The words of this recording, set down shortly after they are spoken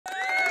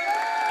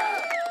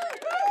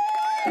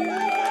Yo,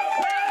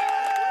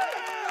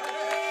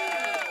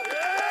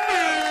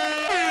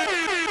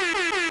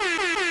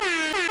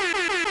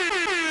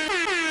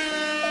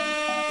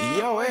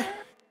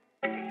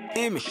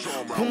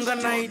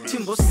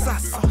 Timbo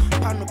sasa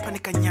pano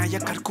panika nyaya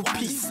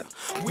karikupisa.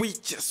 We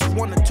just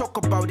wanna talk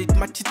about it,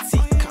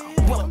 machitika.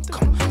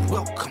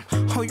 Welcome.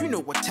 Oh, you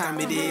know what time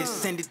it is.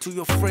 Send it to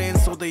your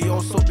friends so they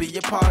also be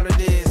a part of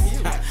this.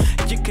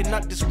 You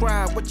cannot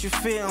describe what you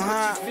feel,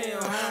 huh?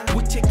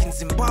 We're taking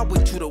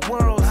Zimbabwe to the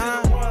world,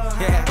 huh?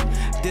 Yeah,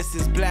 this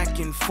is Black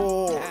and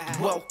Forth.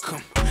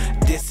 Welcome.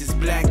 This is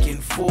Black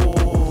and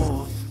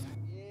Forth.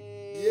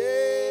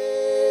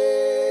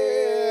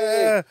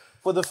 Yeah.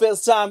 For the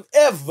first time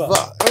ever.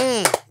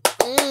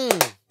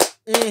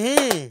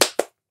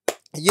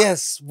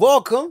 Yes,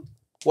 welcome.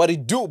 What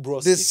it do, bro?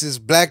 This is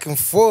Black and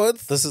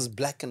Forth. This is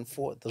Black and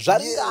Forth.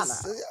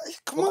 Yes.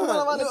 Come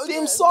on, a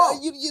theme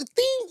song. You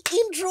theme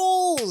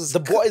intros.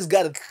 The boys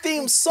got a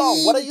theme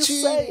song. What are you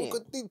saying?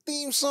 The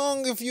theme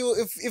song. If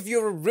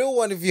you're a real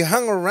one, if you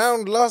hung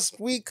around last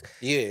week,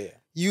 yeah,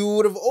 you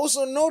would have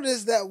also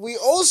noticed that we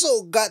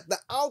also got the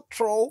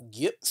outro.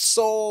 Yep.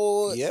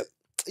 So yep.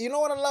 You know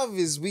what I love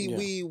is we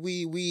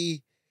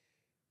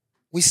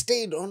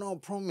stayed on our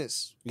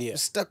promise. Yeah. We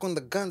stuck on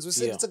the guns. We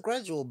said it's a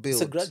gradual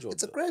build.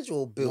 It's a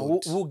gradual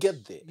build. No, we'll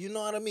get there. You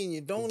know what I mean?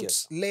 You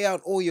don't lay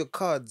out all your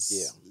cards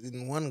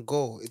in one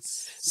go.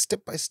 It's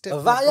step by step.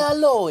 Via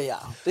lawyer.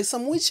 There's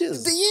some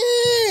witches.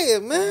 Yeah,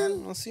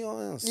 man. I'll see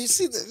all else. You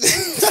see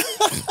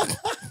that?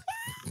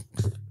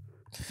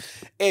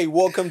 Hey,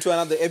 welcome to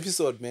another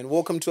episode, man.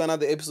 Welcome to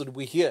another episode.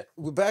 We're here.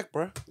 We're back,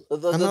 bro.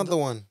 Another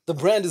one. The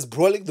brand is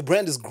brawling. The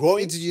brand is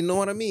growing. You know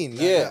what I mean?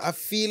 Yeah. I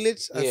feel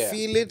it. I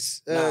feel it.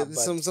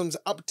 Some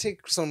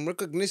uptick, some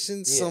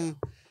recognition, some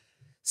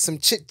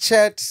chit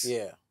chat.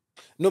 Yeah.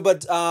 No,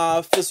 but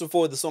first of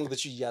all, the song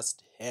that you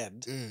just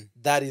heard,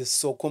 that is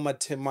Sokoma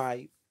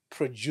Temai,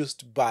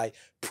 produced by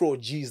Pro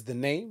G's the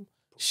name.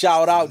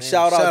 Shout out. Jeez.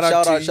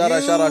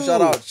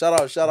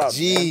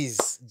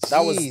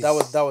 That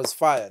was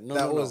fire.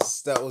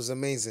 That was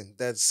amazing.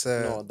 That's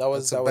that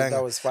was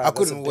fire. I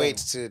couldn't wait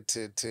to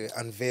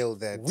unveil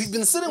that. We've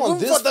been sitting on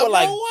this for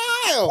like a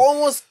while.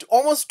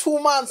 almost 2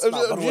 months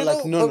now. But we're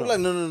like, no.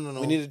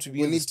 We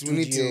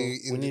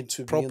need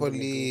to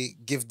properly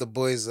give the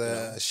boys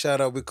a shout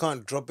out. We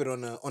can't drop it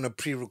on a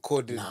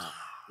pre-recorded.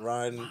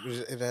 Right,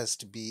 it has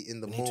to be in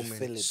the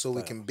moment so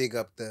we can big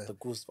up the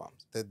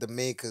goosebumps, the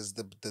makers,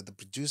 the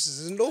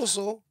producers, and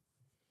also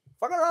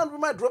fuck around. We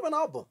might drop an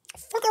album.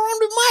 Fuck around,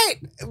 we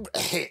might.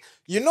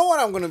 You know what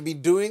I'm gonna be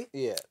doing?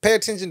 Yeah. Pay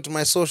attention to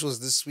my socials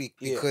this week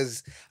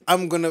because I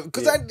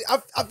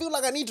feel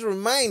like I need to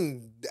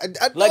remind. I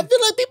feel like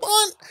people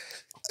aren't.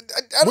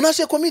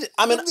 Munashe comedian.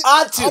 I'm an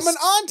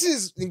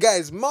artist.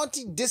 Guys.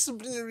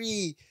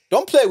 Multidisciplinary.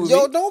 Don't play with me.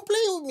 Yo, don't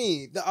play with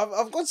me.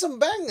 I've got some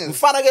bangers.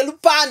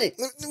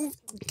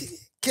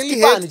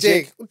 Kelly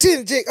Jake.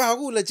 Jake. A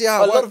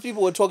lot of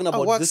people were talking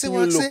about this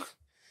new look.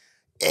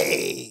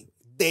 Hey,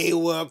 they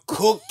were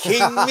cooking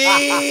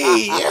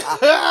me.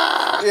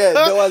 Yeah,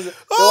 there was a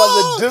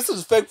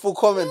disrespectful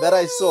comment that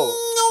I saw.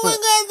 Oh my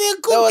God, they're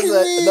cooking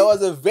me. There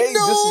was a very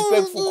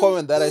disrespectful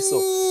comment that I saw.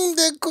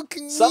 They're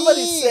cooking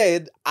Somebody me.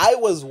 said, I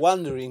was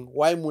wondering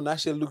why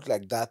Munashe looked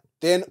like that.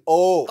 Then,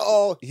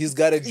 he's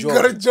got a job. He's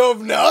got a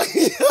job now.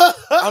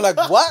 I'm like,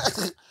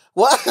 what?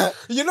 What?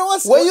 You know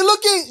what's... Where you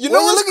looking? You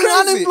know what's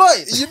crazy?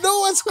 Unemployed? You know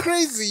what's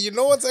crazy? You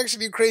know what's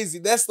actually crazy?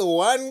 That's the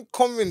one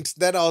comment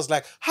that I was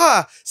like,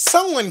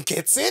 someone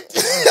gets it.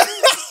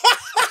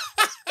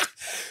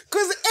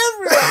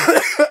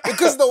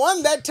 Because the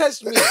one that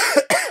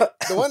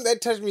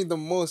touched me, the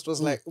most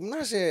was like,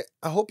 Munashe,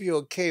 I hope you're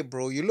okay,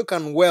 bro. You look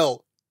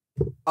unwell.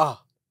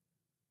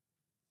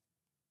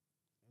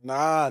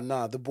 Nah,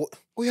 the boy.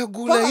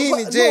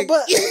 Jake.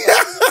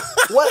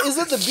 What is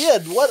it? The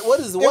beard? What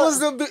is what? It was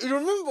the beard.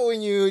 Remember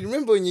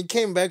when you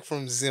came back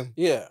from Zim?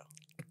 Yeah.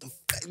 The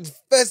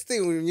first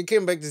thing when you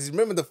came back to Zim,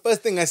 remember the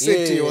first thing I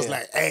said to you was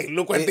like, "Hey,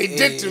 look what they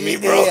did to me,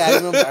 bro." Yeah,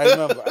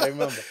 I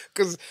remember.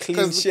 Because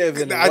clean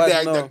shaven.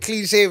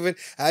 Clean shaven.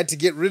 I had to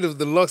get rid of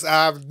the locks.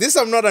 This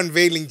I'm not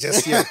unveiling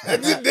just yet. We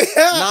need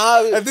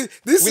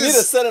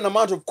a certain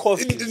amount of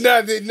coffee.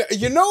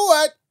 You know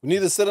what? We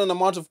need a certain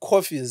amount of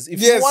coffees.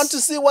 If you want to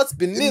see what's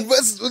beneath,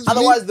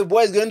 otherwise the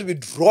boy is going to be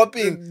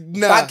dropping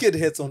bucket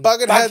heads on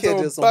bucket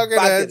heads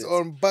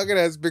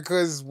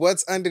because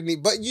what's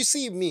underneath. But you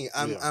see me,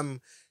 I'm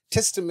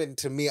testament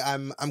to me.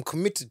 I'm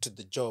committed to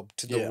the job,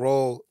 to the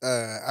role.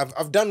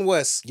 I've done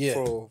worse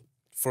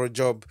for a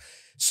job.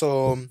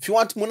 So if you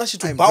want Munashe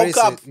to bulk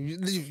up,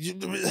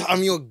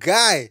 I'm your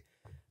guy.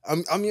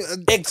 I'm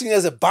acting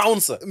as a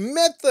bouncer.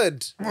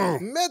 Method,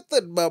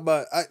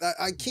 Baba.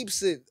 I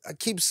keeps it.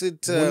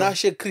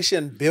 Munashe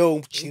Christian Bell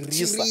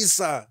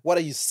Chirisa. What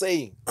are you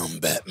saying? I'm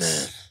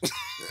Batman.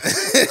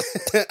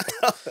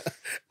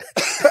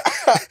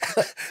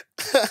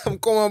 I'm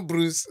Coma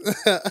Bruce.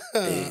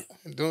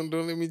 Don't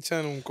let me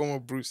channel I'm Coma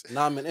Bruce.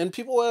 Nah, man. And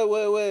people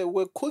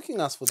were cooking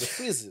us for the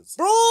Freezits.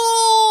 Bro,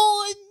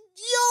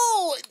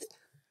 yo.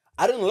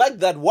 I didn't like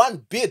that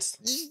one bit.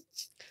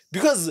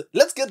 Because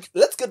let's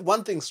get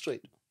one thing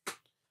straight.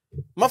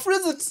 My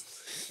Freezits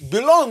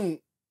belong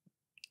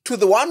to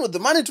the one with the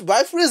money to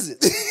buy Freezit.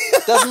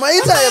 Does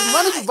Maita have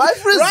money to buy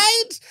Freezit?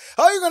 Right?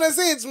 How are you gonna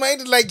say it's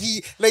Maita like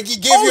he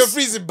gave you a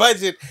Freezit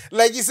budget?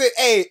 Like he said,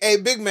 hey,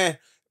 big man,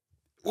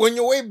 on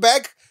your way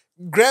back,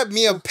 grab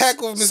me a pack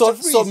of Mr.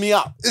 Freeze. Sort me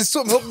up.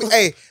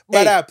 Hey,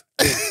 but up.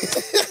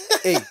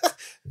 Hey.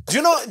 Do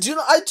you know?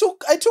 I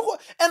took,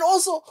 and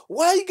also,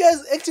 why are you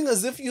guys acting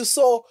as if you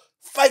saw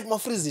 5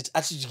 Mafrizit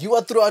at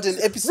Jigiwa throughout an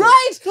episode?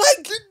 Right?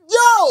 Like,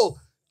 yo,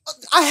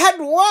 I had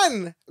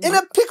one in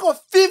a pick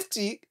of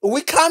 50.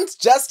 We can't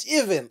just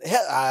even.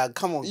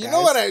 Come on, guys. You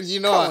know what?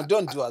 Come on,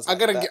 don't do us. I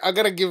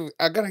gotta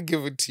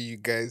give it to you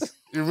guys.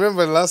 You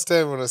remember last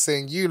time when I was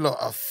saying you lot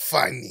are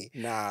funny?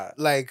 Nah,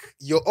 like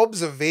your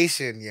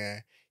observation,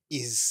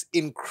 is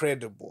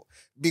incredible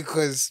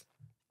because.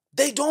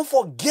 They don't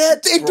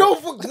forget.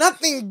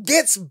 Nothing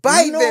gets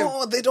by them.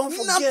 No, they don't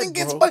forget. Nothing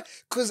gets by.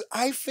 Because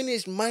I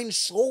finished mine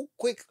so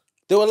quick.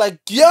 They were like,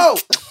 yo.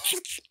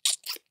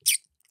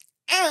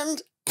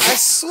 And I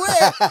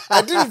swear,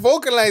 I didn't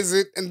vocalize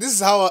it. And this is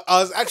how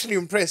I was actually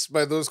impressed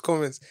by those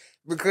comments.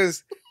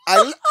 Because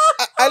I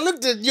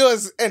looked at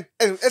yours and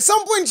at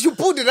some point you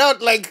pulled it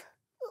out like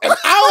an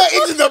hour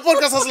into the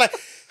podcast. I was like,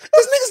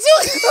 this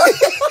nigga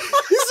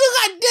he still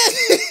got dead.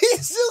 He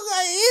still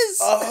got his.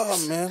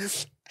 Oh, man.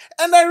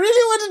 And I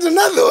really wanted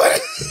another one.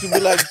 To be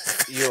like,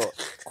 yo,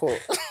 cool.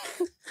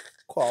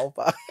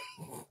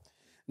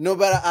 No,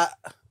 but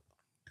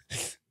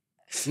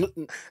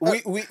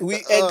we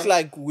act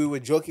like we were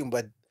joking,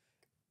 but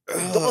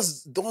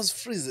those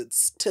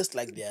Freezits taste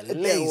like they're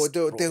laced,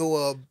 they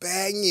were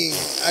banging.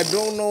 I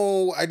don't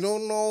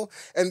know.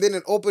 And then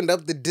it opened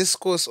up the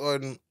discourse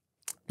on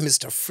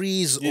Mr.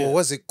 Freeze, or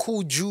was it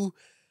Kuju?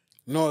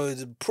 No,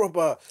 it's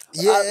proper.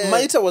 Yeah,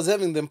 Maita was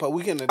having them per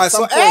weekend. At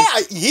some point,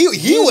 he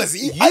lifted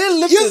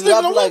it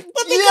up like,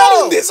 but they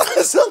got in this.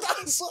 I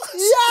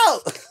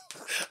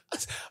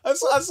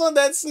saw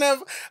that snap.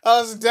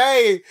 I was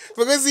dying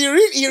because he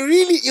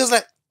was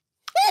like,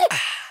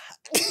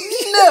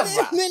 never.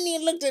 And then he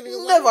looked at me.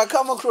 Never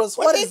come across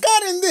what they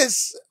got in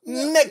this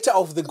nectar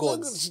of the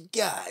gods.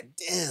 God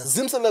damn.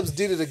 Zimsalabs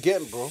did it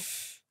again, bro.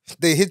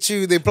 They hit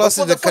you. They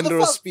posted the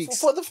Kandoro speaks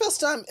for the first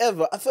time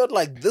ever. I felt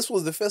like this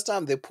was the first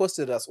time they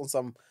posted us on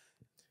some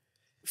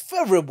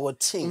favorable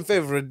team.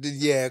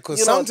 Yeah,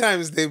 because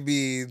sometimes they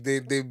be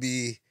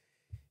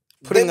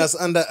putting us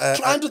under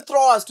trying to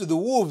throw us to the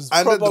wolves,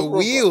 under the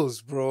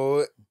wheels,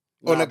 bro.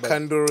 On a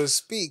Kandoro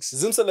speaks.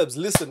 Zimsalabs,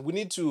 listen,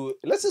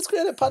 let's just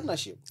create a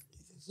partnership.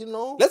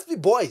 Let's be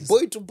boys,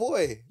 boy to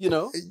boy.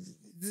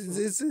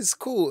 This is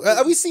cool.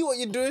 We see what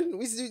you're doing.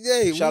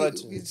 Shout out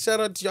to you. Shout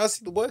out to you. I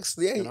see the works.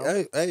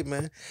 Yeah, hey,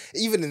 man.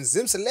 Even in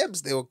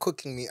Zimsalabs, they were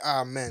cooking me.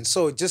 Man.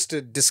 So just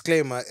a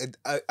disclaimer.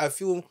 I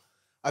feel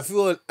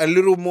a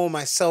little more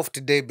myself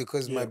today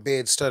because my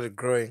beard started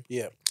growing.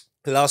 Yeah.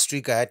 Last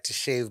week I had to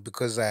shave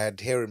because I had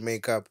hair and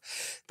makeup.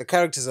 The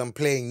characters I'm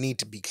playing need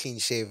to be clean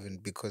shaven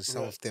because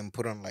some of them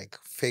put on like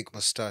fake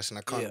mustache, and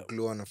I can't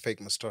glue on a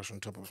fake mustache on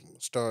top of a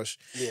mustache.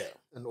 Yeah.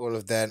 And all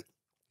of that.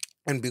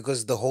 And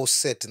because the whole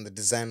set and the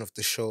design of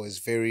the show is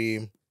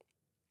very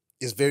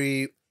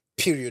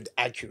period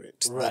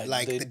accurate. Right.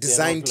 Like the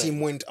design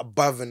team went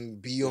above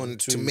and beyond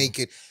to make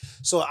it.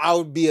 So I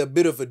would be a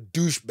bit of a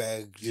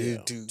douchebag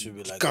to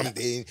be like, come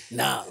there.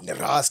 Nah. The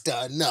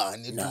Rasta, no.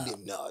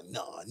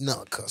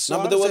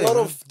 But there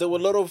were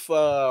a lot of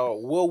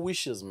well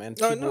wishes, man.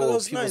 People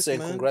nice, saying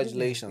man.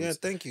 congratulations. Yeah,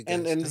 thank you, guys.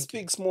 And it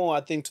speaks more,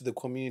 I think, to the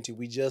community.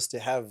 We just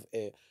have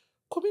a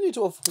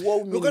community of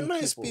well-meaning people.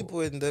 Nice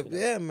people in the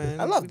man.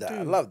 I love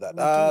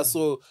that.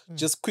 So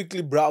just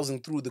quickly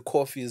browsing through the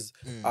coffees.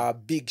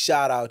 Big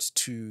shout out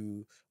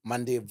to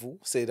Mandevu.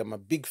 Said I'm a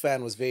big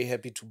fan. Was very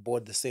happy to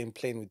board the same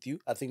plane with you.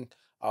 I think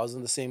I was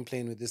on the same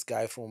plane with this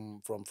guy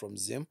from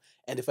Zim.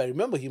 And if I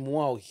remember him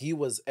well, he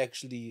was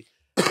actually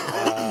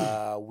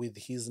with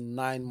his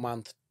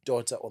 9-month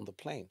daughter on the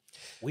plane.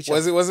 Which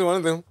was it one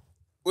of them?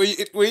 Were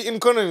you in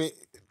economy?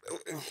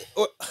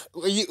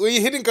 Were you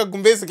hitting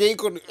Kagumbesi?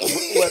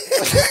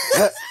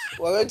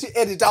 We're going to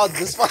edit out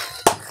this part.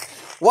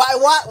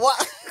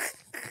 What?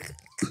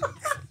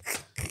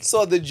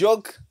 So the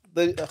joke.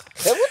 Have we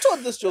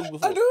told this joke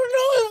before? I don't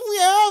know if we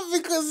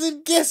have because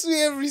it gets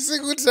me every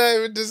single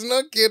time. It does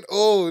not get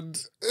old.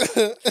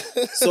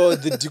 So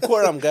the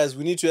decorum, guys,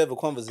 we need to have a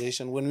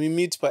conversation. When we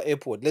meet per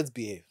airport, let's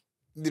behave.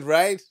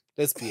 Right?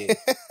 Let's behave.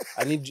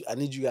 I need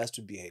you guys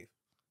to behave.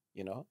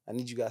 I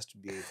need you guys to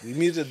behave. We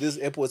meet at these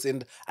airports,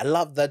 and I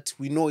love that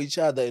we know each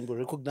other and we're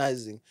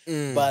recognizing.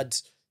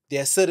 But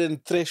there are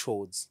certain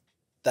thresholds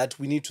that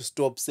we need to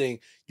stop saying.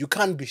 You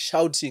can't be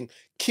shouting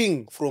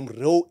 "King" from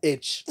row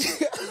H.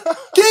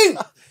 King!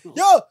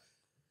 Yo!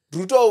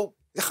 Bruto.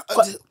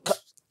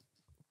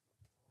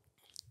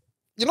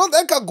 You know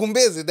that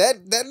Kagumbezi,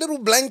 that little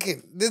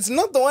blanket, it's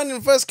not the one in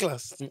first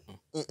class.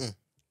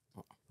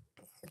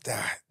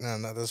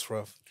 No, that's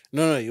rough.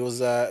 No, it was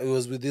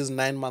with his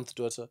 9-month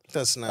daughter.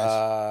 That's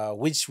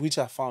nice. Which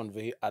I found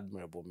very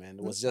admirable, man.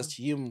 It was just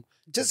him.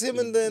 Just him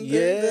and then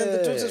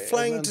the daughter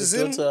flying to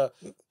Zim.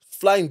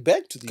 flying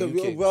back to the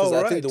Okay, UK well, because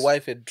I think right. the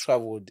wife had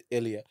traveled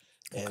earlier.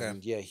 And Okay.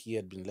 yeah, he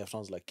had been left. I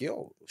was like,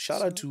 yo,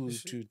 shout out to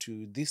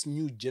this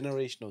new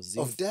generation of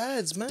Zim. Of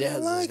dads, man.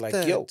 Dads I is like like,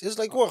 that. yo, It's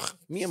like, what?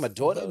 me and my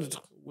daughter,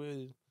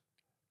 we're,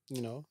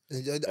 you know.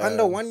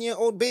 Under 1 year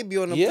old baby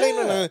on a plane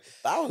on a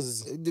that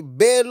was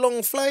bare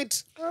long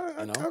flight.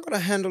 I know. got a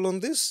handle on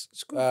this.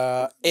 It's good.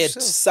 at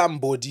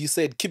somebody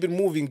said, keep it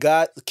moving,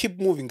 guys. Keep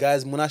moving,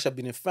 guys. Munashe, I've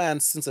been a fan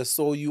since I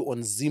saw you on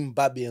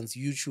Zimbabweans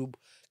YouTube.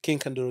 King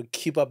Kandoro,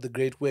 keep up the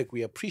great work.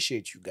 We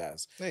appreciate you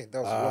guys. Hey,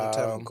 that was a long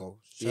time ago.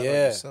 Shout out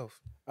yeah. yourself.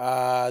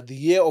 The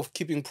year of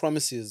keeping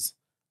promises.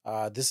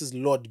 This is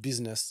Lord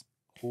Business,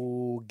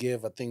 who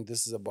gave, I think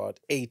this is about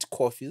 8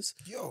 coffees.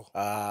 Yo.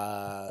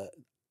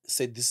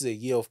 Said this is a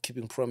year of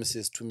keeping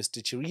promises to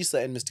Mr.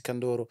 Chirisa and Mr.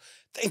 Kandoro.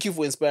 Thank you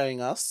for inspiring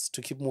us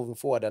to keep moving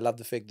forward. I love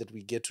the fact that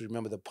we get to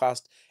remember the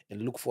past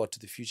and look forward to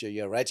the future.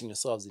 You're writing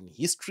yourselves in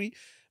history,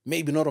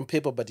 maybe not on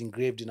paper, but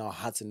engraved in our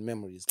hearts and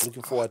memories.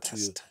 Looking forward to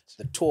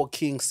the Tour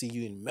King. See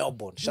you in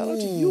Melbourne. Shout out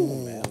to you,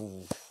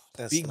 man.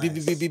 That's Big,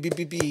 nice.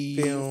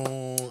 big.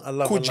 I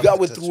love Kujga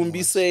with that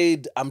Rumbi so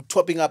said, I'm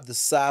topping up the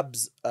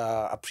subs.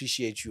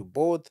 Appreciate you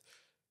both.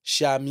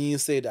 Shami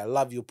said, I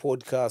love your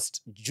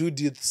podcast.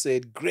 Judith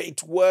said,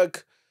 great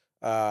work.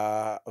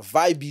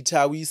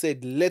 Vibitawi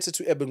said, letter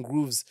to Urban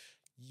Grooves.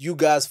 You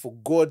guys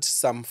forgot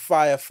some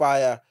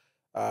fire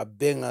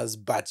bangers,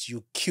 but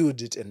you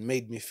killed it and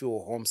made me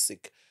feel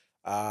homesick.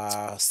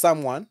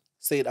 Someone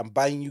said, I'm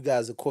buying you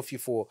guys a coffee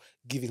for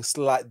giving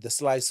the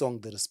Sly song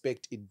the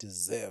respect it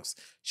deserves.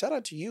 Shout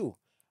out to you.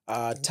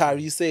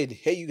 Tari said,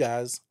 hey, you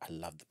guys, I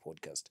love the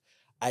podcast.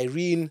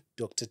 Irene,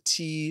 Dr.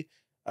 T,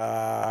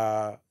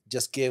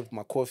 just gave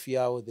my coffee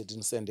out. They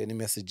didn't send any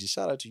messages.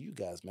 Shout out to you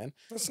guys, man.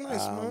 That's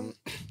nice, man.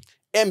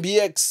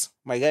 MBX,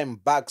 my guy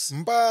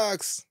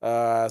Mbax.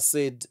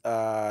 said,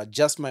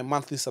 just my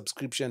monthly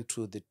subscription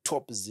to the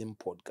Top Zim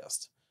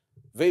podcast.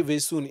 Very, very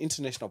soon,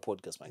 international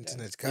podcast, my guy.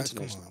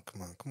 International.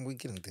 Come on. We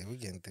getting there.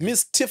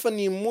 Miss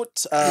Tiffany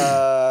Mut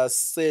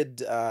said,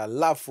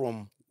 love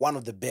from one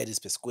of the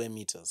baddest per square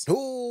meters.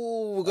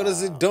 Oh, we gotta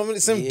say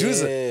Dominic Sam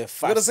Duza. Yeah,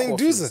 We gotta say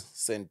Duza.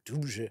 Saint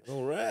Duza.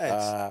 All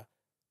right.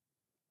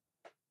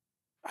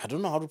 I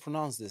don't know how to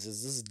pronounce this.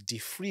 Is this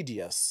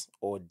Defridius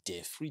or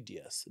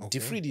Defridius? Okay.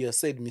 Defridius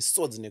said,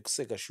 "Misodzi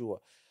nekuseka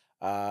sure."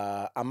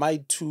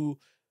 Amai tu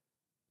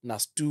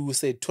nastu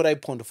said, "Torai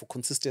pondo for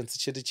consistency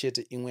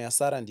chete imwe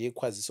yasara ndiye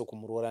kwaziso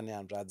kumuroora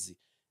nehanzvadzi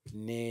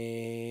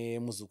ne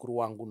muzukuru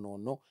wangu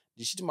nono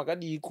ndichiti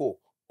makadiko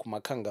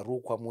kumakangaroo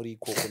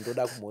kwamuriko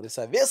kundoda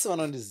kumhoresa vese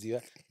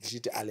vanondiziva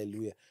ndichiti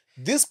hallelujah."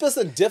 This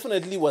person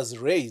definitely was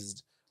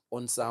raised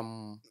on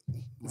some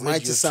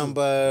Mighty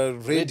Samba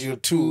Radio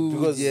 2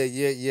 because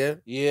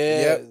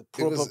yeah,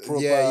 proper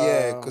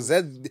because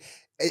that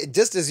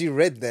just as you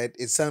read that,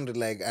 it sounded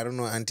like, I don't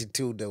know, Auntie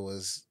Tilda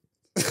was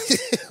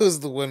was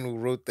the one who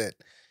wrote that.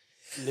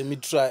 Let me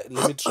try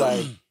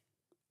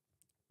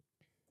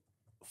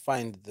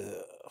find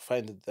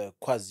the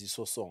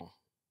Kwaziso song.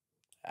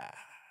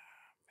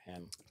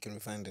 Man, can we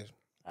find it?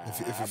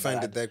 If you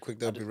find it that quick,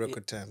 that'll be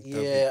record time.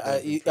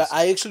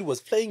 I actually was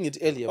playing it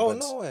earlier. Oh, but,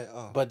 no way!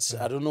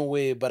 I don't know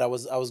where. But I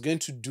was going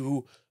to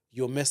do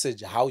your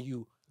message how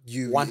you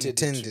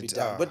wanted it to be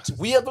done. But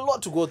we have a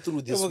lot to go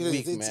through this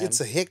week, man. It's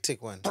a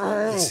hectic one.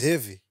 It's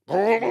heavy.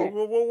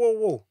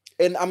 Whoa.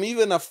 And I'm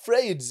even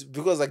afraid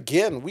because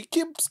again, we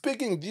keep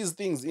speaking these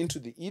things into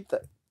the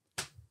ether.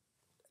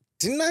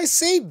 Didn't I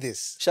say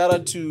this? Shout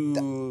out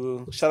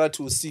to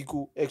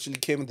Siku. Actually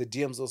came in the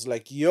DMs. I was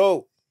like,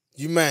 yo.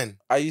 You man,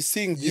 are you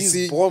seeing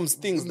these bombs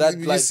things that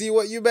you see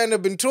what you man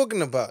have been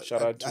talking about?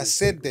 Shout out to I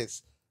said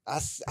this.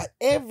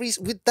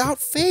 Without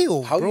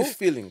fail. How bro. You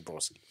feeling,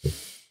 broski?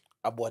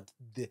 About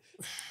the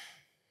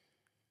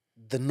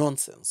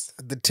nonsense.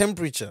 The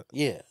temperature.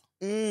 Yeah.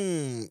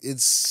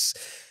 It's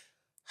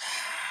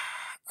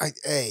I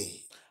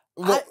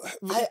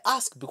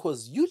ask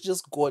because you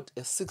just got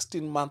a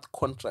 16-month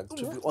contract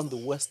to be on the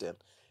West End.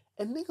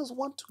 And niggas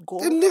want to go.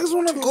 And niggas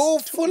want to go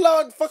full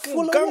out fucking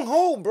gung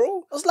ho,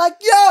 bro. I was like,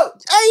 yo,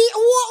 hey,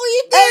 what are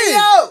you doing?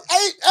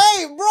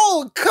 Hey,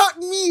 bro, cut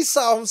me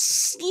some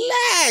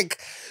slack.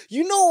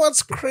 You know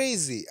what's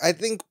crazy? I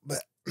think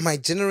my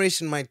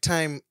generation, my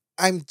time,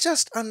 I'm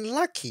just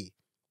unlucky.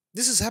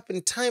 This has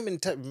happened time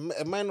and time.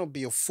 It might not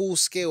be a full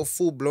scale,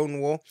 full blown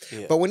war,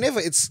 but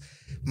whenever it's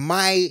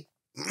my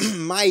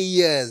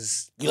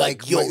years, you're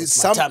like, yo,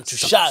 it's my time to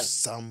shine.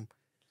 Some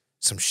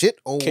shit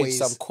always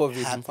some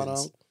COVID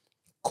happens.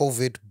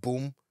 COVID,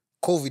 boom.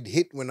 COVID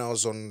hit when I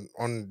was on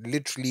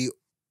literally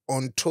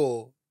on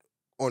tour,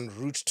 en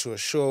route to a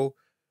show.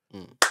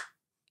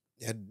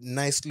 Had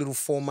nice little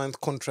 4-month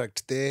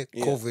contract there.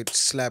 Yeah. COVID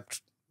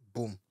slapped,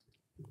 boom.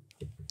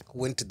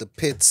 Went to the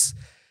pits.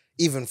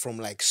 Even from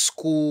like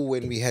school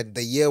when we had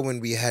the year when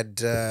we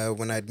had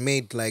when I'd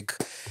made like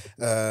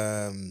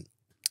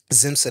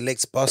Zim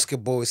Selects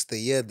basketball, it's the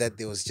year that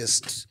there was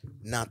just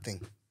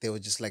nothing. They were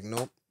just like,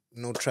 nope,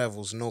 no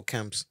travels, no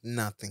camps,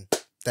 nothing.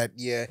 That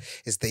year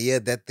is the year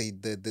that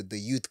the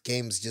youth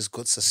games just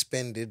got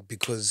suspended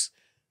because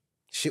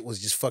shit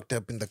was just fucked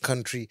up in the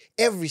country.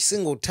 Every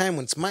single time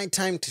when it's my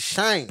time to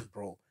shine,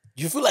 bro.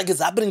 You feel like it's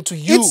happening to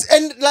you.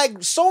 And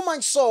like so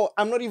much so,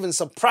 I'm not even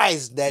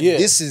surprised that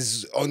this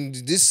is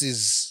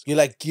You're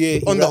like,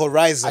 yeah, on the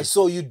horizon. I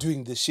saw you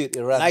doing this shit,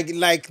 Iran.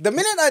 Like the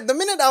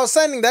minute I was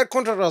signing that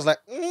contract, I was like,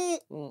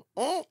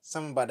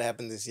 something about to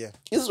happen this year.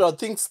 Israel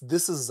thinks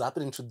this is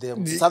happening to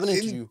them. It's happening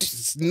to you.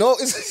 No,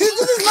 it's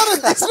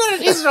not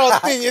an Israel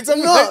thing. It's a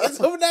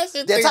Munashe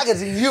thing. They're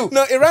targeting you.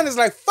 No, Iran is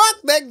like,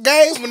 fuck that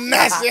guy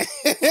Munashe.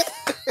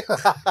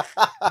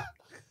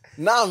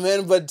 Nah,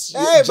 man, but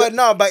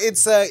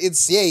it's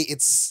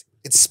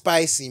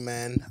spicy,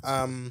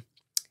 man.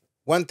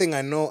 One thing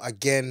I know,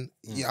 again,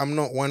 I'm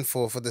not one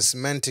for the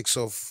semantics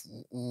of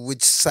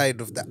which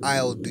side of the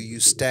aisle do you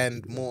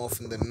stand more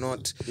often than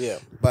not. Yeah.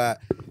 But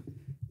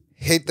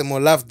hate them or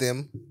love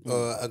them,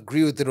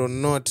 agree with it or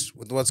not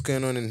with what's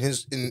going on in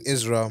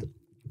Israel.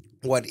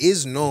 What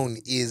is known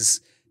is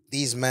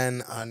these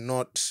men are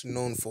not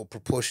known for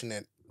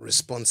proportionate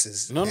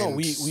responses. No,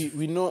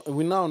 we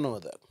now know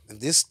that. I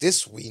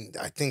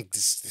think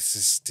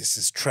this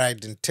is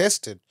tried and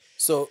tested.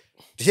 So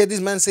to hear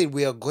this man say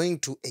we are going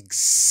to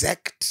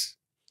exact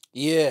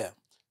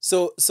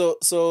So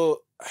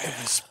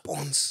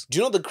response. Do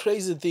you know the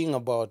crazy thing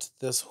about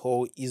this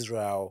whole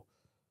Israel,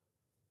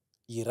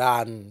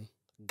 Iran,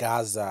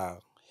 Gaza,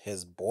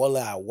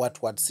 Hezbollah,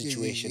 what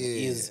situation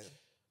is?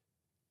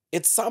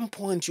 At some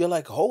point you're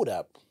like, hold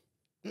up.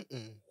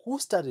 Who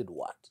started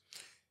what?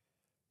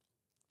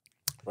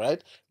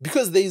 Right?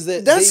 Because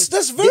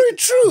that's very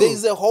true.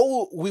 There's a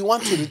whole we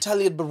want to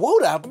retaliate, but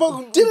hold up.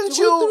 Didn't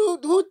you?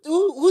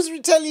 Who's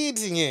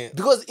retaliating here?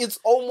 Because it's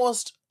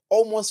almost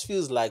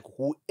feels like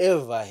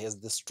whoever has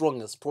the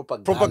strongest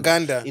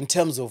propaganda in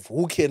terms of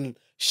who can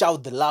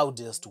shout the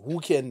loudest,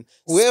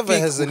 whoever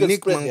has a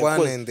Nick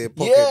Mangwana in their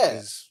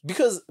pocket.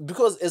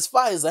 Because as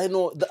far as I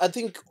know, I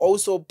think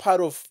also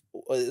part of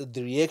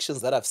the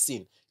reactions that I've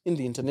seen in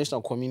the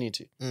international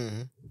community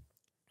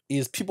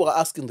is people are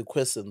asking the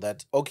question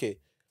that, okay,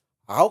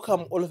 how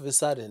come all of a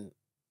sudden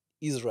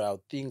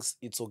Israel thinks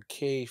it's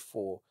okay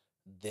for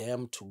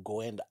them to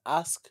go and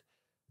ask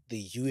the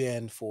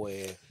UN for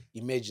a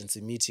emergency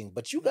meeting?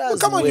 But you guys,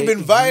 come on, you've been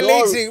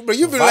violating, but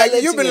you've been like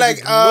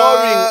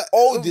ignoring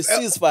all the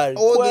ceasefire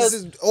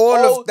requests,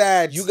 all of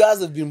that. You guys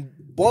have been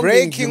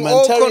breaking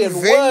all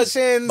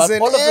conventions work,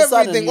 and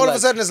everything. All of a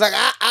sudden, it's like,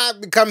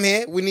 come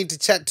here. We need to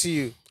chat to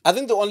you. I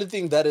think the only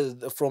thing that is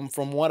from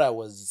what I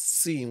was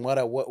seeing, what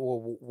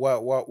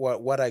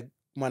I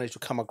managed to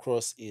come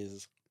across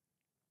is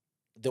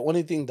the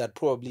only thing that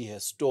probably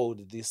has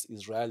stalled this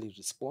Israeli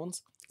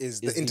response is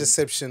the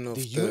interception of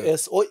the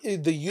US. Or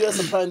the US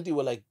apparently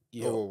were like,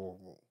 yo,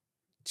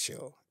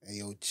 chill.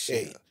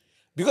 Hey.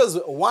 Because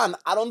one,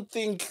 I don't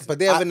think, but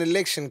they have an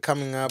election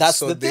coming up, that's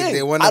so the thing.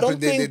 they want to.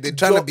 They're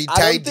trying to be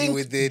tidy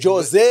with it.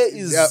 Jose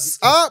is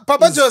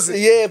Papa Jose.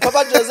 Yeah,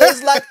 Papa Jose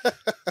is like,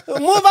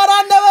 move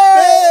around the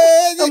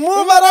way,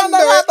 move around the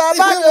way.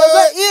 Papa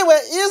Jose,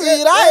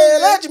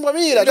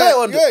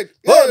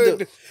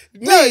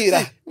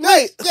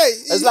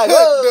 it's like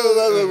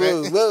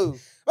whoa.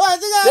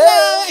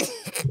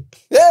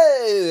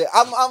 Hey,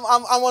 I'm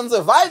on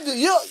the vibe.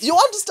 You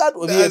want to start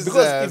with me because if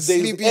there's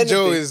Sleepy anything,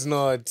 Joe is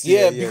not.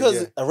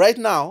 Because right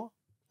now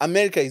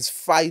America is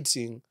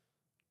fighting.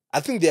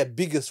 I think their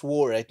biggest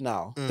war right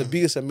now, the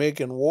biggest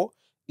American war,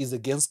 is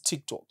against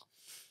TikTok.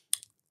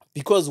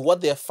 Because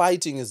what they're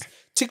fighting is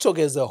TikTok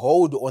has a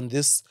hold on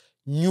this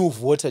new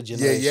voter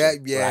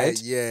generation.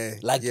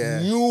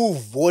 New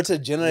voter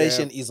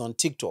generation is on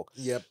TikTok.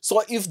 Yep.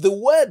 So if the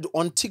word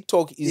on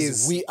TikTok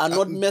is we are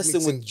not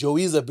messing with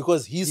Joiza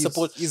because he's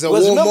supposed he's a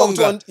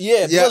warmonger.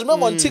 Because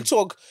remember on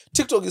TikTok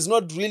is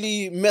not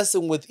really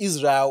messing with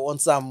Israel on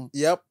some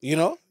you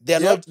know? They're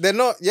not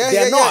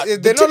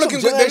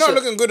looking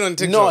good on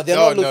TikTok. No, they're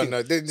not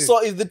looking.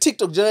 So if the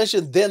TikTok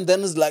generation then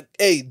is like,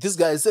 hey, this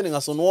guy is sending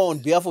us on war on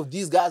behalf of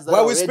these guys that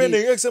why we're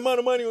spending X amount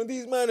of money on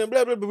these men and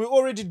blah blah blah. We're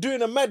already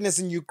doing a madness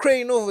in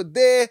Ukraine over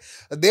there.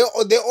 They're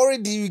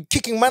already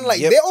kicking man like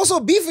they're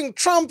also beefing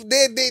Trump.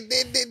 They're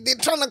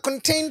trying to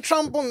contain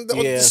Trump on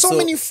so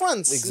many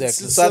fronts.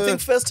 Exactly. So I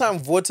think first time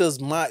voters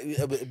might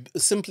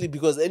simply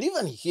because, and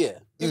even here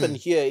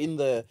in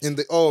the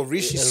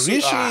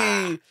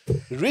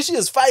Rishi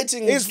is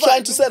fighting. He's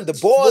trying to send the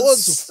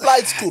boards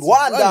flights to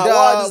Rwanda.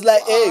 One is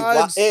like,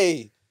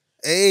 hey,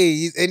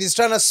 and he's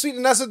trying to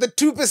sweeten us with the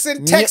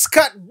 2% tax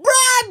cut.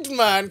 Brad,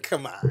 man,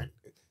 come on.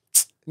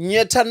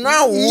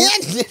 Netanyahu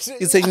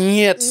is a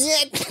niet.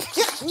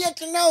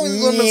 Netanyahu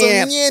is one of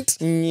some niet.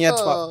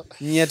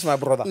 Niet, my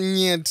brother.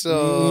 Niet.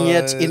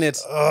 Niet in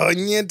it. Oh,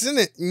 niet in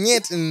it.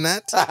 Niet in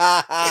that.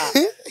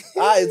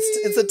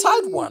 It's a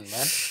tight one,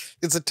 man.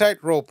 It's a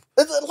tight rope.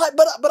 It's like,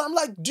 but I'm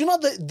like, do you know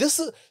that this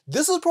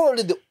is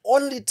probably the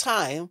only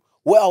time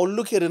where I'll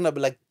look at it and I'll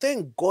be like,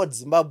 thank God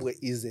Zimbabwe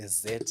is a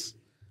Z.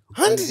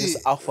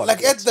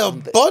 Like at the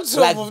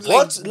bottom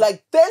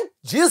like thank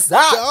Jesus.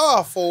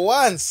 Oh, for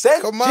once.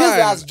 Thank Come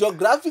Jesus.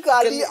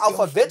 Geographically,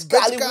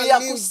 alphabetically, we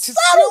are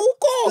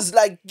it's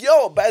like,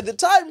 yo, by the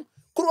time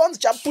Kuruan's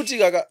chaputi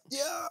gaga.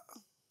 Yeah.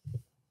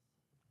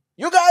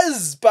 You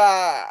guys,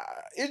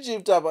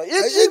 Egypt, Egypt.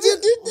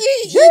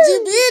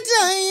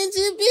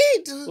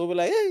 We'll be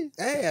like,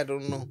 Hey, I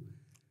don't know.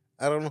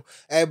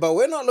 But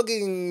we're not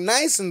looking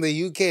nice in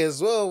the UK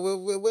as well.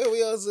 Where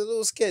we are is a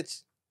little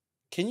sketch.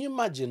 can you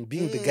imagine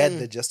being the guy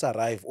that just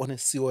arrived on a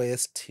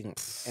COS thing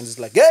and it's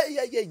like, yeah.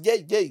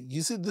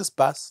 You see this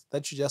bus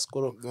that you just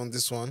got On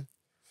this one?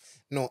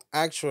 No,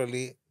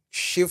 actually,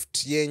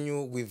 shift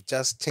yenyu, we've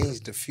just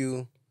changed a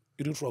few.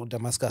 You do from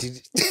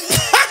Damascus.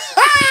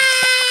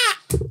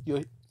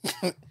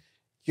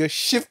 Your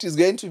shift is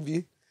going to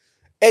be.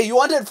 Hey, you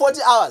wanted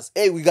 40 hours.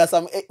 Hey, we got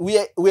some. We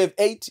have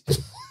 80.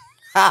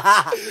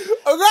 I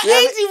got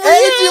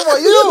 80 for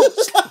you.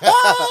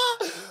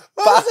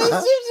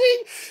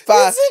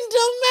 It's in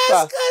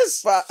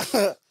Damascus.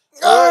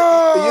 You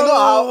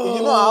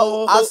know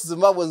how us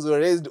Zimbabweans were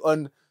raised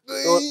on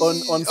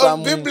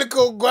some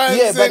biblical grounds.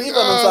 Yeah, but even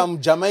on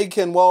some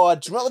Jamaican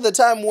what? Remember the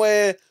time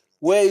where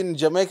in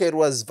Jamaica it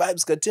was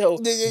Vibes Cartel,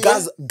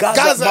 Gaza,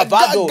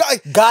 Bavado,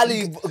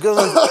 Gali.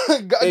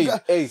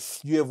 Hey,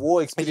 you have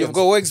war experience. You've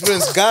got war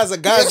experience. Gaza,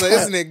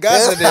 isn't it?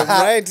 Gaza, them,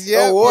 right?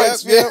 Yeah, war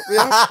experience.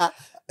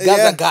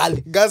 Gaza,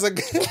 Gali.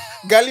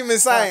 Gali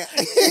Messiah.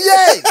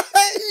 Yay!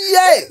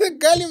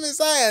 Gali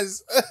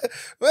Messiahs.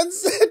 One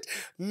said,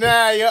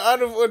 nah, you're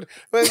out of order.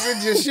 One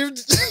said, you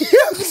shift to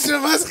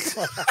Damascus.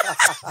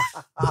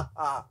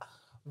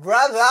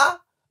 Brother,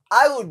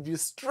 I would be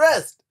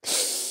stressed.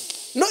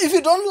 No, if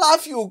you don't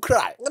laugh, you will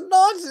cry.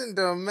 Not in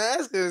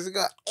Damascus. You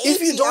got 80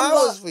 If you don't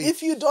hours laugh, for you.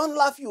 if you don't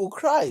laugh, you will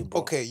cry,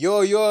 bro. Okay,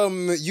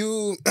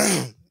 you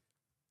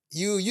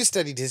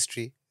studied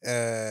history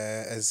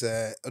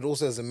and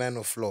also as a man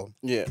of law.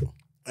 Yeah.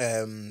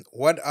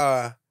 What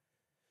are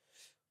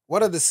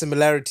the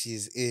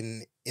similarities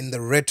in the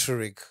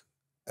rhetoric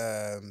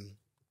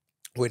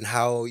when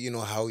how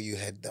you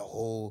had the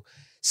whole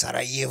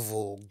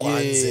Sarajevo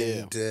guns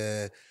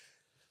and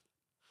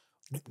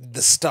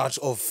the start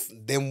of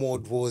them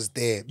world wars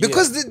there,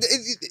 because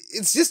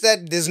it's just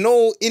that there's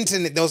no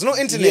internet. There was no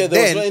internet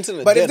then. Was no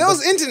internet but then, if there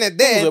was internet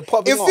then,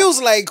 it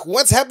feels like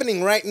what's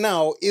happening right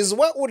now is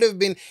what would have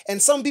been.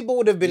 And some people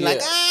would have been like,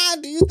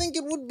 do you think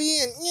it would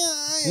be? And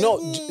no,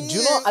 do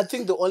you know? I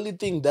think the only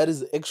thing that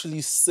is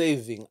actually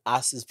saving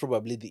us is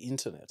probably the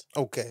internet.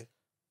 Okay,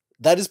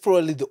 that is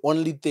probably the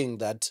only thing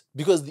that,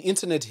 because the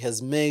internet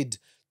has made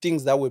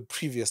things that were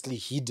previously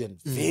hidden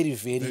very,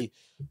 very,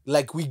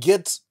 like we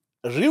get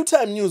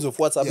real-time news of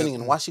what's happening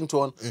in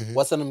Washington,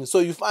 what's happening. So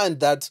you find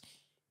that,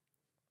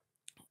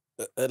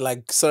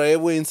 like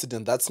Sarajevo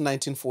incident, that's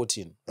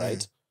 1914,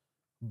 right?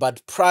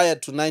 But prior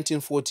to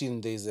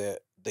 1914, there's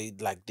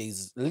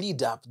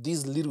lead up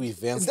these little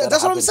events.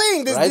 That's what I'm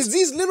saying. There's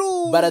these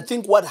little. But I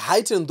think what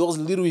heightened those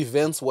little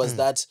events was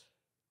that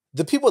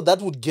the people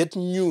that would get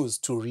news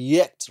to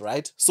react,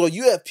 right? So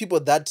you have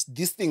people that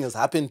this thing has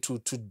happened to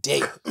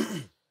today.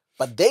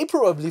 But they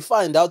probably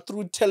find out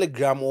through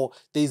Telegram or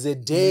there's a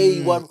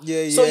day one. So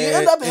you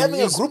end up having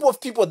a group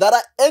of people that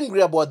are angry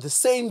about the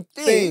same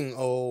thing.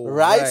 Oh,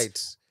 right?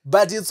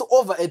 But it's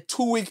over a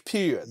 2-week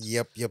period.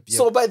 Yep.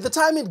 So by the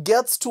time it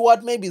gets to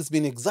what, maybe it's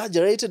been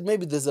exaggerated,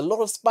 maybe there's a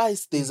lot of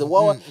spice, there's a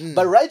war.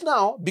 But right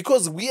now,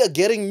 because we are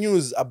getting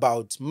news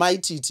about Mai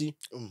Titi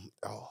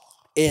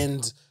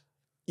and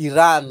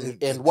Iran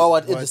and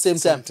Wawat at the same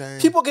time,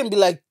 people can be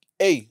like,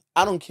 hey,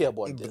 I don't care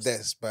about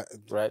this.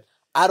 Right?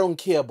 I don't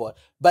care about.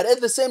 But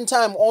at the same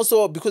time,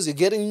 also, because you're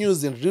getting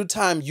news in real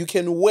time, you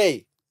can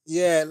weigh.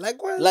 Yeah,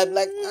 like what?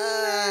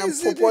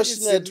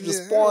 Proportionate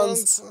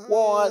response.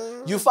 What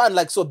you find,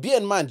 like, so be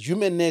in mind,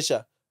 human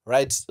nature,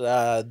 right?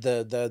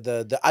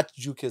 The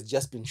Archduke has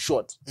just been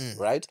shot,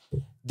 right?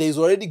 There's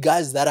already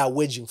guys that are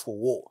waging for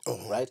war,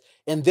 right?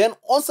 And then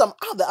on some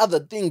other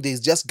thing,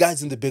 there's just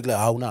guys in the big like,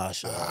 how now?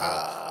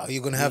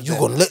 You're gonna have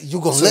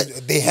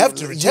they have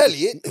to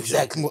retaliate.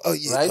 Exactly.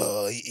 Right?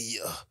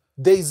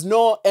 There's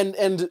no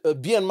and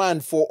be in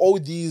mind, for all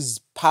these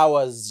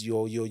powers,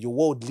 your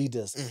world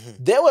leaders,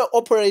 they were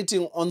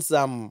operating on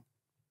some.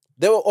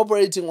 They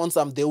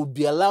would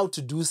be allowed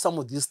to do some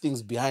of these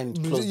things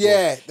behind closed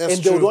doors. That's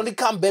and true. They would only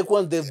come back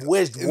when they've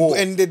waged war.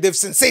 And they've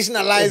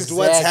sensationalized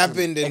what's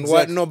happened and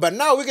what no. But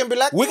now we can be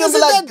like,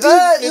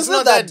 it's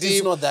not that deep.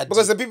 It's not that deep.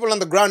 Because the people on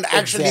the ground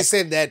actually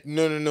said that,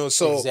 no.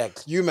 So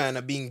you, man,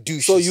 are being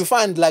douches. So you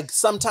find, like,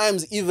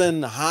 sometimes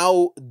even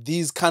how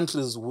these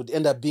countries would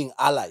end up being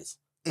allies.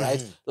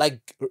 Right?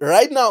 Like,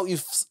 right now,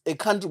 if a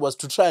country was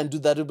to try and do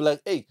that, it'd be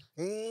like, hey,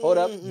 hold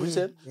up,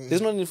 Britain, there's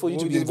no need for you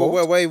to be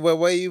involved. Why are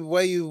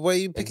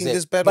you picking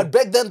this battle? But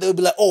back then, they would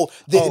be like,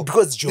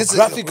 because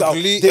geographical,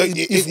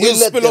 it will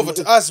spill over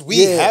to us,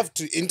 we have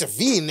to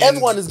intervene.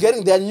 Everyone is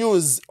getting their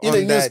news in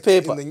a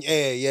newspaper.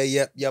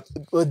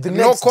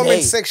 No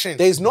comment section.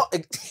 There's no...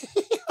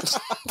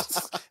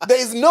 there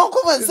is no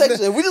comment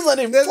section. We just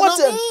want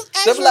important.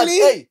 They'll be like,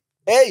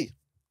 hey,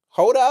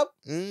 hold up.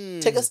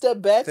 Take a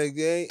step back.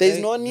 There's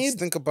no need.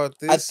 Think about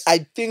this.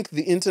 I think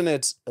the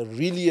internet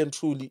really and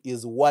truly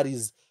is what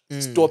is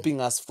stopping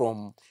us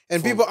from...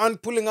 And people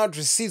aren't pulling out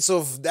receipts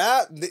of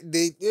that.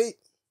 They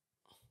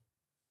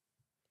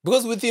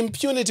Because with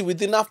impunity,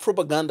 with enough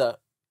propaganda,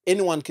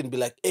 anyone can be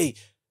like, hey,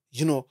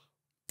 you know,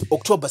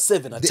 October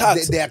 7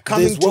 attacks. They are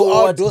coming There's to World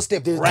our War-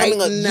 doorstep they're right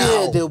coming out-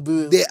 now. Yeah, they'll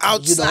be. They're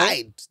outside.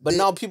 You know? But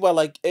now people are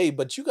like, hey,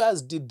 but you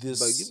guys did But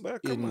this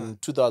come in on.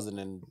 2000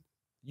 and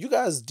you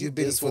guys did You've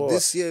been this for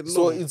this year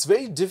So long. it's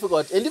very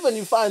difficult. And even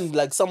you find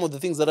like some of the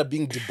things that are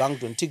being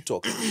debunked on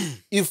TikTok,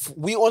 if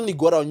we only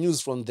got our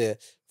news from the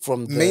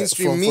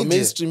mainstream media. from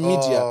mainstream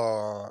media,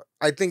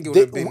 I think it would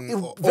They- have been it-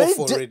 off very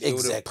already. di- It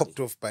would have exactly. popped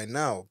off by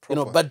now. you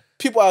know, proper. but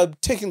people are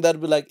taking that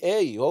and be like,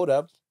 hey, hold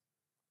up.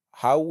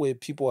 How were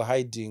people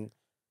hiding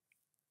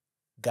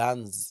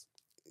guns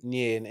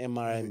near an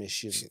MRI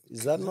machine?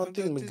 Is that not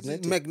thing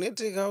magnetic?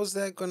 Magnetic? How's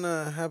that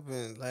gonna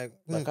happen? Like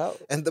How?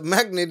 and the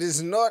magnet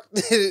is not.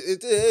 No,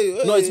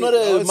 it's not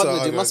a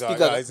magnet. It must be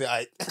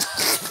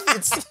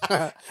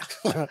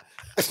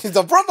it's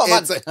a proper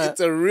magnet. It's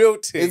a real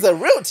thing. It's a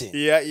real thing.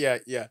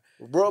 Yeah.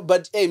 Bro,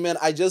 but hey man,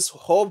 I just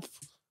hope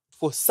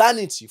for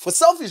sanity, for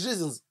selfish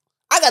reasons.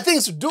 I got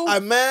things to do.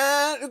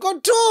 Man, you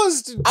got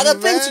tours to do. I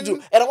got things to man.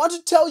 do. And I want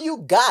to tell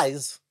you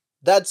guys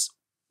that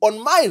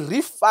on my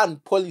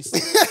refund policy,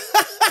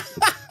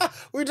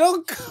 We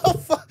don't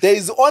cover there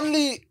is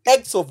only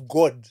acts of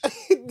God.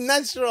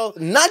 natural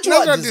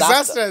Natural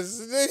disaster.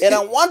 disasters. And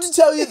I want to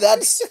tell you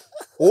that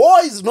war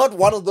is not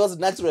one of those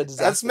natural disasters.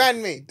 That's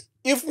man-made.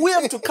 If we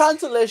have to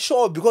cancel a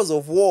show because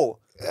of war,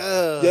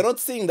 you're not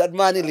seeing that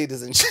money,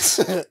 ladies and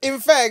gentlemen. In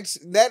fact,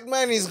 that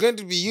money is going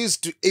to be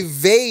used to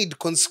evade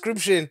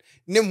conscription.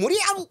 Nemuri,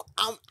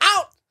 I'm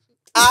out.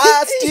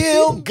 I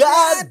still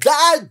got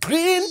that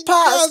green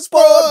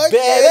passport,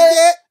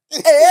 baby.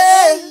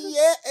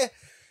 Yeah.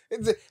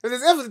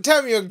 It's every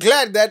time you're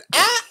glad that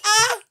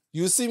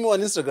You see me on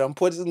Instagram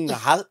putting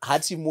heart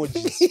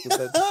emojis. It's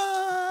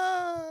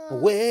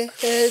like, where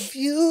have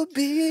you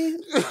been?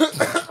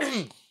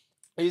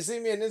 you see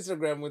me on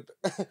Instagram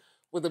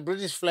with a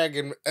British flag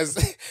and as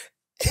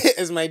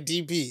my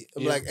DP.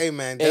 I'm like, hey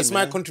man, that's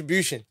my man.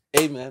 contribution.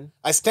 Amen.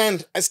 I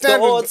stand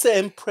Thoughts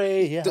and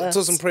prayers.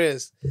 to some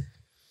prayers.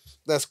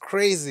 That's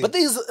crazy. But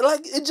there's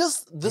like it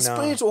just the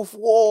spirit of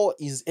war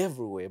is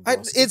everywhere.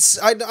 Boss.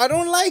 I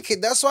don't like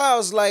it. That's why I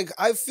was like,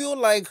 I feel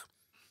like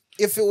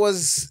if it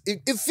was,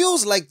 it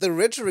feels like the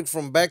rhetoric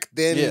from back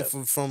then,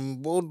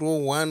 from World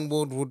War I,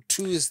 World War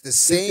II is the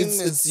same.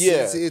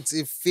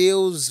 It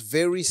feels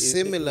very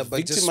similar,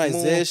 but just more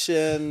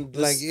victimization.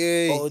 like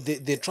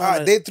they're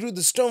trying. they threw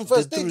the stone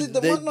first. they threw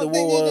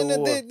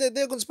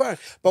They're conspiring.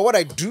 But what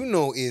I do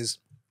know is.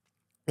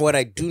 What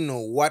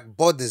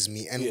bothers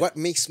me and what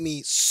makes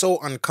me so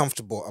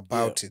uncomfortable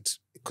about it,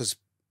 because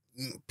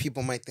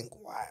people might think,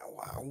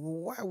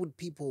 why would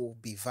people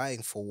be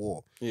vying for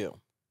war? Yeah.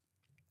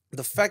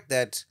 The fact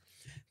that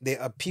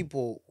there are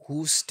people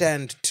who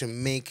stand to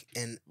make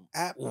an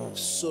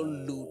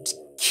absolute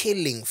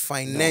killing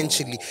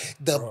financially.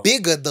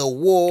 Bigger the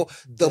war,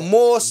 the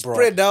more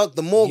spread out,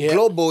 the more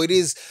global it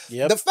is.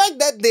 The fact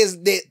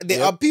that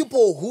there are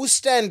people who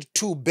stand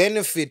to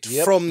benefit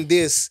from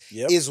this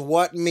is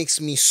what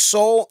makes me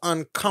so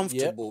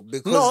uncomfortable.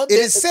 Because it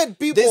is said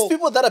there's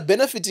people that are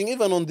benefiting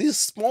even on this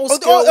small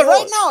scale.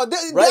 Right now, they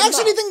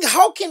actually think,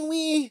 how can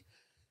we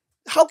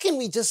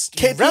just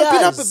KPIs. ramp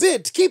it up a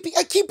bit?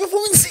 Key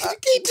performance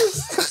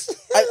indicators.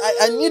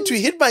 I need to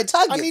hit my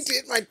target. I need to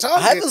hit my target.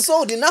 I haven't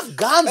sold enough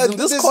guns in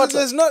this quarter.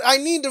 I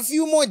need a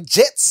few more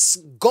jets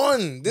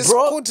gone this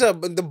quarter.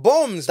 But the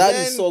bombs, that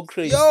man. is so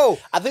crazy. Yo,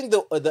 I think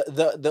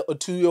the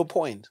to your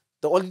point,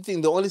 the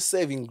only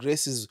saving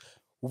grace is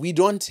we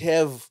don't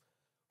have,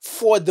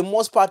 for the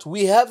most part,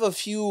 we have a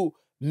few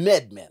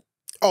madmen.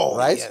 Oh,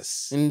 right?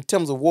 yes. In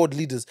terms of world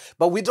leaders,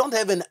 but we don't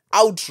have an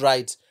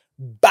outright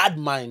bad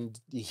mind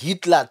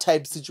Hitler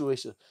type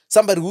situation.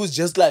 Somebody who's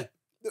just like,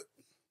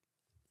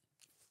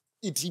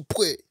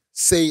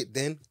 say it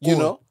then. You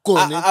know, go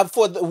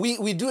on,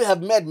 we do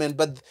have madmen,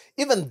 but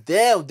even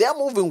they're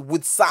moving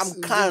with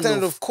some kind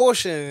of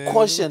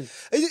caution.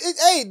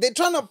 Hey, they're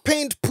trying to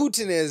paint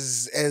Putin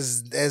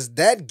as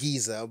that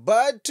geezer,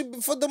 but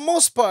for the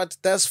most part,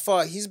 thus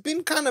far, he's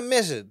been kind of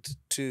measured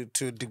to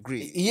a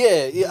degree.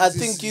 Yeah, I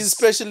think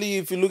especially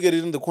if you look at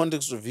it in the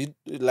context of it,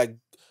 like,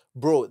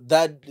 bro,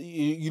 that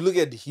you look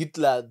at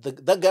Hitler,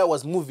 that guy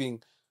was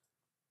moving.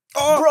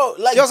 Oh, bro,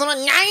 like he was on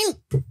a 9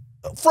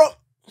 from.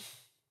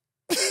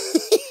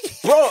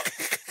 Bro,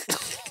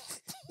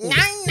 9.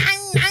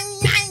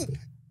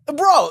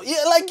 Bro,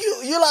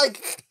 you're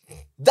like,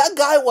 that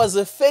guy was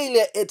a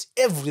failure at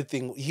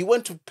everything. He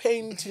went to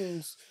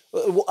paintings,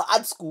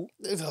 art school.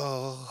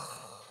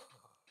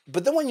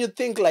 But then when you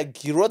think like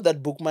he wrote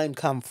that book, Mein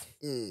Kampf,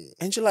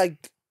 and you're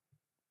like,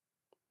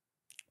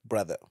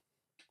 brother,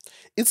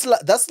 it's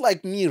like that's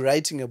like me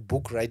writing a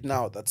book right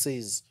now that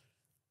says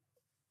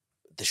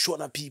the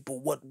Shona people,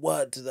 what,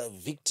 the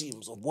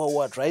victims of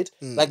what, right?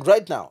 Like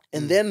right now.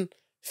 And then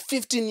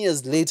 15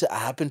 years later, I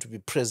happen to be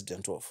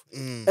president of.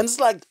 And it's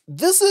like,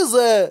 this has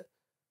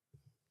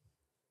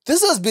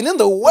been in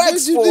the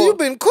works for... You've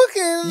been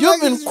cooking.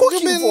 You've been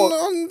cooking for...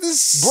 on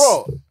this...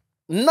 Bro,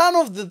 none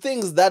of the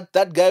things that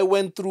guy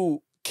went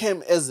through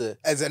came as an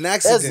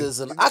accident.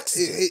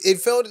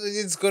 It felt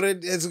it's got a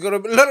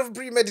lot of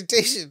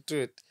premeditation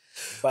to it.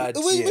 But I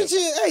don't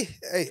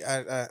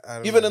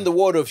even know. in the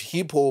world of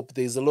hip hop,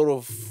 there's a lot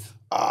of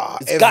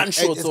it's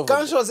It's over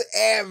gunshots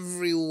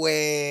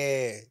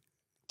everywhere.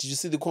 Did you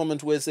see the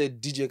comment where it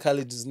said DJ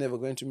Khaled is never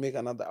going to make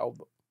another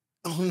album?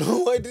 Oh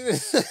no, I didn't.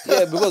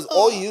 Yeah, because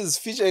all he is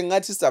featuring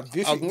artists are I'm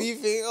beefing.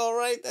 beefing. All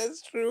right,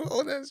 that's true.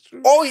 Oh, that's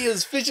true. All he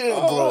is featuring,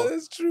 bro.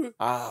 That's true.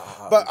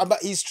 Ah,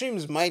 But his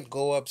streams might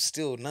go up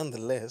still,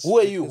 nonetheless. who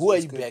are you? because Who are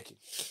it's you good. backing?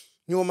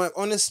 You know,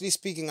 honestly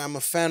speaking, I'm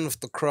a fan of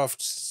the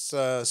craft.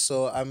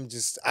 So I'm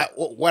just.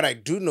 What I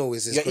do know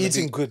is it's You're gonna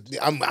eating be, good.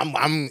 I'm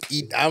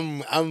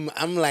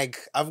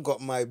like I've got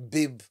my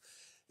bib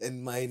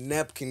and my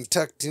napkin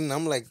tucked in.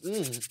 I'm like,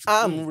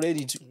 I'm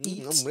ready to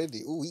eat. I'm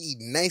ready. Oh, we eat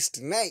nice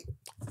tonight.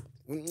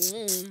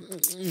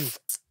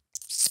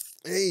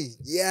 Hey,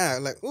 yeah,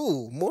 like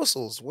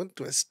morsels. What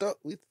do I start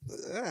with?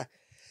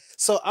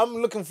 So I'm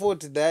looking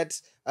forward to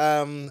that.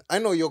 I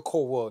know your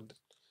core word.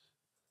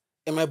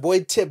 And my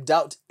boy tipped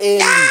out early.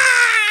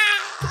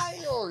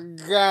 Your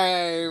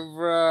guy,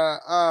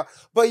 bruh.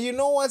 But you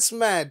know what's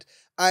mad?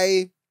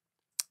 I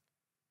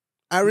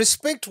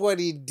respect what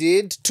he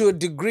did to a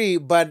degree,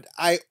 but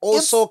I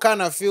also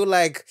kind of feel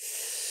like,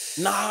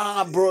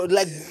 Nah, bro.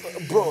 Like,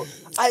 bro.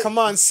 come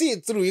on, see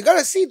it through. You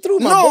gotta see it through,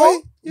 my No,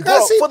 boy. You gotta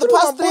bro, see it for the through,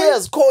 past my 3 boy.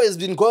 years, Cole has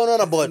been going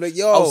on about, Like,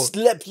 yo, I'll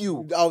slap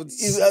you. I'm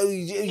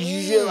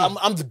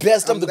the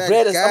best. I'm the that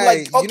greatest. guy. I'm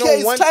like, You okay, don't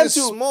it's want time to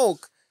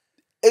smoke.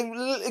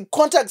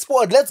 contact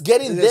sport. Let's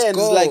get in Let's there. And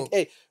it's go. like,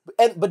 hey,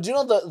 but you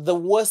know the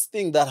worst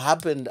thing that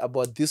happened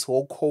about this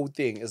whole Cole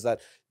thing is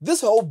that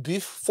this whole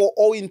beef, for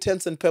all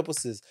intents and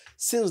purposes,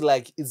 seems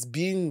like it's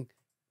being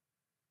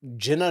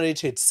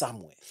generated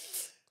somewhere.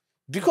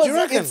 Because you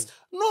reckon?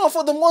 no,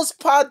 for the most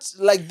part,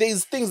 like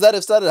there's things that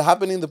have started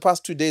happening in the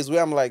past 2 days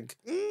where I'm like,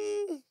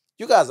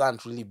 you guys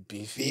aren't really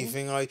beefing.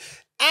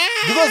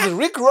 Because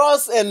Rick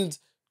Ross and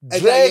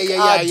Drake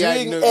are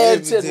doing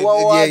ads and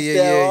what.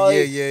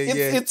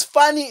 It's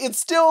funny. It's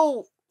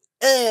still,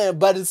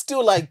 but it's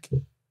still like,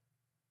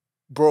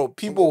 bro,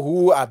 people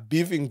who are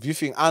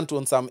beefing aren't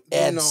on some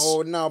ads.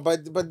 No,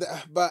 but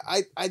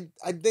I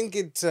think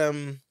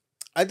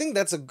I think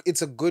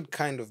it's a good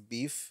kind of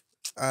beef.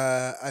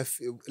 I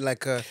feel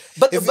like it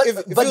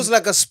feels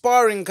like a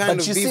sparring kind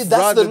of you beef. see,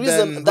 that's the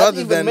reason that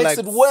even makes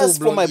it worse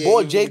for my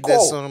boy J. Cole.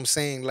 That's what I'm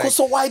saying. Like,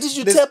 so why did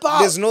you tap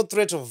out? There's no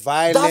threat of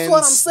violence. That's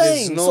what I'm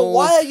saying. So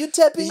why are you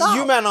tapping out?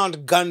 You man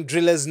aren't gun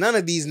drillers. None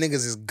of these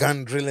niggas is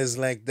gun drillers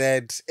like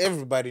that.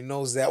 Everybody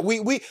knows that.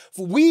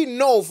 We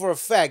know for a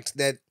fact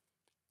that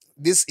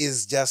this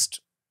is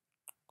just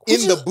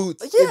in the booth.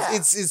 Yeah.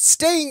 It's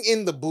staying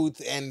in the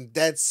booth, and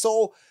that's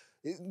so.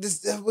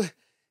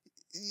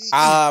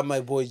 My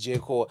boy J.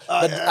 Cole.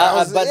 But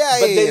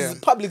there's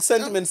public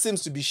sentiment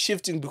seems to be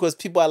shifting because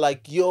people are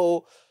like,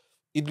 yo,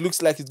 it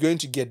looks like it's going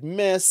to get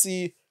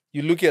messy.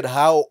 You look at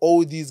how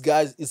all these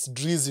guys, it's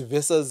Drizzy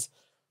versus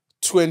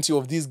 20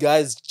 of these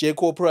guys. J.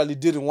 Cole probably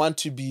didn't want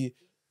to be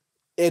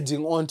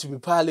adding on, to be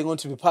piling on,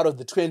 to be part of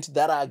the 20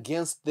 that are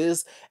against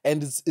this,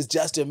 and it's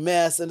just a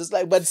mess. And it's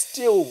like, but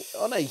still,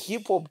 on a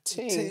hip hop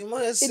team,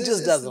 it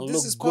just doesn't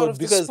look good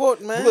because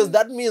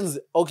that means,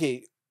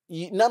 okay,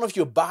 none of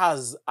your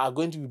bars are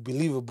going to be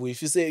believable.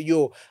 If you say,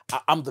 yo,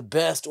 I'm the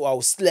best, or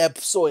I'll slap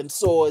so and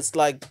so, it's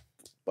like,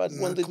 but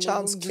when the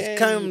chance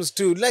comes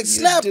to, like,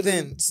 slap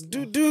then.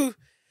 Do.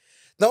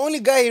 The only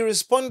guy he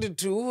responded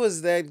to, who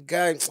was that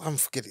guy? I'm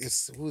forgetting.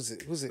 Who's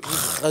it?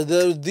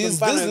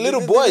 These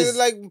little boys.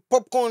 Like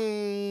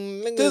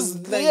popcorn. These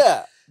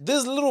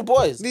little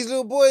boys. These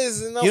little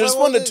boys. He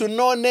responded to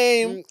No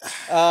Name.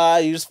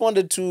 He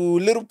responded to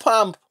Little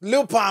Pump.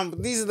 Lil Pump.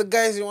 These are the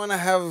guys you want to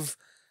have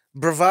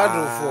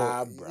bravado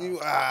for. Bro.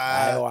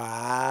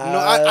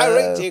 I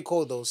rate J.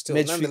 Cole though still,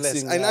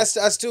 nonetheless. And I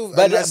still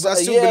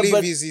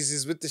believe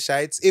he's with the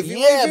shites. If you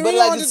really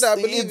wanted that,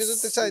 I believe he's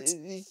with the shites.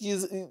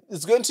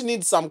 It's going to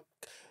need some.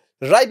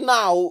 Right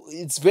now,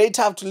 it's very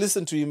tough to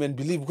listen to him and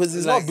believe because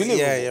he's not believable.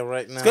 Yeah,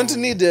 right now. It's going to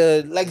need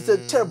it's a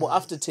terrible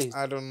aftertaste.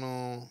 I don't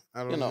know.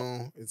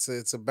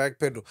 It's a back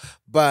pedal.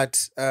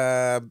 But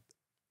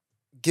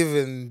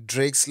given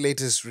Drake's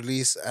latest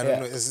release, I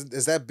don't know.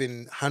 Has that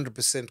been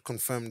 100%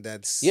 confirmed?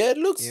 That's it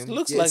looks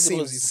like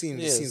it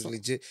seems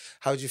legit.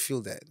 How'd you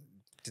feel that?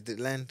 Did it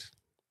land?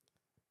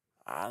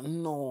 I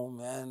don't know,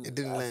 man. It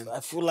didn't land. I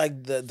feel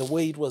like the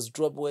way it was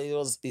dropped,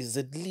 is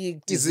it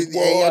leaked? I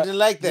didn't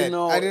like that.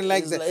 I didn't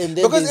like that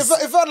because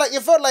it felt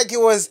like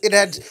it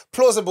had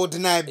plausible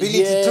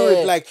deniability to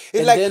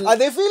it. Are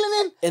they feeling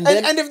it?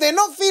 And if they're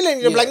not feeling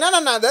it, you're like,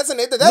 no, that's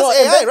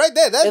AI right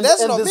there.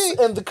 That's not me.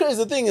 And the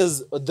crazy thing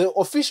is, the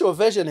official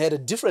version had a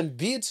different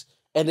beat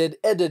and it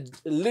added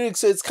lyrics,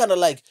 so it's kind of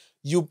like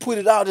you put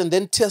it out and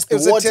then test the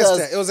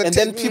waters, and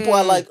then people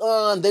are like,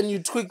 and then you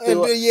tweak the.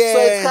 So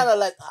it's kind of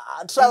like,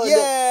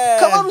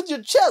 come on with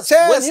your chest.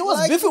 When he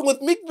was beefing with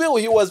Meek Mill,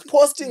 he was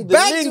posting the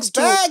links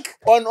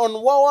on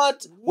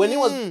what when he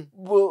was,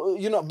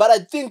 But I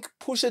think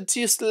Pusha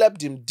T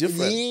slapped him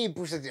different. I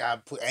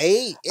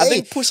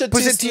think Pusha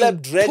T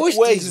slapped Drake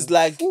where he's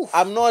like,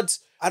 I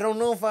don't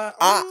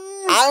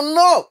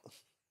know.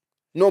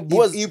 No,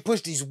 because he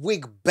pushed his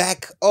wig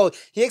back. Oh,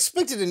 he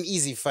expected an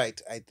easy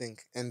fight, I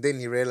think. And then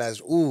he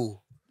realized,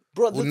 ooh,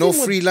 bro, with no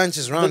free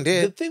lunches around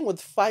here. The thing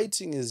with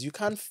fighting is you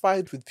can't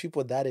fight with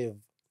people that have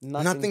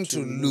nothing to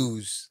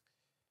lose.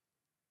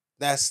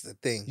 That's the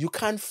thing. You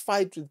can't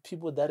fight with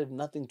people that have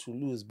nothing to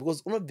lose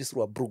because like,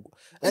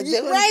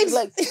 right?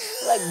 like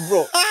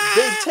bro,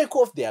 they take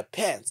off their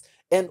pants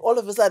and all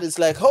of a sudden it's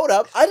like, hold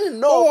up, I didn't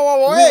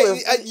know.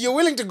 You're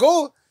willing to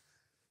go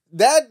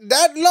that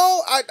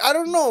low? I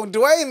don't know.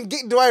 Do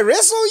I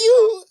wrestle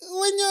you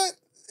when your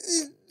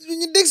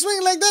dick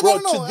swing like that? Bro, I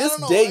don't know. to this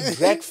day,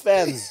 Drake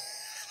fans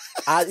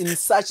are in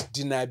such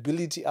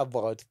deniability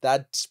about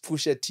that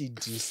Pusha T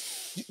diss.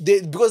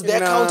 Because their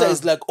counter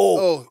is like,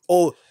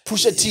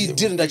 Pusha T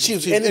didn't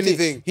achieve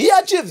anything. He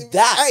achieved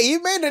that. He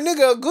made a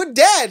nigga a good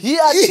dad. He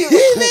achieved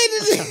he made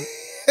it.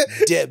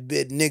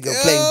 Deadbeat nigga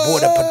playing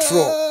Border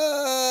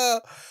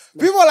Patrol.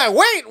 People are like,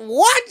 wait,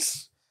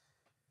 what?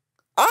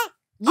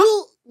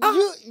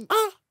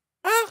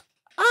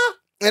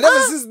 And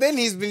ever since then,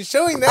 he's been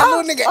showing that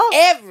little nigga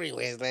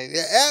everywhere. It's like,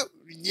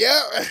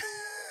 yeah.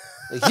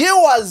 He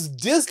was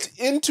dissed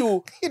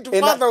into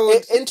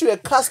a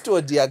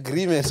custody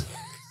agreement.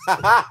 God.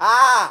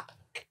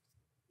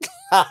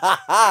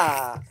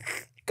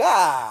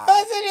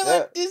 I said he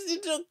got dissed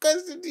into a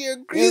custody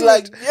agreement. He's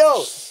like,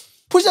 yo,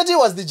 Pusha T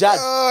was the judge.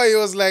 Oh, he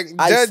was like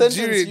judge,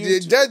 jury,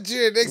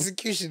 and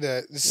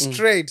executioner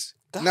straight.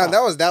 No,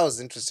 that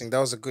was interesting. That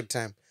was a good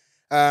time.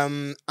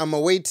 I'm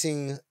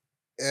awaiting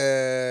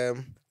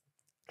Kung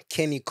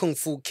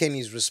Fu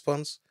Kenny's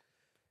response.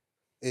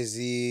 Is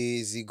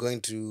he going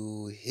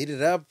to hit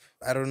it up?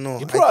 I don't know.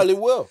 He probably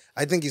will.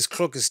 I think his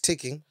clock is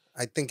ticking.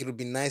 I think it'll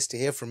be nice to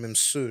hear from him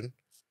soon.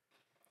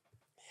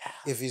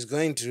 Yeah. If he's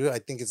going to, I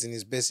think it's in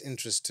his best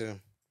interest to.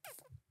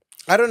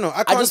 I don't know.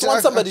 I just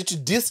want somebody to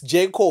diss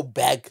J. Cole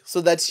back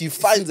so that he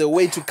finds a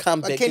way to come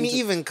back. Can he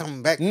even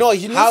come back? No,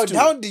 he needs to.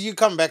 How did you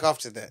come back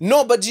after that?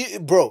 No, but you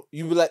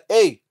be like,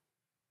 hey,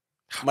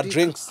 my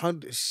drinks. My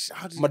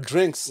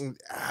drinks.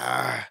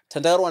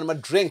 Tandaro my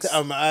drinks.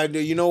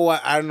 You know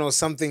what? I don't know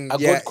something. I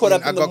got caught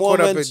up in the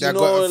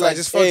moment. I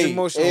just felt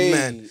emotional,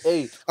 man.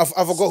 I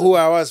forgot who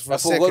I was for a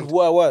second. I forgot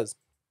who I was.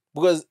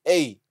 Because,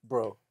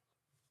 bro.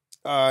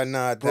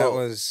 Nah, that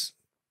was...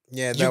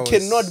 Yeah, that you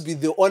cannot be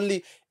the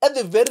only... At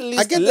the very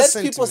least, let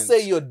people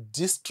say your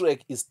diss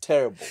track is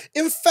terrible.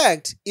 In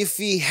fact, if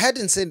he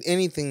hadn't said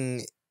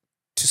anything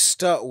to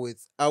start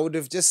with, I would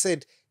have just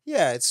said...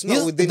 Yeah, it's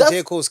not within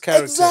J. Cole's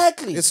character.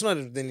 Exactly. It's not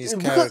within his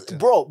character.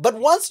 Bro, but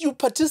once you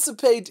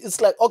participate, it's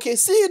like, okay,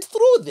 see it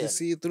through then. You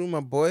see it through, my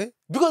boy.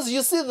 Because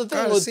you see the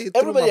thing with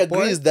everybody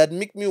agrees that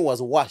Mick Mill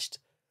was washed.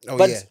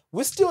 But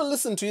we still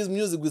listen to his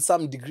music with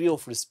some degree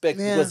of respect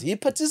because he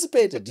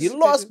participated. He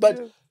lost,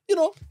 but,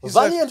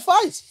 valiant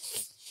fight.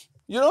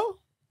 You know?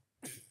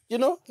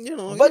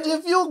 But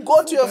if you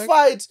go to a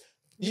fight...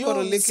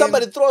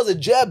 somebody throws a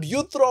jab,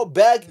 you throw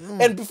back,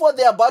 and before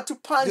they're about to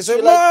punch,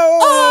 you're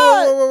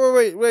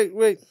like,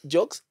 wait.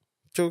 Jokes?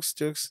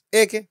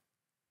 Eke.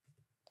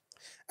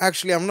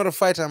 Actually, I'm not a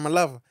fighter, I'm a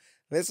lover.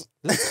 Let's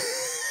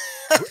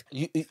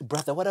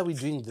brother, what are we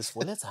doing this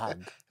for? Let's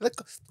hug. What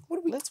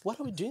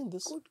are we doing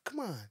this for?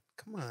 Come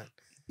on.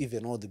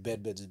 Even all the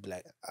bad birds would be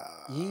like,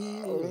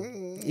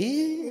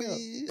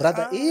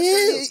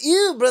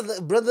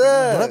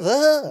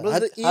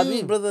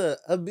 brother,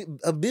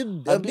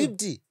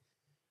 Habibti.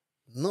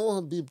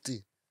 No,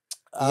 Habibti.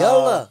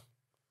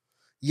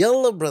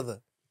 Yalla,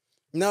 brother.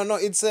 No,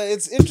 it's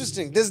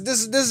interesting.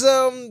 It's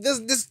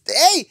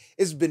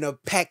been a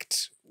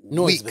packed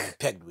week. It's been a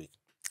packed week.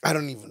 I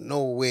don't even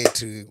know where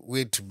to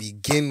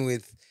begin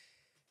with.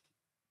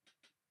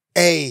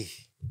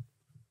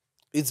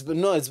 It's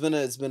been a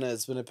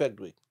packed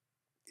week.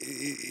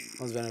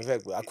 It's been a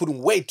packed week. I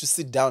couldn't wait to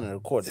sit down and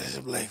record it.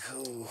 I'm like,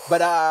 oh.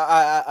 But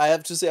I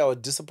have to say I was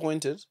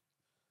disappointed.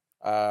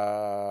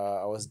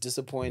 I was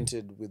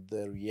disappointed with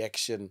the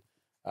reaction.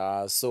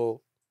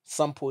 So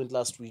some point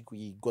last week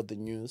we got the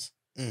news.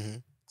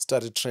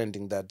 Started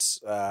trending that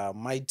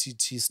Mai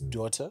Titi's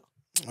daughter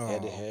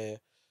had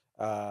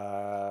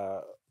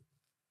her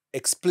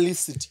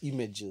explicit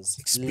images.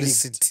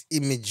 Explicit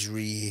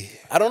imagery.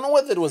 I don't know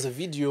whether it was a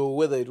video,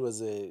 whether it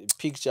was a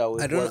picture.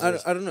 I don't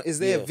know. Is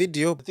there a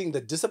video? The thing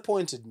that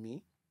disappointed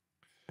me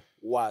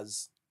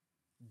was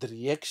the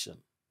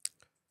reaction.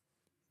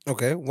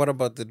 Okay, what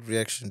about the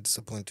reaction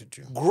disappointed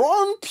you?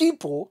 Grown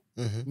people,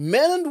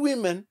 men and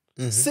women,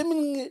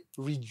 seemingly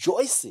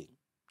rejoicing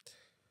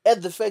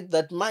at the fact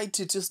that Mai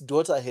Titi's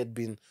daughter had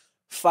been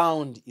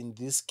found in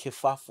this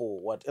kerfuffle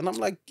or what. And I'm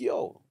like,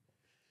 yo.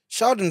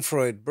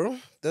 Schadenfreude, bro.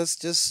 That's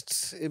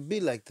just, it be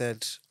like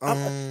that.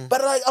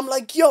 But I'm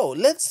like, yo,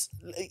 let's,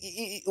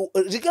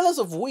 regardless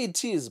of who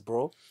it is,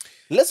 bro,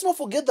 let's not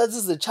forget that this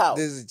is a child.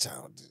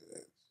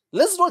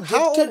 Let's not get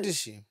How old is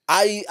she?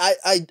 I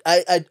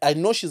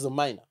know she's a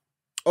minor.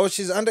 Oh,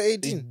 she's under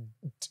 18?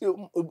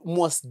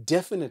 Most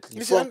definitely.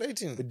 Is she under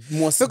 18?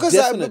 Most because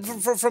definitely.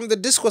 From the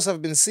discourse I've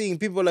been seeing,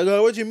 people are like,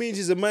 oh, what do you mean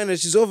she's a minor?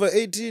 She's over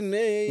 18.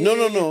 Hey.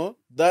 No.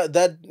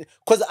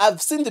 Because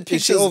I've seen the Is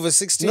pictures. she over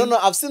 16? No,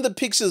 I've seen the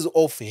pictures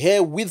of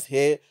her with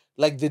hair,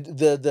 like the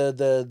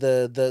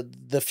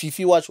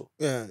Fifi Wacho.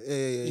 Yeah.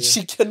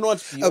 She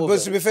cannot be over.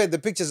 But to be fair, the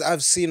pictures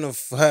I've seen of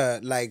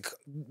her, like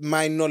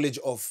my knowledge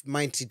of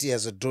Mai Titi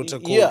has a daughter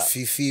called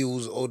Fifi,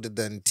 who's older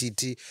than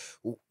Titi,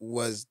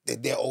 was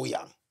they're all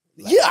young.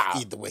 Like,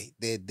 either way,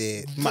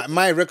 they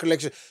my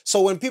recollection.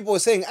 So when people were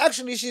saying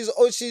actually she's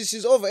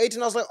over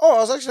 18, I was like,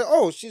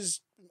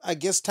 she's, I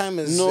guess time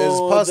has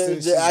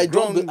passed. I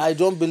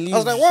don't believe. I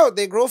was like, wow,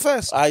 they grow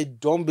fast. I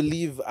don't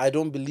believe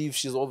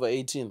she's over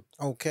 18.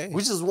 Okay.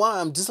 Which is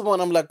why I'm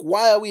disappointed. I'm like,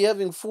 why are we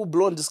having full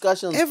blown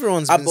discussions?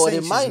 Everyone's been about saying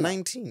a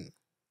minor? she's 19.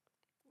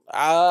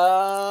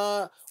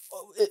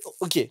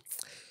 Okay.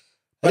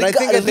 But I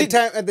think at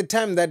the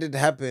time that it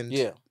happened,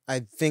 yeah, I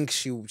think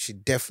she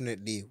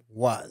definitely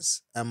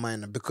was a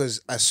minor,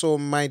 because I saw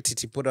Mai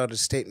Titi put out a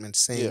statement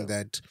saying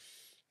that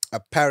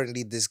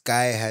apparently this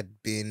guy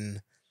had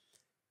been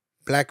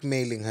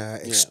blackmailing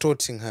her,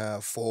 extorting her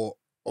for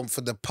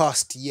the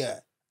past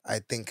year. I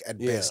think at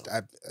best,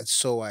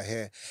 so I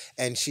hear,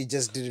 and she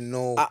just didn't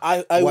know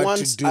what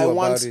to do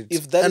about it.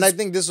 And I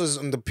think this was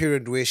on the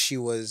period where she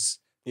was,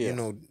 you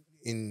know,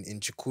 in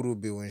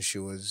Chikurubi when she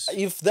was.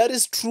 If that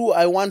is true,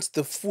 I want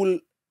the full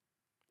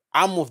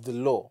arm of the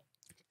law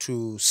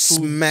to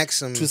smack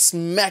some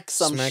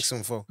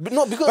folk. But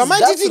no, because Mai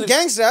Titi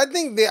gangster. I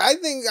think.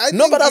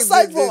 No, but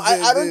aside from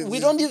we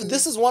don't even.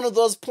 This is one of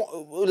those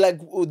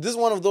this is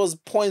one of those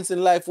points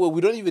in life where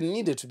we don't even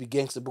need it to be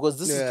gangster, because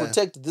this is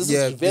protected. This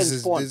is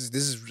revenge porn. This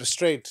is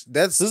straight.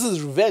 This is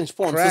revenge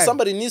porn. Crime. So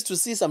somebody needs to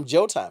see some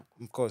jail time.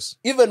 Of course.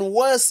 Even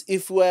worse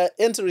if we're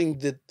entering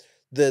the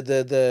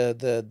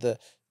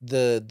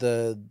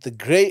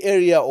gray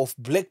area of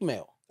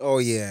blackmail. Oh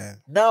yeah.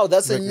 Now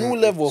that's a new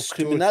level of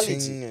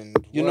criminality, and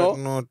you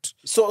know.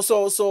 So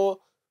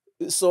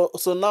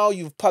now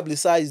you've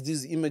publicized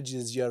these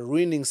images. You're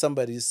ruining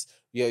somebody's.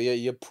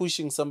 You're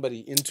pushing somebody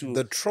into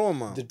the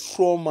trauma.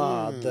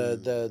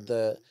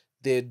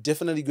 They're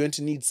definitely going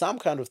to need some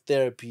kind of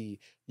therapy.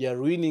 You're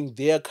ruining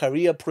their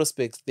career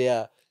prospects,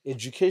 their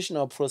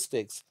educational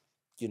prospects.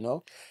 You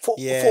know, for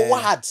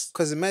what?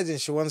 Because imagine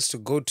she wants to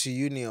go to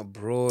uni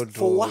abroad.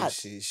 For what?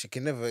 She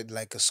can never,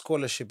 like, a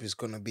scholarship is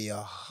gonna be a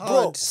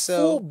hard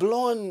sell.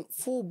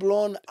 Full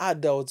blown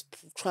adults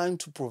trying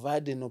to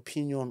provide an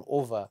opinion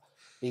over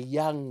a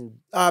young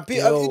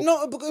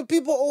no, because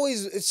people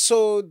always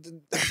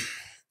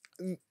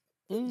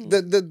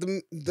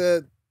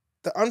the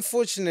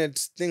unfortunate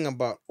thing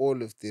about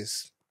all of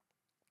this,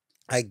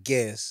 I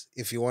guess,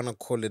 if you want to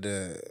call it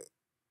a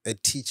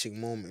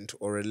teaching moment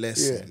or a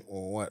lesson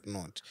or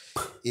whatnot,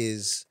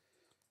 is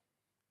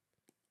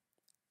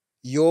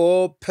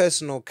your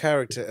personal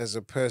character as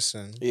a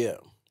person,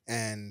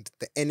 and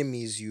the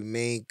enemies you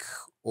make,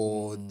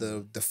 or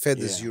the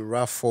feathers you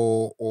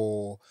ruffle,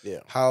 or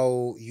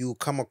how you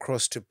come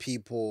across to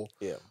people,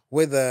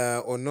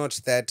 whether or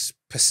not that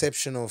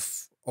perception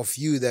of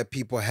you that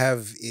people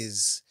have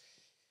is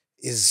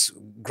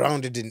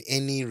grounded in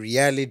any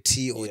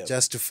reality or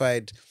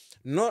justified,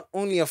 not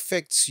only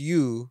affects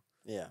you,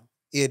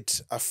 it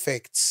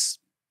affects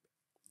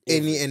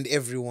any and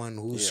everyone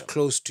who's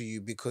close to you,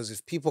 because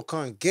if people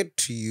can't get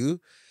to you,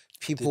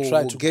 people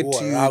will get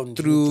to you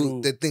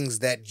through the things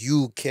that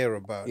you care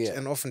about.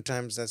 And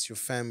oftentimes that's your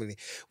family.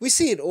 We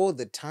see it all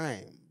the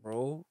time,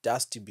 bro.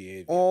 Dusty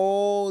behavior.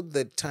 All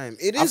the time.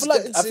 It is.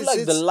 I feel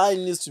like the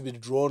line needs to be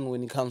drawn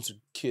when it comes to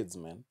kids,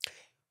 man.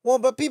 Well,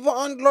 but people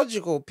aren't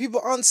logical. People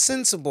aren't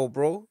sensible,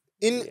 bro.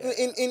 In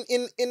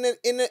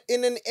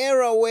an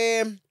era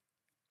where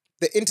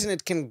the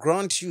internet can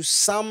grant you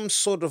some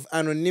sort of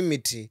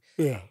anonymity,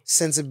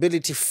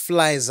 sensibility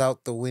flies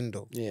out the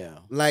window.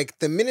 Like,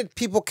 the minute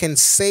people can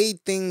say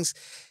things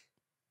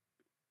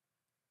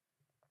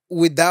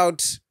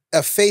without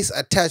a face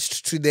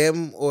attached to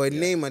them or a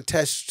name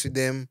attached to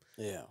them,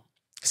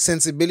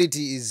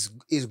 sensibility is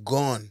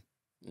gone.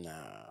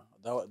 Nah,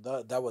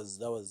 that was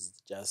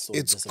just so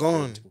it's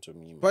gone to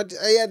me, man. But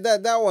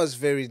that was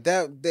very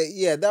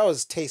that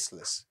was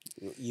tasteless.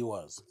 It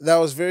was. That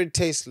was very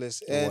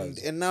tasteless.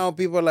 And now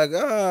people are like,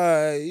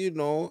 you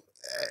know,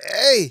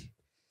 hey.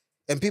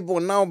 And people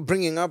are now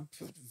bringing up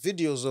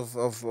videos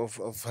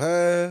of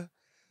her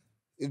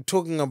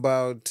talking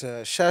about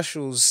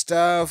Shashu's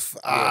stuff.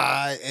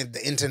 And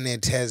the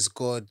internet has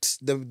got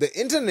the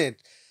internet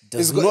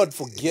does not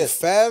forget.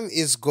 Fam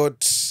is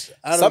got.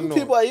 Some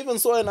people, I even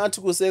saw an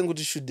article saying,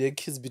 should their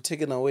kids be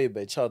taken away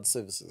by child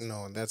services?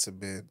 No, that's a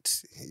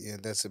bit. Yeah,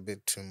 that's a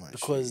bit too much.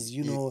 Because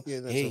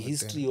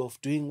history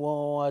of doing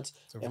what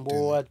and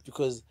what.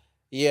 Because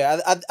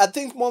I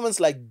think moments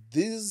like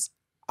this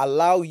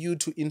allow you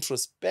to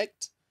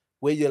introspect,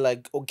 where you're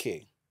like,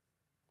 okay,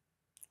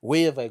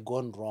 where have I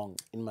gone wrong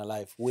in my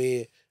life?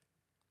 Where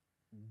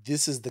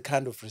this is the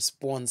kind of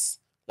response,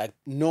 like,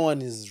 no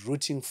one is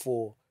rooting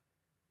for.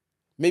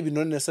 Maybe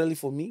not necessarily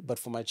for me, but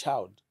for my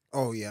child.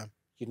 Oh, yeah.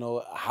 You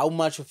know, how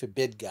much of a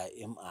bad guy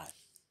am I?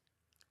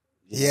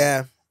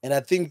 Yeah. And I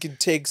think it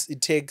takes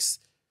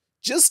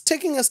just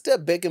taking a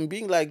step back and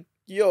being like,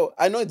 yo,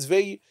 I know it's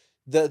very,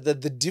 the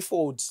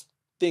default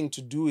thing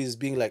to do is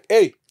being like,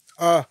 hey,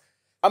 I'm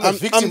a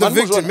victim. I'm the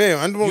victim,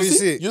 man.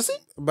 You see?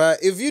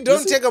 But if you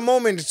don't take a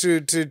moment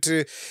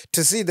to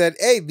see that,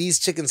 hey, these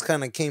chickens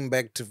kind of came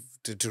back to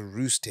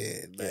roost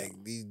here. Like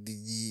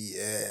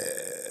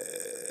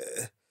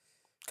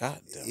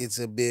God damn. it's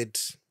a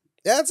bit.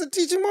 Yeah, it's a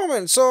teaching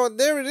moment. So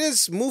there it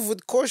is. Move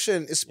with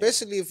caution,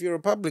 especially if you're a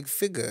public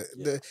figure.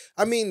 Yeah.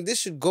 I mean, this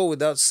should go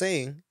without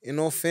saying, in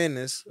all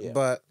fairness. Yeah.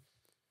 But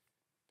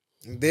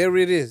there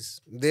it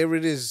is. There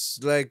it is.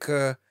 Like,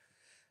 I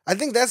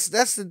think that's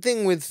the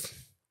thing with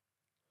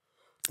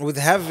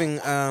having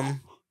a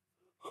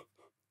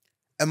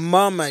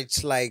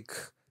Marmite like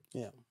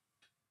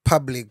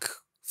public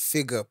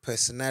figure,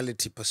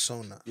 personality,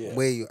 persona,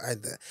 where you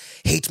either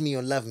hate me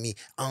or love me.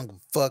 I don't give a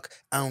fuck.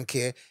 I don't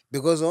care.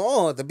 Because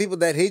the people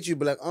that hate you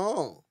be like,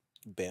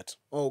 Bet.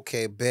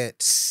 Okay,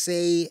 bet.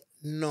 Say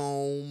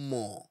no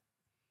more.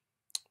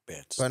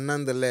 Bet. But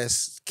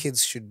nonetheless,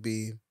 kids should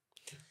be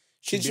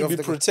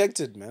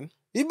protected, man.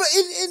 Yeah, but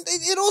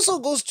it also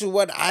goes to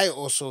what I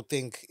also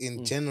think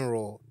in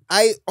general.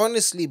 I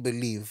honestly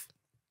believe,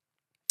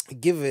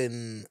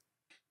 given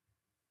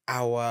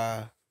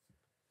our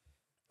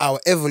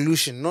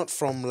evolution, not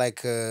from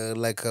like a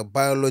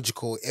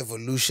biological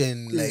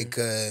evolution, like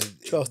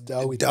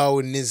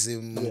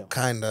Darwinism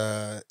kind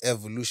of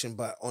evolution,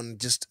 but on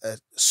just a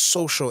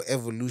social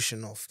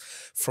evolution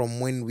from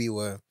when we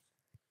were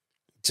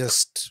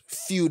just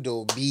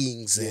feudal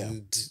beings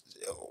and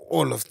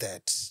all of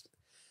that.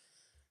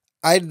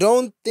 I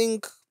don't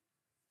think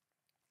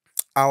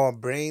our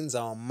brains,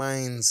 our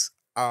minds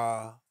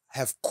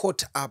have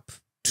caught up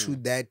to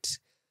that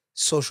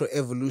social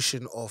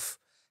evolution of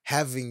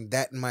having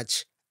that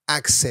much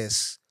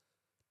access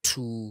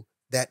to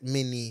that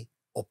many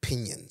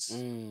opinions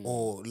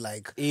or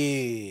like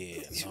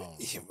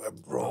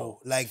bro,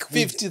 like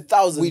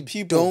 50,000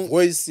 people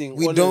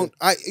voicing.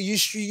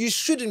 You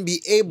shouldn't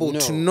be able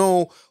to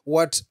know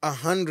what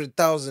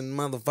 100,000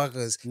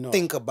 motherfuckers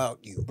think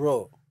about you,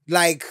 bro.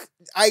 Like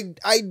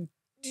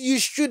you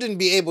shouldn't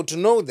be able to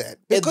know that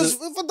because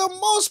for the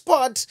most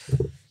part,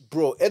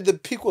 bro, at the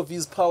peak of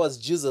his powers,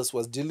 Jesus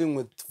was dealing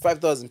with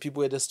 5,000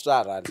 people at the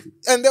Strara.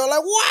 And they were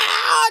like,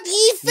 what?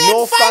 He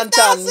fed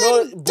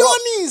 5,000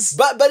 dummies.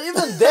 But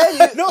even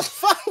there, no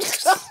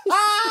Fanta.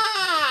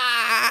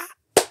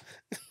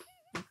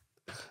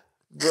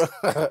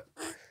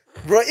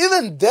 Bro,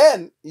 even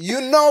then,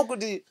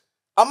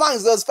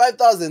 amongst those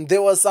 5,000,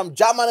 there was some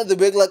German at the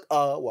back like,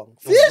 one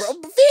fish.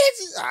 One fish.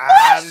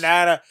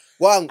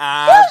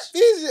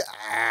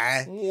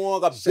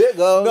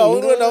 Bigger. No,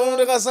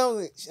 we got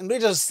something. And they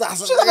just what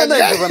kind of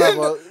name?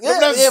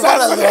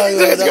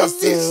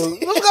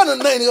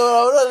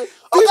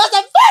 Oh, that's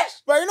a fish.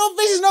 But you know,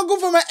 fish is not good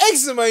for my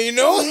eczema, you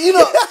know?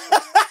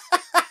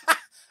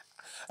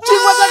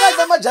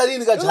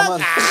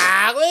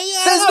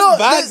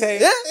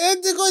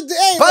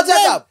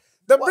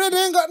 The bread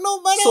ain't got no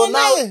money. So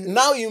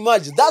now you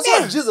imagine. That's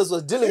what Jesus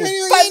was dealing with.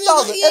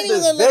 5,000 at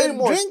the very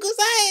most.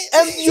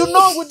 And you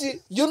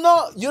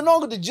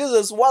know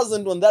Jesus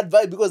wasn't on that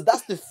vibe because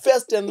that's the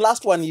first and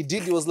last one he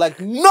did. He was like,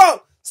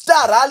 no,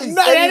 Starling.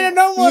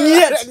 No more.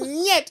 Yet.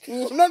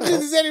 I'm not doing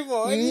this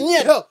anymore.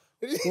 Yet.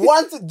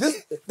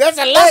 That's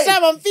the last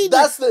time I'm feeding.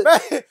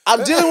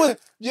 I'm dealing with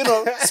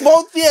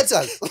small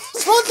theaters.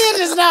 Small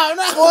theaters now.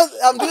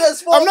 I'm doing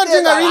small. I'm not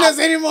doing arenas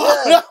anymore.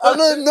 Yeah.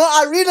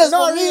 No arenas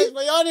for me.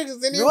 For your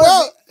niggas anymore.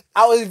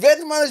 Our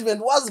event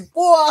management was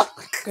poor.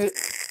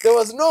 There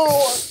was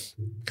no,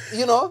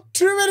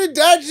 too many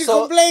dietary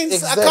complaints.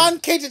 Exactly. I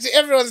can't cater to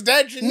everyone's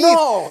dietary needs.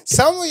 No.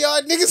 Some of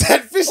y'all niggas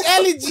had fish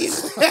allergies.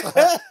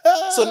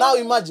 So now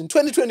imagine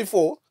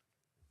 2024.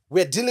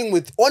 We're dealing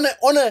with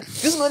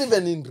this is not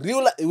even in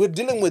real life. We're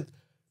dealing with,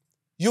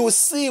 you will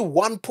see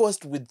one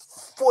post with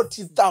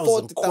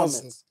 40,000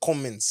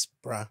 comments,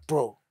 bruh.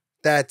 Bro.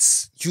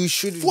 That's, you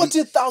should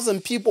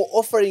 40,000 people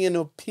offering an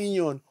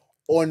opinion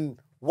on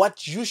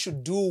what you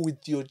should do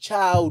with your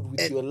child,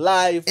 with your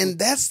life. And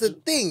that's the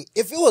thing.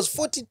 If it was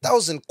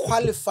 40,000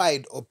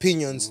 qualified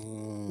opinions,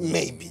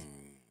 maybe.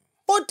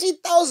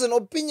 40,000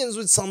 opinions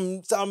with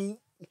some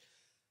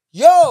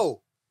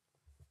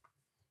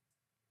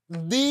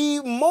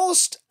the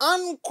most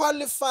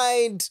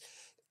unqualified,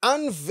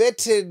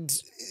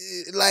 unvetted,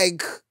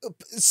 like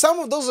some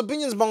of those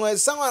opinions,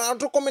 someone out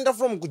to comment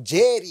from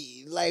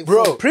Jerry, like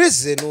from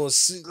prison or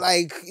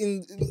like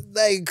in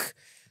like.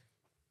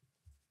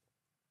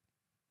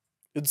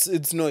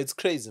 It's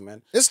crazy,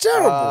 man. It's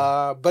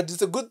terrible. But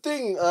it's a good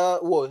thing.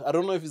 Well, I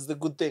don't know if it's the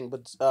good thing,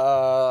 but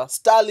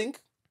Starlink.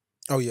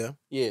 Oh yeah.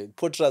 Yeah,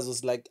 Potras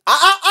was like, You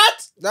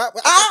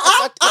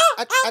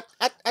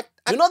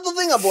know the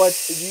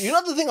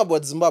thing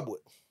about Zimbabwe.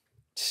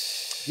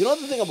 You know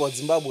the thing about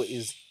Zimbabwe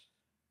is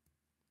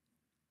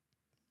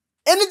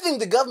anything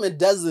the government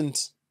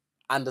doesn't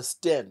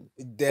understand.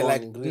 They're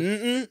like,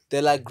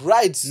 they're like,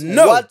 right?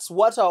 No.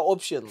 What are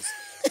options?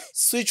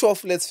 Switch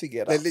off. Let's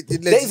figure it out.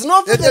 There's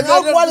no figuring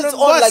out while it's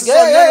on.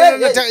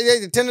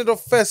 Like, turn it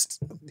off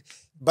first.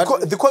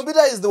 But the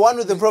computer is the one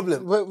with the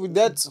problem. with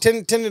that, turn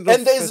it off.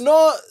 And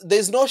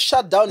there's no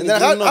shutdown. And then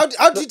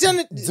how do you turn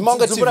it?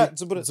 Zimanga TV.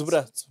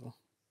 Zubra.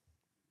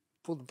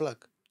 Pull the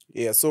plug.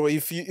 Yeah. So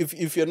if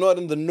you're not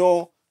in the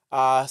know,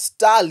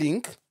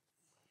 Starlink,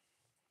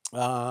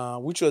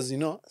 which was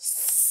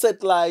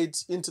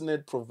satellite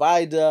internet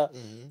provider,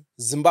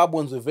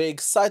 Zimbabweans were very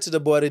excited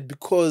about it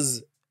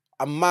because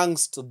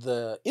amongst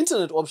the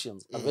internet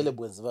options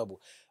available in Zimbabwe,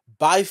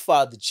 by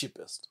far the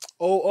cheapest.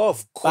 Oh,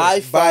 of course. By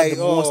far the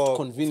most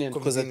convenient,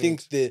 because I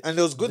think and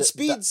there was good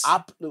speeds.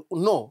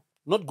 No,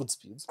 not good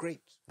speeds. Great.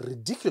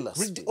 Ridiculous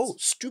speeds. Oh,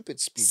 stupid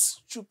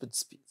speeds. Stupid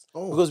speeds.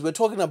 Oh. Because we're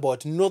talking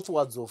about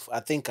northwards of, I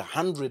think,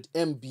 100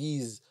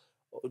 MBs,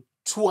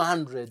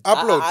 200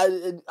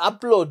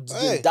 uploads,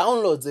 and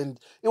downloads, and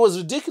it was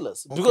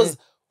ridiculous. Because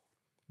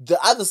the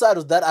other side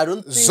of that, I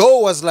don't think...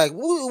 Zoe was like,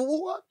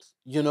 what?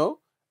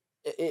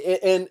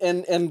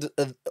 And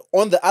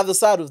on the other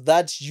side of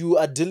that, you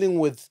are dealing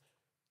with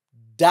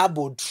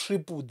double,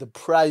 triple the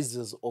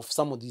prices of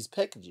some of these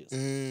packages.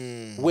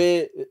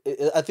 Where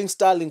I think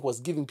Starlink was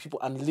giving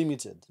people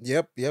unlimited.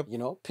 Yep.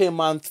 Per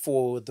month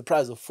for the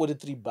price of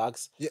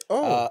 $43.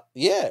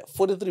 Yeah.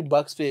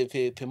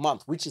 $43 per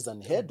month, which is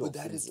unheard of.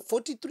 That is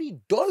 $43.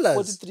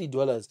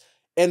 $43.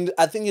 And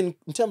I think in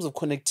terms of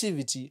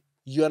connectivity,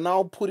 you are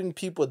now putting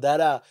people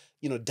that are,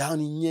 down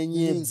in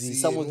Nyenyedzi,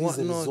 some of these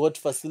resort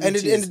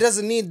facilities. And it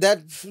doesn't need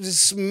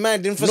this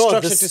mad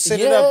infrastructure to set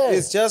it up.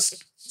 It's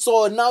just...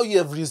 So now you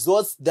have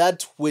resorts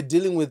that we're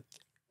dealing with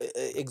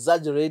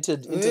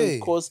exaggerated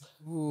internet costs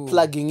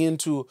plugging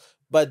into,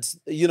 but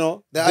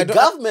the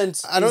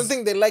government... I don't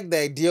think they like the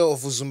idea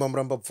of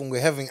Uzumbamramba Pfungwe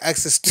having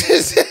access to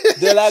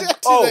they're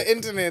like, the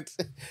internet.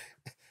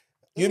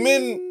 You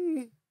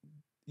mean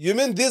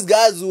these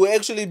guys will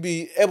actually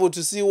be able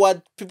to see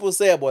what people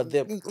say about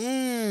them?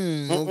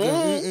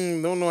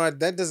 No,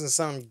 that doesn't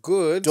sound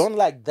good. Don't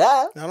like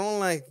that. I don't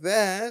like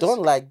that.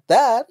 Don't like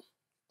that.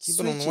 Keep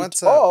Switch it on it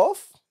WhatsApp.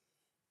 off.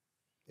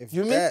 If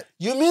You mean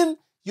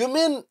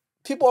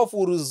people of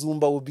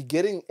Uruzumba will be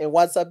getting a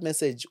WhatsApp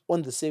message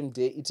on the same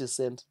day it is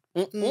sent?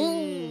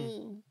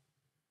 Ooh.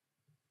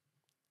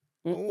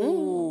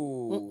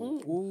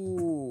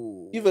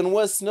 Even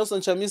worse,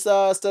 Nelson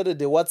Chamisa started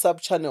a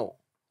WhatsApp channel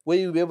where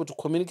you'll be able to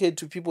communicate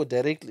to people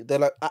directly. They're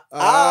like,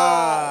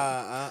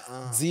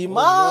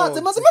 Zima.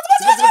 Hey.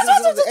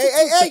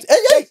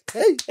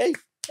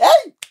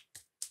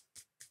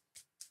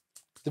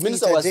 The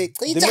minister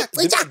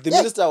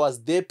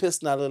was there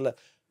personally.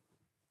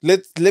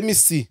 Like, let me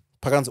see.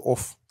 Pagan's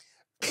off.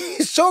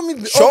 Show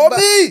me.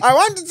 I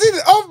want to see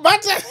the off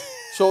button.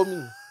 Show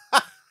me.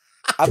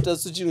 After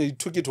switching, he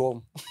took it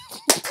home.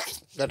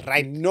 That's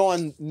right. No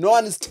one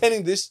is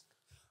turning this.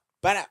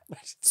 But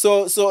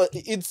so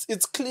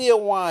it's clear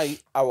why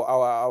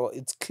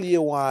it's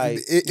clear why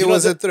it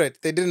was a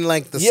threat. They didn't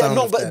like the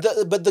sound.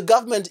 But the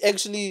government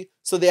actually,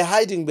 so they're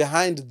hiding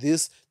behind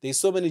this. There's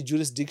so many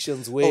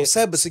jurisdictions where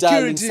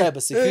cybersecurity.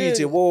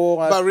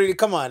 But really,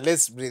 come on,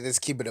 let's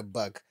keep it a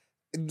buck.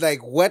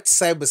 Like, what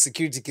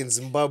cybersecurity can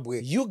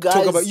Zimbabwe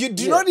talk about? You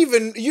don't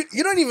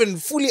even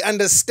fully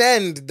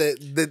understand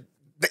the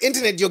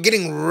internet you're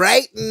getting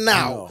right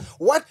now.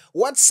 No.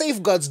 What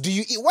safeguards do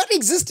you... What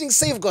existing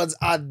safeguards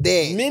are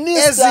there?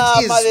 Minister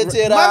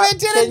Mavetera,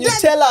 can you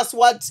tell us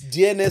what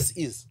DNS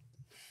is?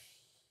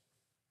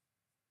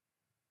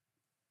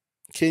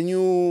 Can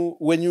you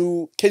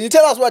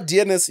tell us what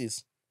DNS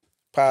is?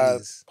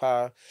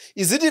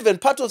 Is it even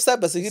part of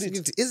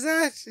cybersecurity? Is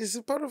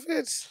it part of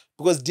it?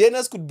 Because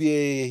DNS could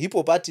be a hip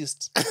hop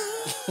artist.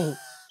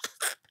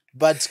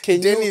 But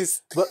can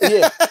Dennis. you?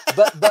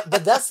 But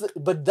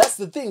that's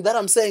the thing that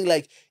I'm saying.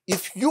 Like,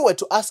 if you were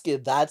to ask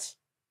it that,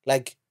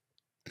 like,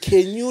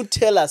 can you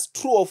tell us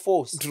true or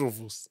false? True or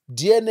false.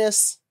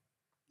 DNS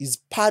is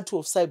part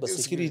of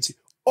cybersecurity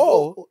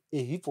or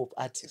a hip hop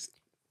artist.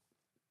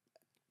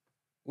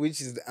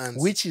 Which is the answer?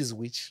 Which is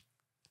which?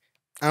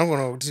 I don't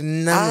know.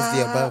 None of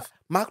the above.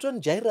 Markton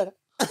Jaira.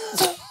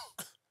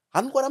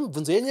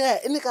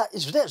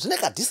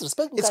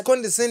 Disrespect. It's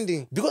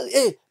condescending. Because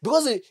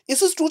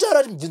it's true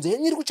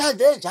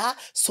that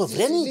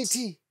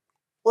sovereignty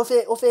of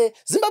a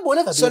Zimbabwe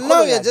never. So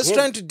now you're just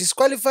trying to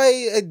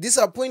disqualify this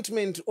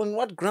appointment on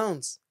what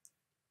grounds?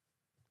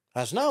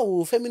 As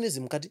now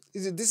feminism.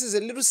 This is a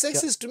little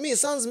sexist to me. It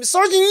sounds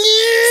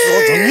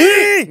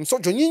misogyny.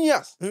 Misogyny.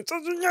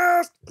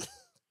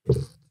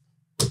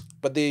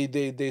 But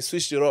they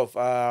switched it off.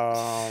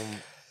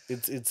 So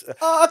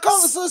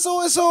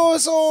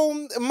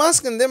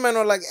Musk and them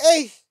are like,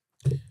 hey.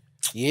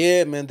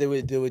 Yeah, man, they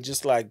were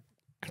just like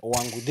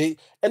wangu.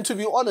 And to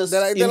be honest,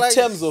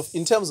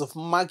 in terms of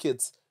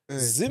markets,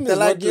 Zim is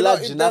not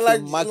large enough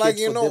in market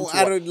for them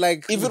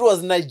to, if it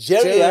was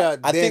Nigeria,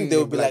 I think they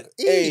would be like,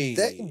 hey,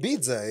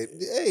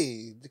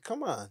 hey,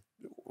 come on.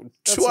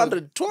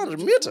 200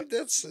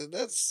 meters.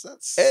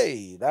 That's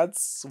hey,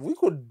 we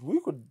could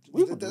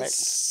that's make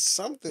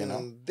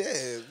something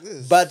there.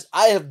 But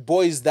I have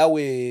boys that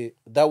were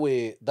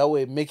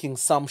making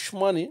some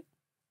money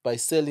by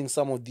selling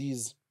some of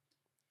these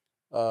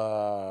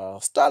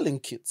Starling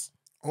kits.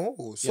 Oh,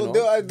 You so know?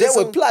 they They were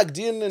some- plugged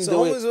in and so they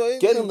were homies were in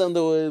getting there. them,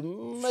 they were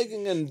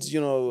making, and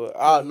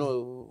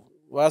no.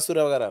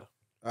 Wasura.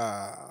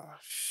 Ah,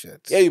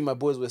 shit. Yeah, my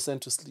boys were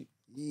sent to sleep.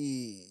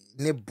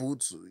 Ne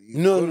boots.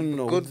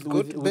 No. Go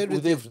to bed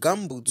with your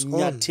gumboots on.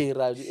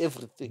 Nyatera,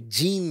 everything.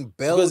 Jean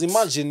belt. Because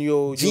imagine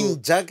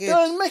jean jacket.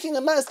 you're making a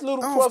nice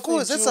little Oh, profit. of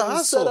course, that's you a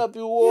hustle. set up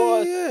your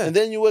wall, Yeah. and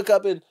then you wake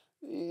up and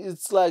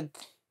it's like,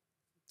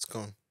 It's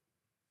gone.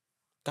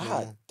 God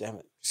No. damn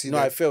it. See No,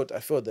 that? I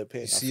felt the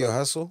pain. You see your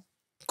hustle?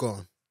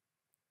 Gone.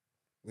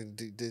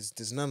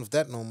 There's none of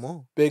that no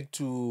more. Back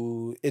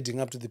to adding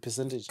up to the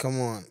percentage. Come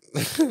on.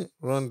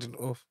 Round it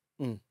off.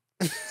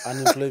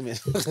 Unemployment.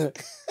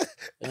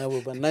 Yeah, we're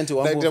about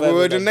 91.5. Like, we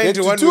were to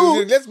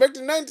 91. Let's back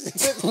to 90.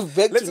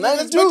 Back to 92. Let's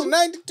back to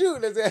 92.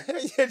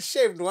 Let's get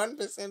shaved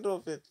 1%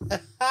 off it.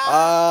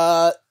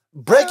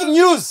 Breaking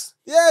news.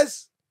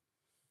 Yes.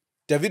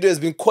 Davido has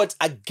been caught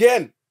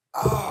again.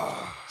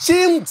 Oh.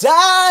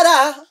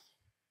 Chimdara.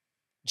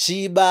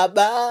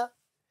 Chibaba.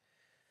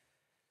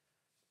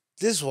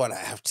 This is what I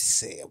have to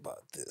say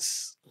about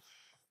this.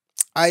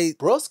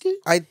 Broski?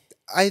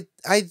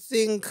 I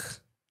think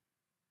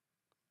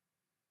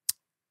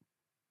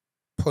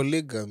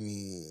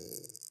polygamy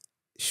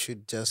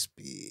should just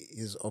be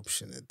his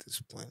option at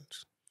this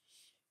point.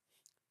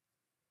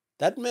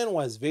 That man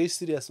was very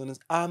serious on his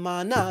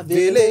Amana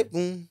Vele,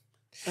 Vele.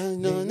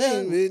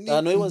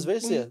 No, he was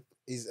very serious.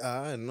 Is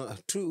no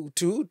two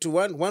to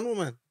one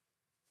woman.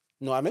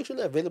 No, I'm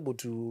actually available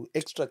to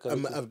extra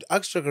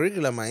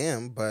Extracurricular I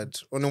am,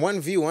 but on a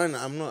 1v1,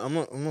 I'm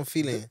not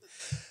feeling it.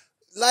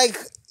 Like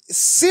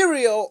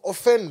serial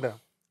offender.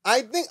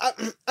 I think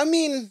I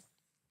mean,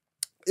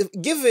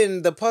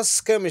 given the past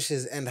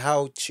skirmishes and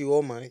how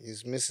Chioma,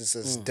 his missus,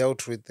 has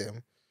dealt with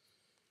them.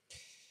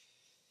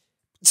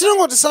 Do you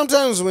know what?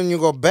 Sometimes when you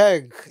go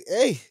back,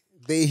 hey,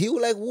 they heal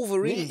like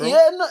Wolverine, bro.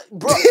 Yeah, no,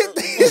 bro.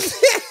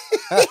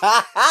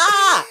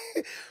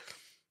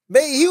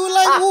 They heal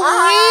like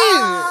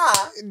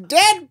Wolverine.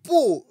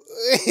 Deadpool.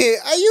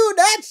 Are you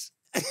that?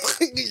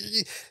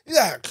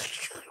 Yeah.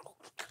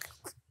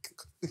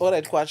 All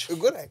right, Quatch.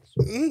 Good.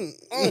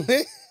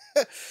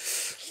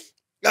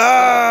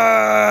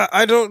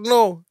 I don't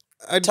know.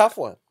 Tough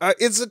one.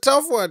 It's a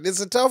tough one.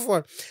 It's a tough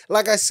one.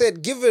 Like I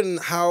said, given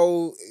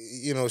how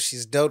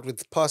she's dealt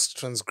with past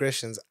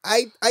transgressions,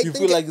 I you think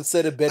feel like it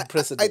set a bad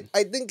precedent.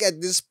 I think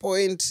at this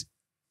point,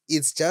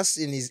 it's just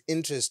in his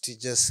interest to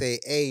just say,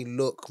 "Hey,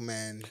 look,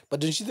 man." But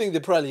don't you think they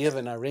probably have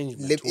an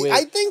arrangement where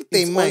I think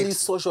they it's might. only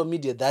social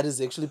media that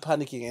is actually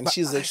panicking, and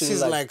she's actually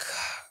like,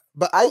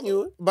 but I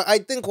knew. But I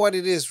think what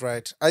it is,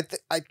 right? I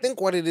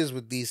think what it is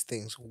with these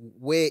things,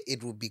 where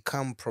it will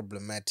become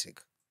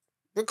problematic,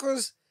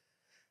 because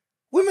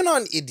women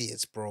aren't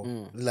idiots,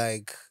 bro.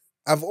 Like,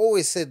 I've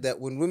always said that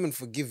when women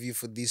forgive you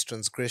for these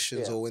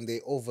transgressions or when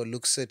they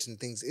overlook certain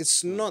things,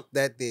 it's not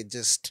that they're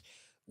just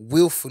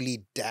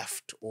willfully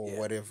daft or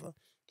whatever.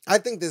 I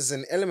think there's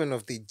an element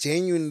of they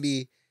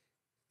genuinely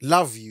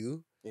love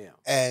you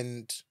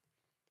and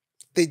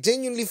they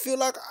genuinely feel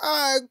like,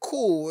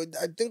 cool,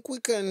 I think we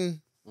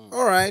can,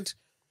 all right.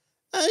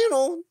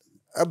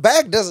 A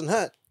bag doesn't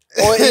hurt.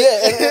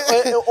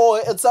 Or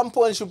at some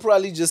point she'll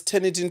probably just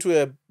turn it into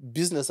a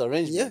business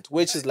arrangement,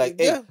 which is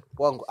like, hey,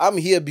 Wango, I'm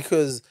here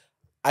because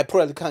I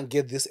probably can't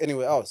get this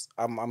anywhere else.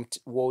 I'm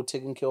well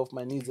taking care of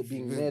my needs are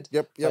being met.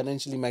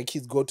 Financially, my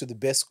kids go to the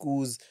best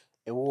schools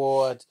and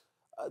what.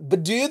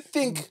 But do you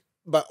think?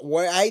 But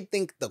what I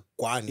think the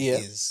guan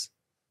is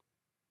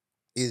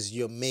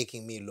you're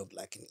making me look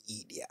like an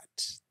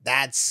idiot.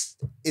 That's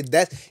it.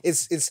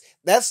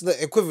 That's the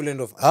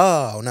equivalent of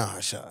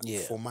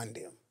for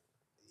Monday.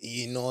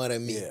 You know what I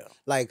mean? Yeah.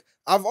 Like,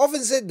 I've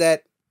often said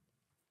that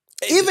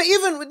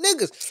even with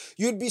niggas,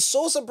 you'd be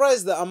so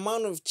surprised the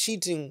amount of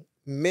cheating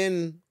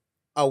men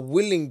are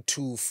willing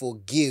to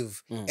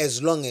forgive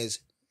as long as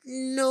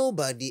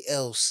nobody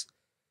else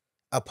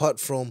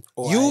apart from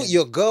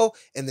your girl,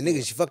 and the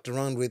niggas you fucked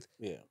around with.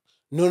 Yeah.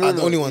 No.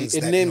 The only ones a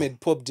that name know. had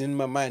popped in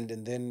my mind,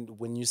 and then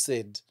when you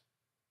said,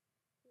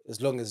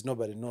 as long as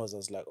nobody knows, I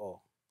was like,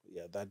 oh,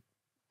 yeah, that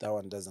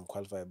one doesn't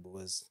qualify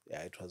because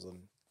it was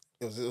on.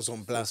 It was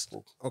on blast.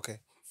 Okay,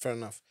 fair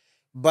enough.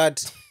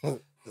 But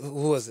who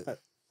was it?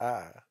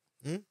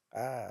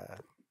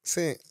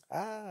 Say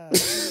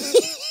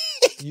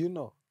you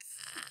know.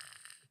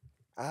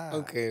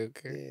 Okay.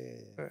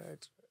 Yeah.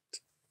 Right.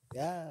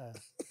 Yeah.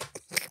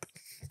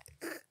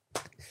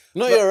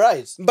 No, you're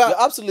right. But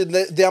you're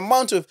absolutely the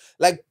amount of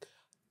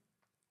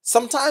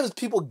sometimes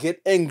people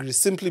get angry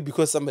simply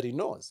because somebody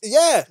knows.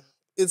 Yeah.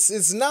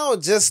 It's now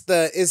just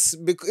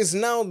it's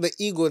now the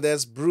ego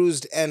that's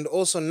bruised, and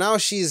also now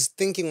she's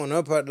thinking on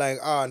her part like,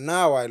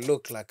 now I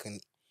look like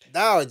an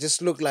Now I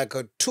just look like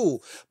a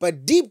tool.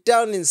 But deep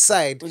down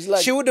inside,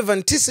 like, she would have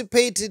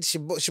anticipated. She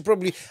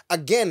probably,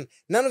 again,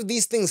 none of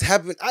these things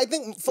happen. I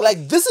think,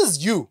 like, this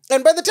is you.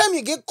 And by the time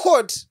you get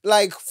caught,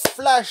 like,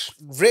 flash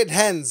red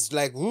hands,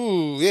 like,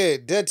 ooh, yeah,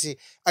 dirty.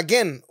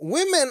 Again,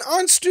 women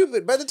aren't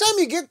stupid. By the time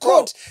you get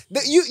caught,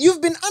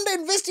 you've been under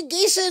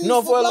investigation.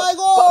 No, for like,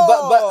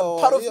 but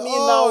part of me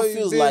now you've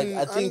feels been like,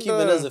 I think even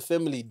under- as a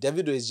family,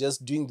 Davido is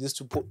just doing this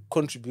to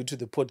contribute to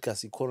the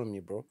podcast economy,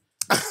 bro.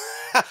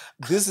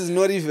 This is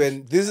not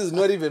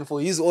even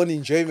for his own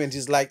enjoyment.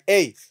 It's like,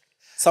 hey,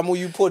 some of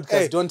you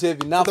podcasts don't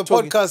have enough. The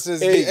podcasters,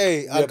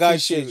 hey, I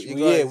got you.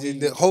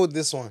 Yeah, hold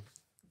this one.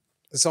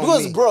 It's on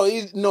because, me. bro,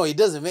 it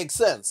doesn't make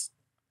sense.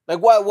 Like,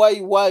 why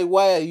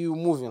are you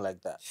moving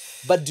like that?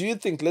 But do you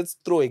think, let's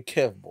throw a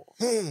curveball.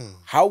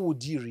 How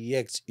would you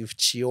react if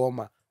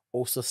Chioma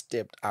also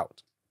stepped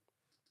out?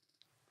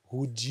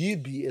 Would you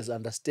be as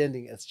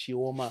understanding as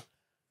Chioma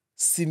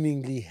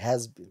seemingly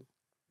has been?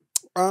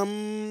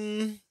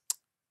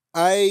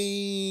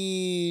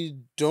 I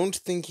don't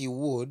think he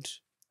would,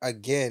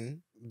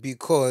 again,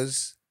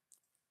 because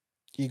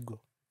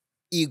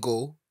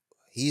ego.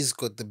 He's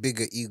got the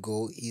bigger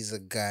ego. He's a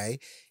guy.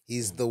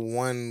 He's the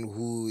one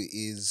who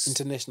is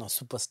international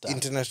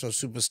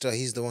superstar.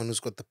 He's the one who's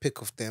got the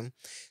pick of them.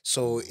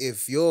 So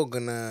if you're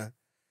gonna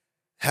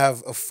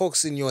have a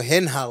fox in your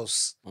hen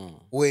house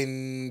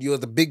when you're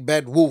the big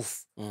bad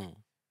wolf,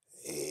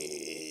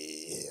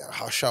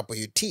 how sharp are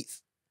your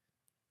teeth?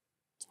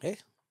 Hey,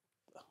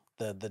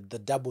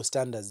 the double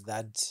standards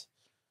that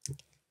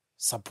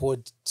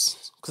support,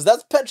 because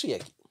that's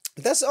patriarchy.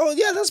 That's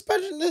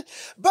patriarchy.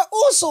 But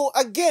also,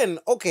 again,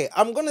 okay,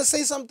 I'm gonna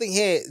say something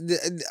here.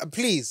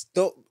 Please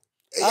don't.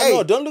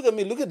 No, don't look at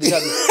me. Look at the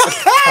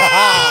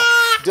camera.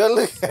 Don't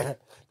look.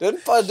 Don't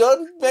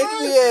make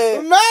me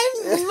man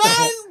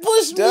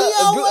push me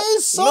away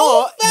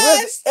so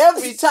fast.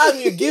 Every time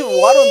you give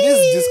one of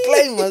these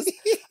disclaimers,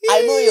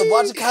 I know you're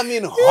about to come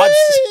in hot.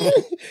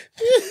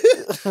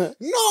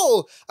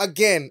 No,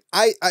 again,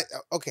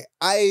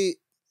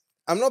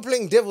 I'm not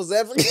playing devil's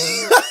advocate.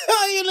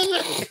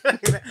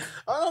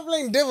 I'm not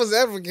playing devil's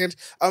advocate.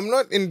 I'm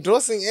not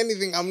endorsing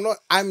anything. I'm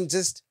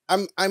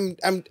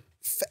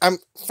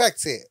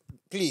facts here.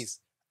 Please.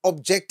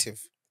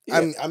 Objective.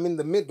 Yeah. I'm in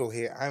the middle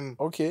here. I'm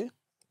okay.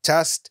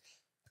 Just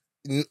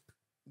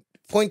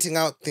pointing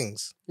out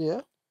things.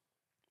 Yeah.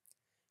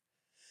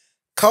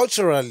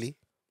 Culturally,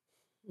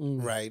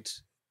 right?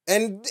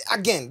 And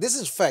again, this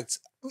is facts.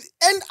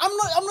 And I'm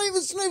not even.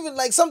 It's not even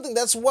like something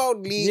that's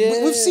wildly.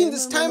 Yeah, we've seen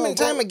this time and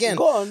time again.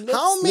 Go on,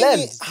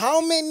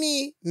 how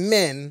many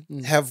men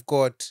have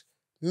got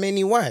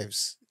many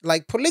wives?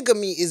 Like,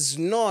 polygamy is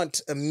not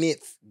a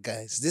myth,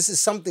 guys. This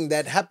is something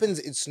that happens.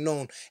 It's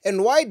known.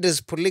 And why does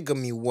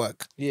polygamy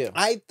work? Yeah,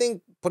 I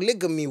think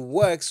polygamy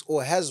works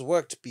or has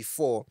worked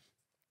before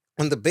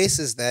on the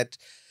basis that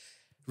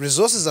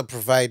resources are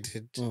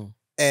provided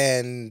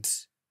and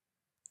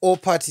all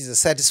parties are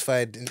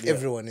satisfied and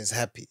everyone is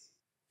happy.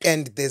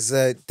 And there's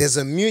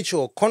a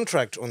mutual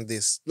contract on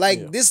this.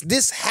 Like,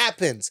 this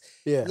happens.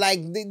 Yeah.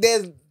 Like,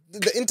 the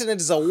internet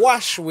is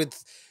awash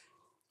with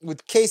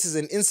cases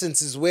and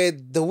instances where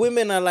the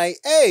women are like,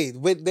 hey,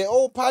 they're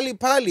all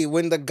pali.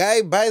 When the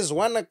guy buys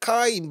one a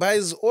car, he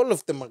buys all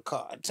of them a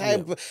car.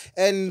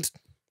 And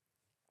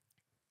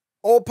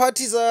all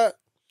parties are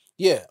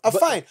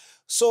fine.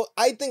 So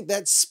I think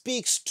that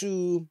speaks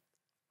to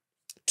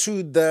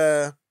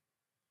the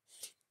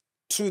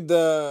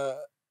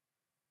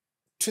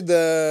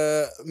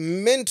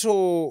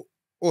mental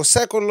or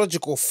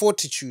psychological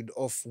fortitude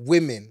of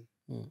women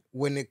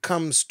when it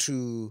comes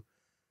to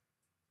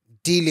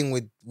dealing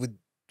with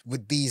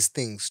these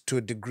things to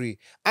a degree.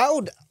 I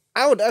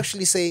would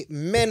actually say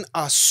men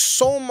are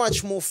so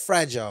much more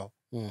fragile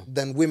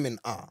than women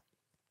are.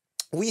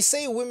 We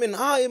say women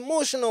are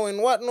emotional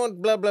and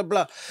whatnot, blah blah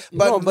blah.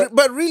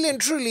 But really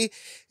and truly,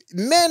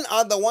 men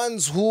are the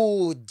ones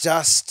who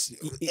just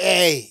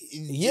they're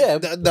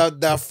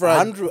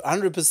fragile.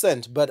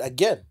 100%. But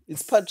again,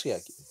 it's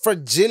patriarchy.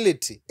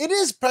 Fragility. It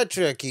is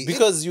patriarchy.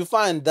 Because you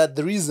find that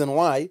the reason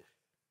why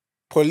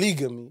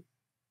polygamy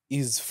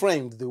is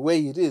framed the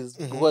way it is,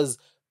 because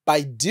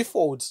by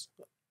default,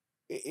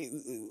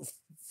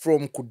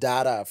 from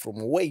Kudara,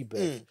 from way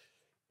back,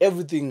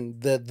 everything,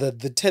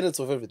 the tenets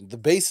of everything, the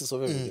basis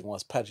of everything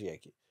was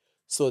patriarchy.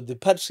 So the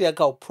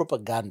patriarchal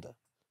propaganda,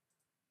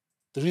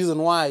 the reason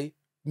why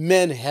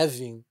women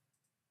having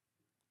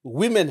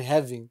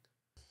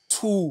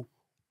two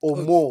or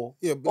more,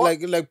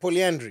 like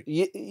polyandry,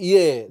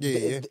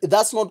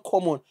 that's not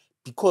common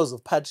because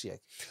of patriarchy.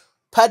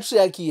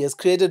 Patriarchy has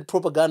created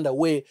propaganda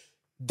where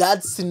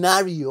that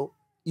scenario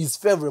is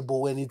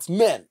favorable when it's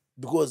men,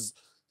 because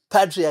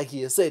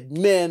patriarchy has said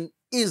man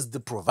is the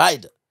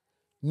provider,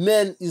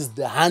 man is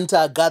the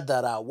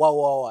hunter-gatherer.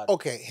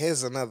 Okay,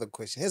 here's another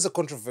question. Here's a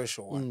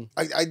controversial one.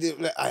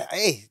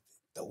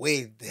 The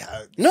way they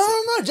are. No,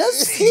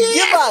 just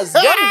give us.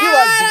 Don't give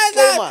us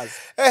disclaimers.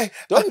 Hey,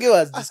 Don't give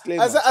us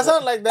disclaimers. I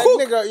sound like that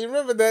nigga. You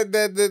remember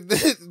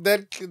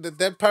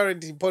that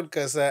parody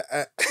podcast?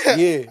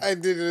 Yeah. I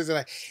did it. It was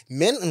like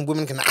men and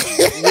women can.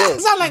 Yes. I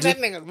sound like that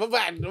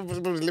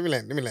nigga. Let me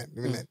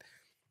land.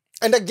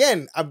 And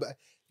again,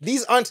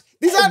 these aren't.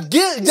 Just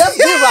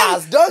give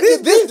us. Don't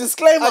give these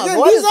disclaimers.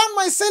 Again, these aren't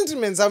my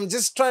sentiments. I'm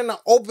just trying to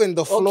open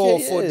the floor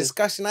for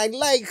discussion. I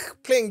like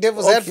playing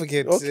devil's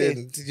advocate. Okay.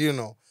 And, you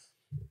know,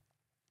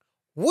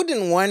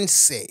 wouldn't one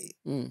say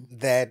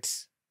that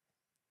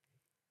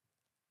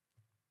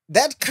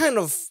kind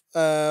of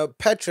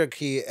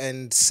patriarchy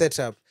and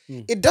setup,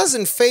 it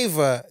doesn't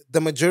favor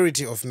the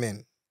majority of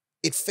men.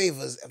 It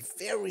favors a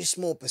very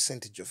small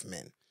percentage of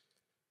men,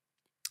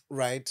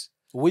 right?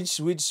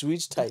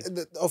 Which type?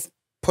 Of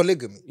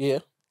polygamy. Yeah.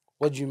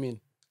 What do you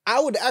mean?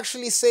 I would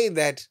actually say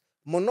that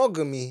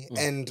monogamy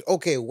and,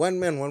 okay, one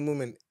man, one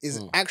woman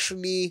is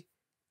actually,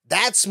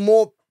 that's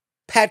more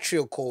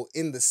patriarchal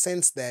in the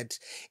sense that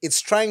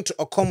it's trying to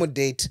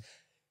accommodate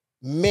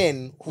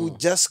men who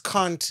just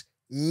can't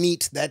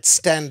meet that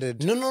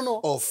standard.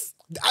 No. Of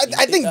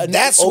I think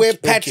that's where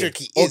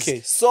patriarchy is.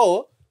 Okay,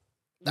 so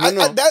I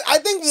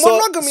think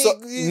monogamy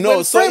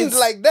when framed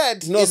like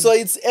that. No, so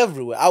it's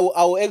everywhere. I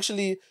will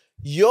actually,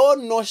 your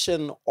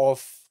notion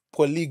of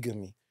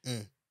polygamy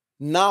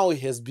now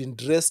has been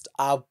dressed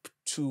up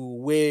to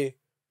where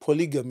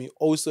polygamy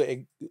also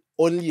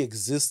only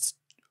exists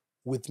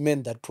with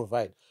men that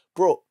provide.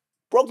 Bro,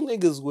 broke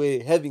niggas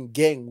were having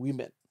gang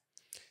women.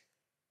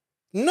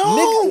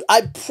 No,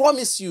 I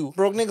promise you.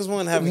 Broke niggas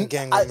weren't having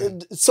gang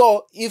women.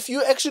 So if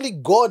you actually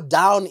go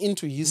down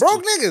into history,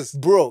 broke niggas,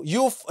 bro,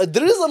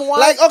 the reason why,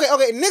 like,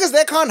 okay, niggas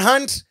that can't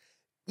hunt,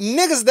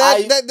 niggas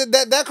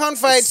that can't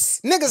fight,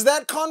 niggas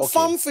that can't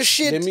farm for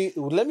shit.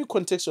 Let me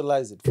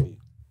contextualize it for you.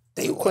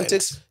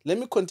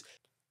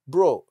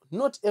 Bro,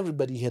 not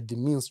everybody had the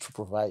means to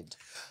provide,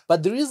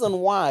 but the reason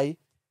why,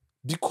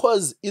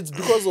 because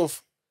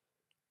of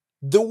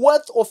the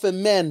worth of a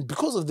man,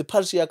 because of the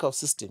patriarchal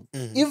system,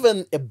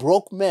 even a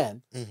broke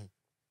man,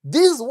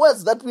 these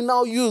words that we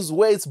now use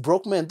where it's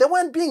broke men, they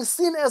weren't being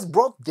seen as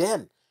broke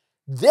then.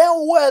 They're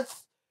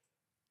worth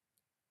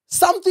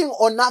something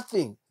or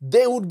nothing.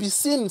 They would be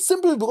seen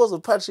simply because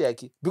of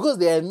patriarchy, because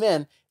they are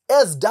men,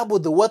 as double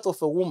the worth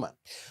of a woman.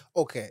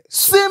 Okay.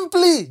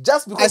 Simply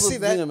just because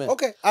of being a man.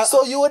 Okay.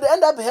 So you would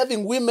end up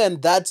having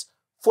women that,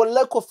 for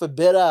lack of a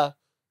better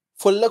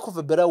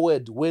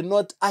word, were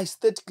not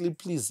aesthetically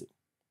pleasing.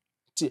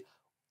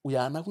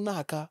 Okay.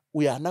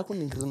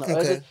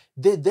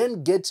 They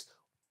then get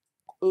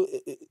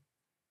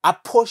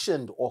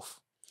apportioned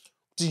off.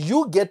 Do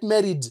you get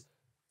married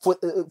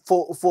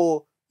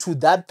to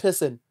that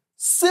person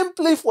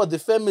simply for the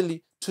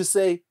family to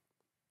say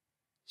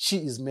she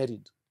is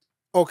married?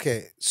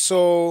 Okay,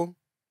 so,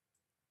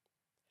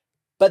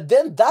 but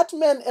then that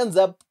man ends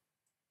up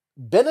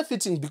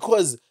benefiting,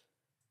 because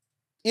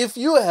if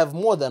you have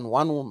more than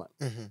one woman,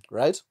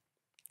 right?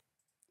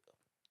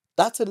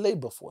 That's a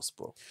labor force,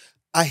 bro.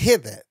 I hear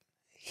that.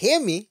 Hear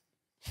me.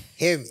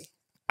 Hey,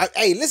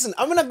 listen,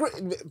 I'm gonna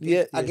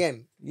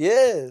again.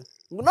 Yeah.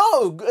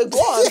 No, go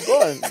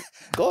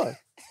on.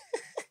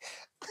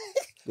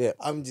 Yeah.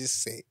 I'm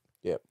just saying.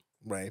 Yeah.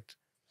 Right.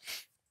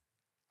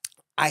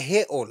 I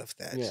hear all of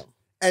that. Yeah.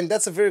 And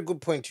that's a very good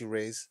point you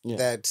raise. Yeah.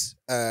 That,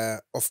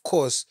 of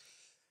course,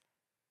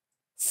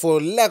 for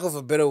lack of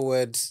a better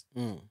word,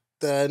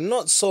 the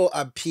not so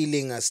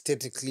appealing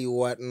aesthetically,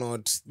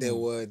 whatnot, they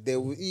were,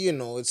 you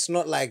know, it's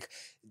not like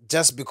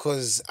just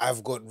because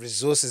I've got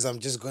resources, I'm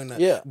just going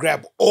to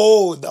grab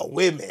all the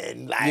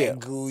women.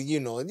 Like, you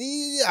know,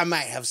 I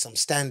might have some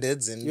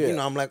standards and, you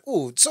know, I'm like,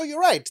 oh, so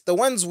you're right. The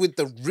ones with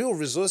the real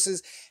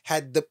resources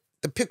had the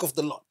pick of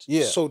the lot,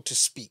 so to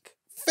speak.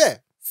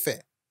 Fair.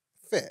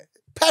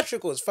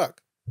 Patrick as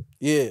fuck.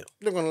 Yeah.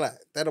 Not gonna lie.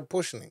 That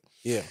apportioning.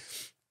 Yeah.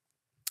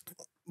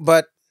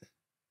 But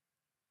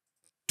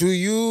do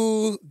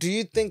you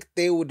think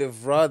they would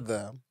have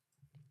rather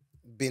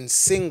been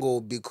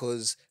single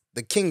because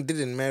the king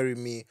didn't marry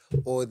me,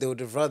 or they would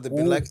have rather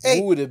been like, hey,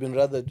 who would have been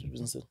rather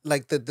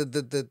like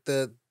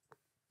the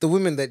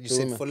women that you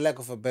said, for lack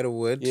of a better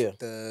word,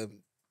 the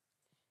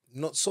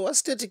not so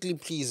aesthetically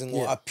pleasing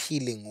or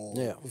appealing,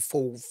 or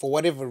for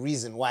whatever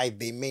reason why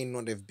they may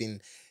not have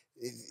been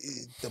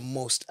the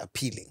most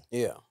appealing.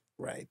 Yeah.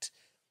 Right.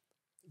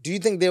 Do you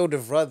think they would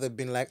have rather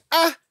been like,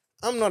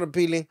 I'm not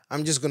appealing,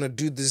 I'm just gonna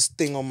do this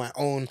thing on my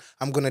own,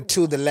 I'm gonna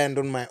till the land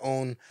on my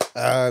own,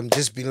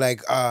 just be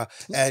like,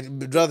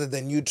 and rather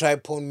than you try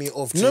pulling me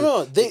off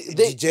to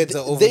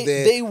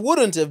they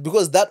wouldn't have,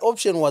 because that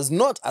option was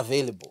not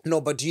available.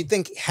 No, but do you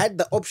think had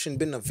the option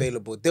been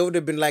available, they would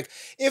have been like,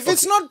 if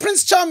it's not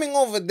Prince Charming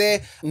over there,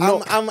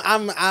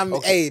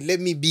 hey, let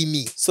me be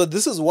me. So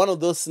this is one of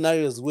those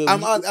scenarios where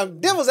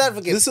I'm devil's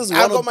advocate.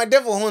 I got my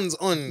devil horns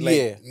on.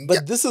 Like,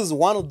 but this is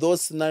one of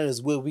those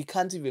scenarios where we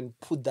can't even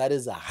put that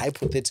as a hypothetical.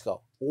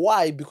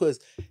 Why? Because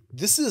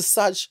this is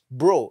such,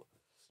 bro.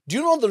 Do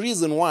you know the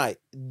reason why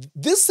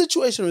this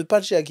situation with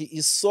patriarchy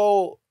is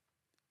so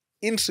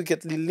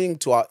intricately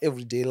linked to our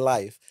everyday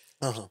life?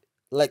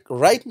 Like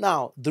right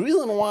now, the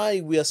reason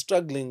why we are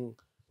struggling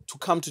to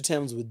come to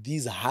terms with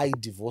these high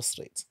divorce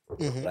rates,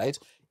 right,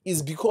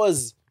 is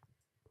because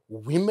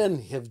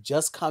women have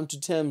just come to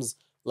terms,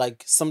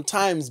 like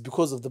sometimes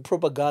because of the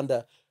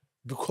propaganda,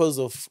 because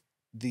of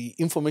the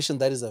information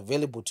that is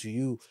available to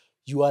you,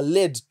 you are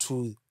led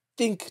to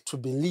think, to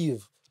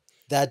believe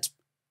that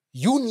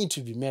you need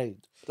to be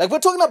married. Like we're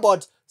talking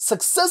about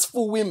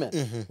successful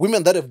women,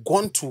 women that have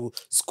gone to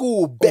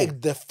school,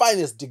 begged the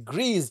finest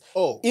degrees,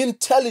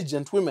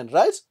 intelligent women,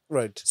 right?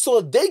 Right.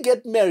 So they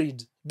get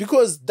married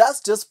because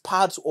that's just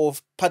part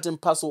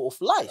and parcel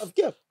of life,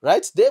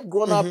 right? They've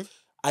grown up,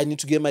 I need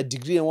to get my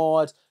degree and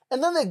what,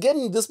 and then they're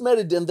getting this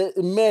married and they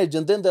marriage,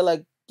 and then they're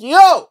like,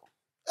 yo,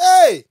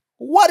 hey,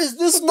 what is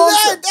this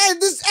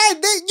nonsense?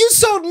 You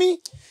sold me.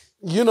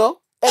 You know?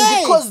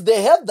 And because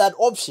they have that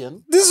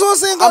option, this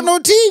horse ain't got no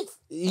teeth.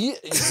 Yeah,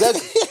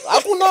 exactly.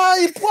 Like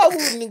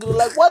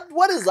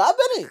what is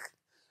happening?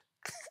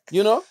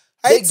 You know?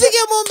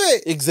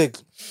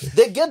 Exactly.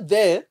 They get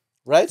there,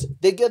 right?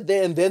 They get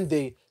there and then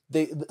they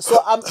so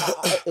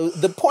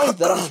the point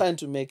that I'm trying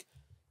to make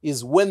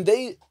is when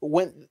the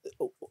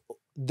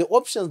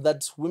options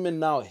that women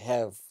now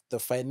have, the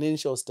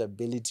financial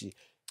stability,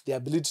 the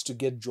ability to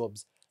get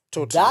jobs,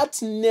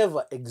 that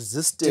never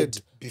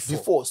existed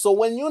before. So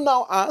when you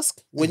now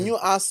ask,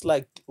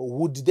 like,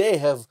 would they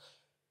have,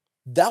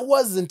 that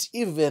wasn't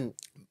even.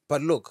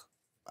 But look,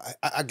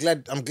 I'm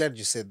glad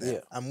you said that. Yeah.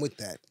 I'm with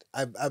that.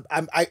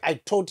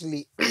 I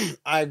totally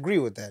I agree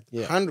with that.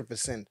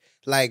 100%.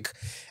 Like,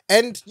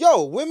 and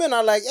women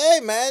are like, hey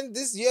man,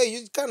 this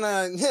you kind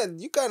of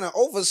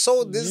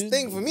oversold this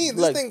thing for me.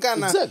 This thing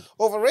kind of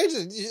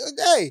overrated.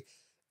 Hey,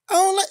 I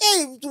don't like.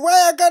 Hey, why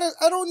I gotta?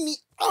 I don't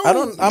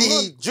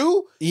need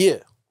you. Yeah.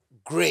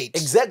 Great.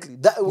 Exactly.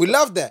 We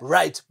love that.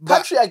 Right.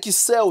 Patriarchy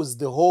sells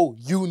the whole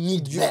you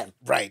need men.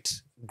 Right.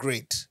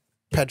 Great.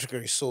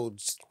 Patriarchy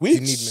sold you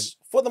need men.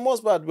 For the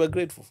most part, we're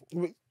grateful for.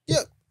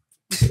 Yeah.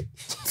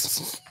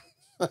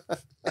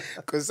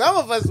 Because some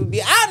of us would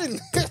be out in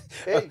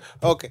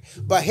Okay.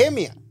 But hear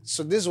me out.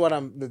 So this is what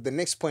the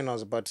next point I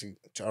was about to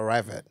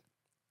arrive at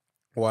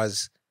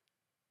was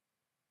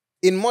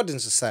in modern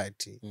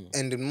society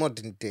and in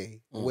modern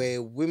day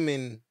where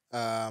women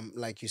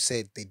like you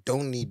said, they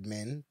don't need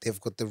men. They've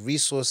got the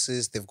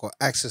resources, they've got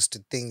access to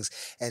things,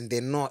 and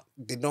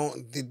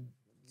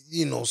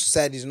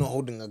society's not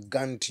holding a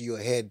gun to your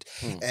head,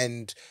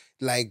 and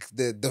like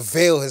the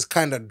veil has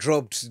kind of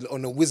dropped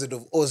on a Wizard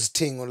of Oz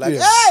thing, or like,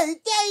 hey,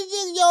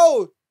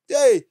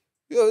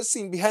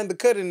 seen behind the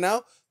curtain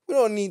now. We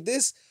don't need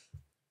this.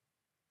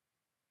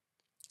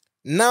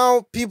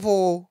 Now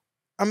people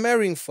are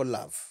marrying for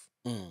love,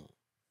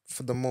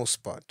 for the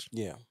most part.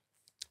 Yeah.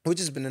 Which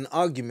has been an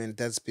argument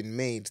that's been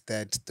made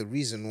that the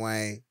reason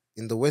why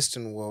in the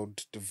Western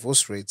world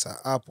divorce rates are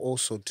up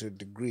also to a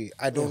degree.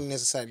 I don't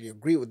necessarily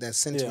agree with that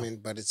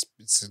sentiment, but it's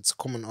a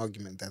common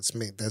argument that's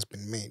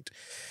been made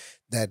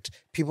that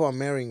people are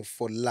marrying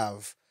for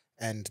love,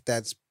 and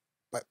that's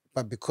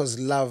but because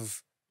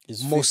love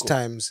is most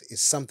times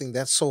is something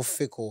that's so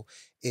fickle,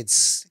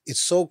 it's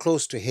so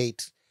close to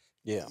hate.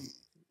 Yeah.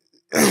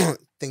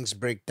 Things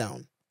break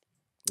down.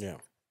 Yeah.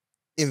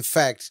 In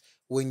fact,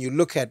 when you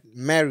look at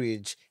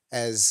marriage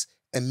as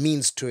a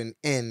means to an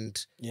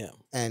end,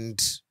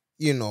 and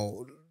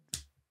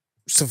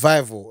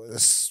survival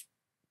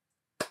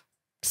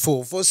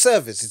for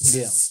service,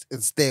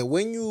 it's there.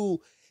 When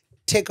you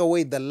take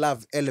away the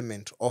love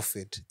element of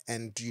it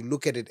and you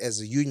look at it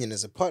as a union,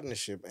 as a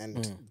partnership, and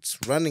it's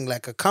running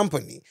like a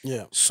company,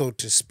 so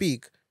to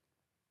speak,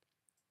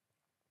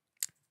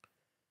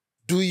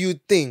 do you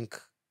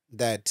think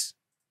that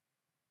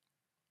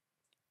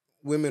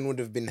women would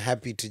have been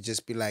happy to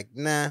just be like,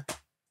 nah,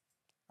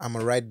 I'm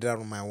gonna write it out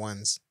on my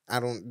ones. I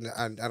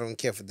don't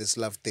care for this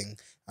love thing.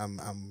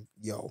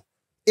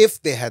 If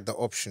they had the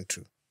option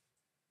to,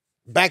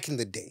 back in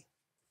the day.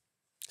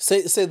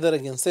 Say that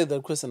again. Say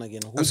that question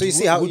again. So you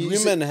see how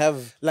women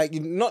have, like,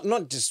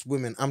 not just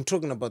women. I'm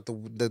talking about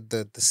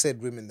the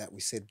said women that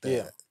we said,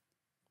 the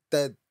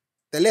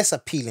less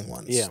appealing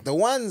ones, the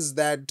ones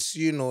that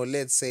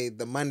let's say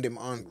the mandem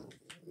aren't.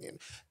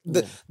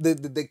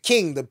 The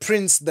king, the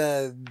prince,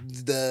 the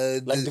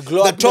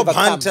top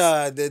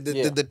hunter,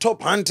 the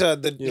top hunter,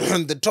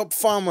 the top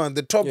farmer,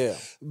 the top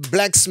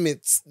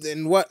blacksmiths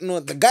and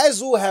whatnot. The guys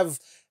who have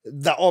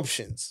the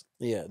options.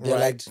 Yeah, they're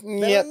like,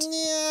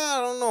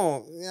 I don't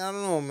know,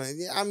 man.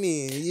 I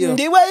mean, yeah.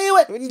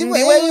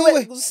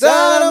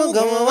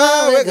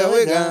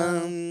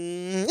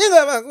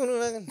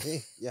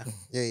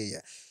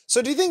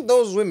 So do you think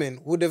those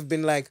women would have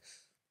been like,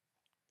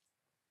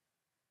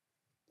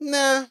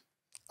 nah,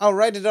 I'll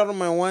write it out on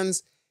my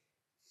ones.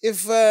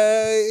 If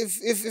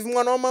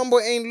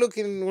Mambo ain't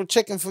looking or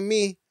checking for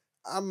me,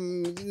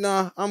 I'm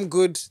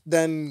good.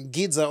 Then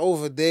kids are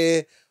over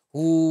there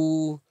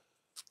who,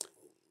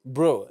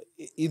 bro,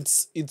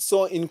 it's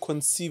so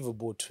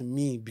inconceivable to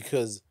me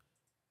because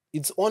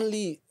it's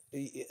only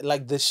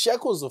like the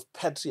shackles of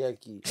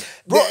patriarchy.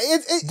 Bro,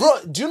 bro,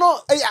 do you know?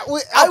 I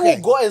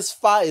will go as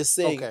far as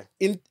saying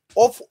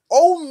of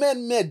all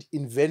man-made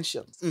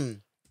inventions,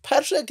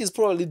 patriarchy is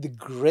probably the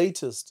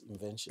greatest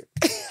invention.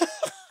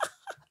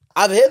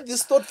 I've had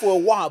this thought for a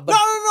while, but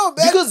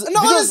because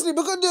honestly,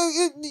 because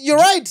you're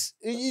right.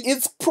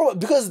 It's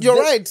because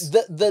you're right.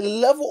 The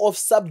level of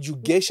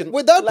subjugation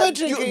without like,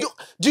 patriarchy.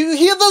 Do you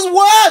hear those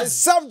words?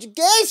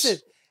 Subjugation.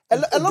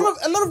 A lot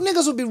of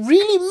niggas would be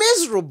really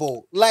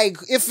miserable, like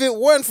if it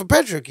weren't for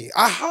patriarchy.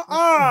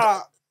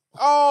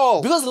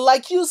 Because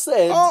like you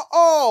said,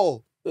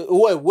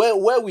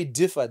 where we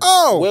differed,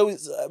 where we,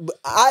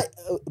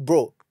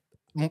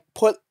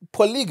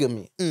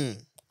 polygamy,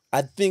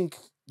 I think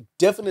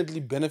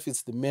definitely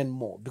benefits the men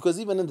more because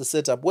even in the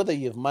setup, whether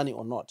you have money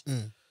or not,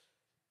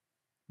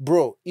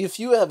 bro, if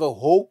you have a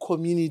whole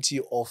community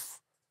of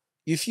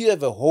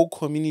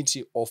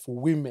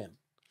women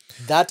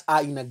that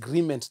are in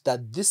agreement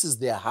that this is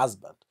their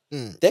husband,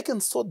 they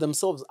can sort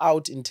themselves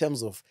out in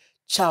terms of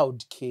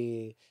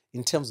childcare,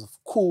 in terms of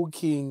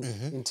cooking,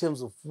 in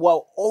terms of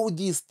all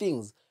these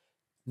things.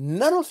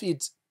 None of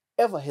it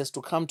ever has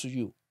to come to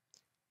you.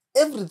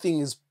 Everything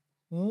is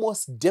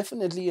most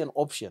definitely an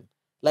option.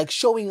 Like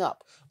showing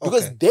up.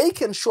 Because they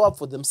can show up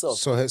for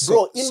themselves.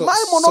 Bro, in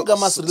my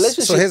monogamous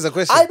relationship, so here's a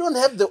question. I don't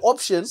have the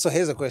option. So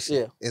here's a question.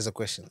 Yeah. Here's a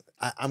question.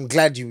 I'm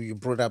glad you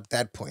brought up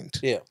that point.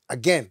 Yeah.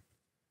 Again,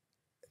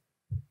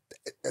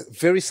 a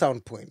very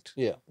sound point.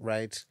 Yeah.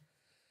 Right?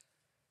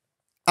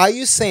 Are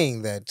you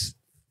saying that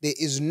there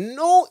is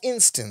no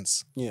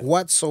instance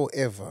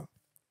whatsoever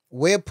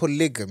where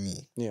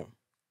polygamy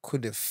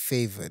could have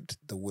favored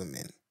the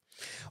women?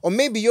 Or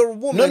maybe you're a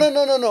woman.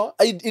 No.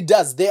 It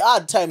does. There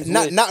are times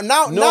now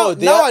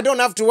I don't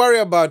have to worry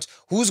about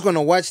who's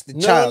gonna watch the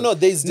child.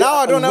 Now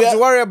I don't have to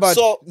worry about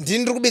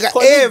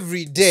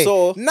every day.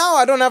 So now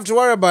I don't have to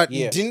worry about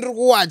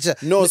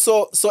No,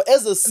 so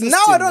as a system,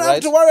 now I don't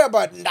have to worry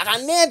about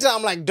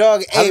I'm like,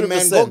 dog, hey 100%.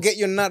 Man, go get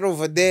your nut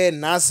over there.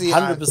 100%.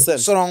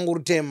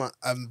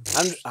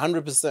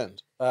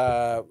 100%.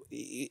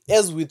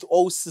 As with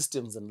all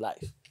systems in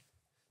life.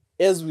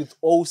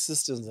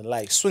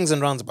 Swings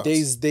and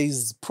roundabouts.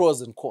 There's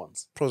pros and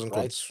cons.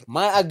 Cons.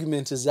 My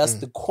argument is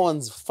just the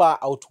cons far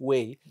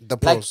outweigh the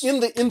pros.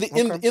 Like in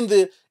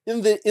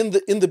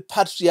the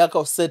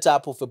patriarchal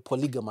setup of a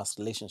polygamous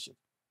relationship,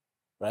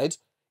 right?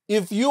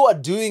 If you are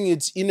doing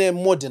it in a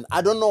modern,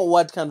 I don't know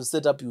what kind of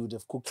setup you would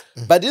have cooked,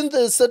 but in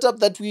the setup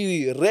that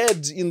we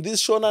read in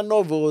these Shona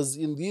novels,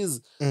 in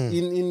these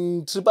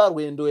in Triple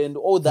Window and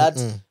all that,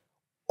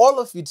 all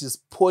of it is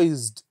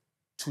poised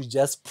to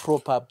just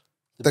prop up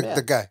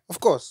the guy, of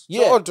course.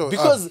 Yeah,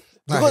 because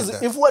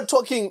if we're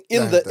talking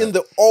in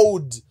the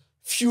old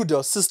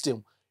feudal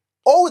system,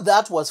 all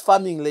that was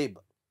farming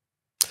labor.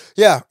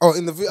 Yeah. Oh,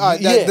 in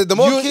the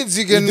more kids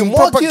you can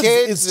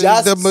propagate, it's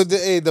just the more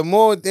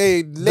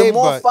labor, the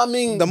more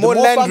farming, the more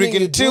land we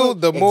can till,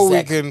 the more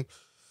we can.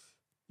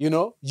 You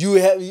know, you're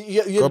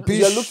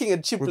looking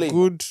at cheap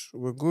labor.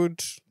 We're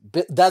good.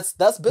 That's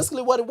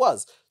basically what it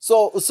was.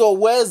 So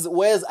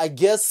whereas I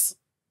guess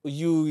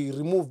you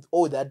removed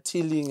all that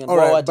tilling and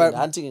and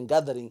hunting and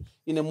gathering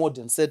in a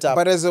modern setup.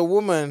 But as a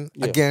woman,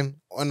 again,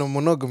 on a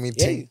monogamy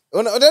thing.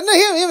 Oh, no,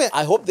 hear me.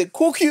 I hope they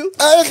cook you.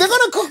 They're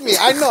gonna cook me.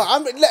 I know.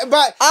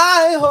 But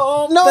I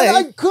hope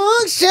I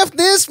cook chef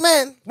this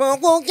man. Walk.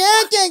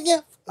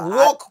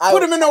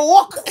 Put him in a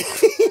walk.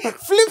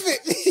 Flip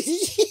it.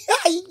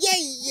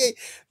 yeah.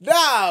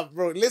 Nah,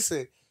 bro.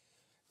 Listen.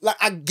 Like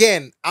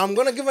again, I'm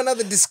gonna give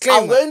another disclaimer.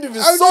 I'm going to be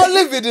so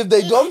livid if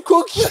they don't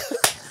cook you.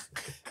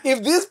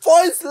 If these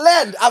points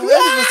land, I'm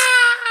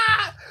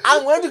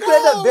going to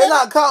create a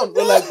banner account.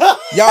 We're like,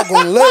 y'all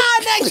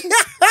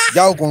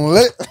gonna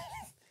let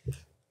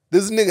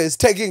this nigga is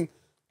taking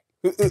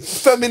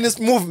feminist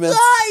movements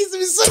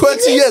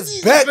 20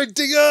 years back.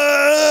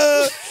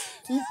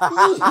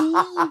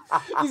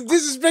 He's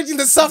disrespecting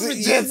the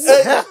suffragettes.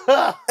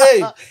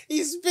 Hey.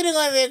 He's spitting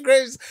on their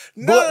graves.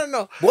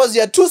 No. Because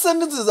you're 2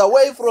 sentences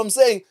away from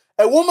saying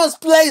a woman's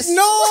place.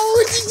 No,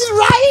 it's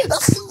right.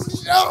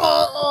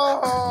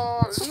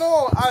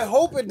 No, I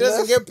hope it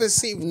doesn't get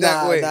perceived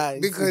that way.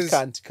 Because it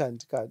can't.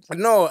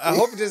 No, I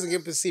hope it doesn't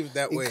get perceived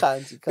that way. It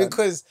can't.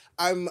 Because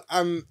I'm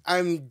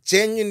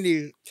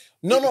genuinely.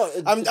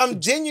 I'm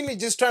genuinely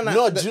just trying to.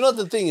 No, do you know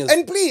the thing is?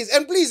 And please,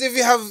 if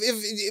you have,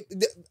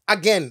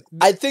 again,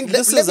 I think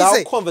this is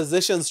how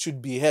conversations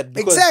should be had.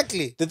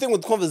 Exactly. The thing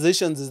with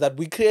conversations is that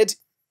we create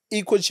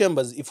echo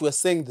chambers if we're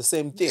saying the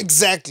same thing.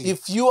 Exactly.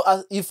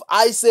 If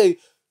I say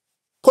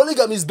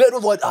polygamy is better,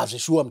 what? And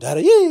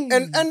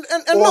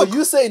look,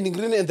 you say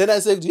Ningrine, and then I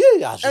say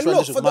and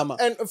look,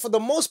 for the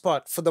most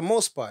part,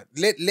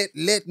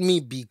 let me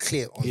be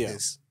clear on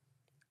this.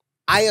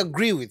 I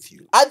agree with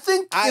you. I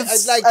think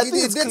it's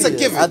clear. A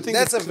given. I think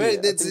that's a very.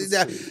 If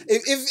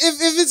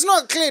it's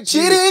not clear to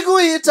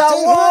you,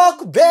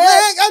 walk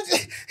back,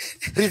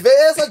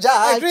 reverse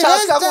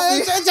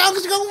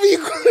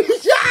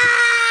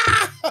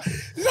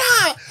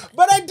Nah,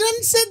 but I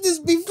done said this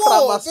before.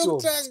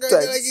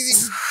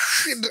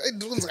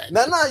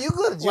 No, you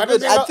good.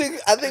 I think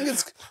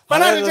it's.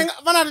 But I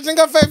think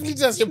 5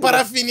 liters to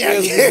paraffin.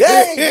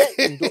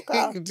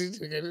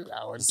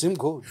 Same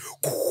gold.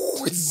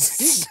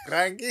 It's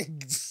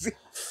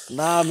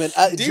Nah, man.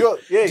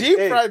 Deep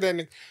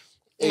fried.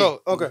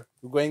 No, okay.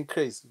 We're going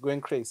crazy.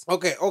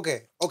 Okay.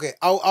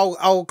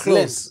 I'll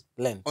close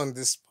Len. on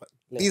this part.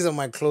 These are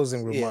my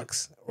closing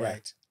remarks.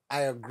 Right.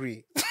 I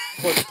agree.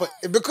 but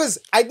because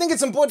I think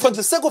it's important For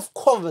the sake of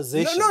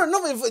conversation.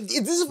 No.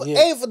 This is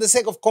for the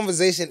sake of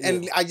conversation,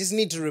 and I just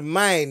need to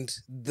remind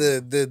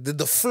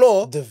the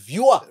floor, the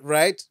viewer,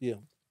 right? Yeah.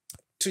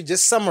 To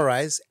just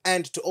summarize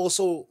and to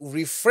also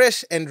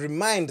refresh and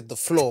remind the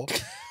floor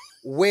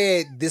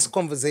where this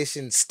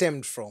conversation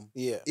stemmed from.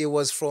 Yeah. It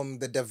was from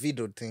the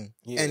Davido thing.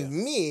 Yeah. And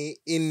me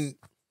in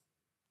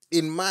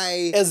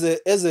my as a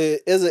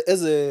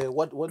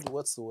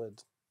what's the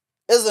word?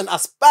 As an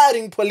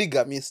aspiring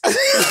polygamist. No,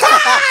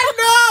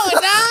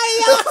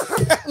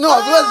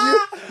 because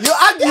you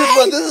argued,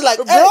 but this is like,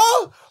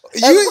 bro,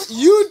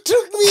 you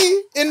took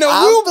me in a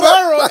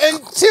wheelbarrow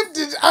and tipped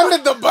it under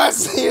the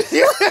bus.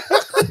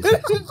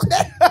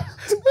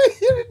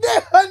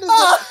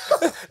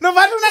 No,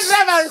 but do not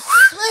drive.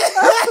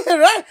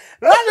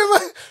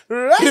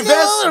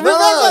 Reverse. No.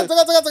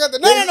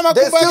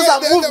 There's still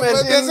some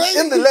movement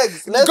in the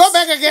legs. Let's go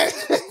back again.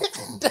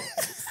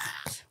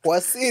 We're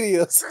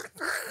serious.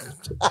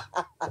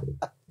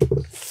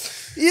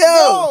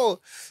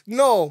 Yo.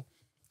 No.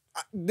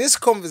 This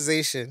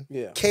conversation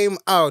came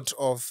out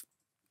of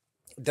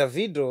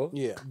Davido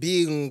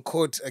being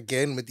caught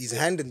again with his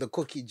hand in the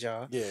cookie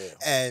jar. Yeah.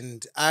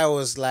 And I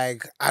was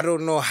like, I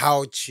don't know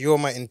how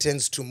Chioma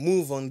intends to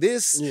move on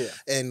this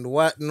and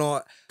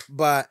whatnot.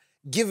 But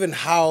given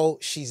how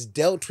she's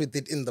dealt with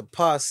it in the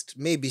past,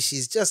 maybe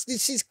she's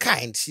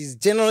kind, she's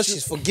generous,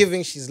 she's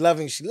forgiving, she's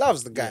loving, she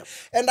loves the guy.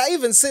 Yeah. And I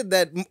even said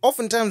that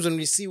oftentimes when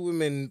we see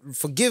women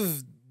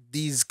forgive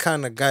these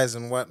kind of guys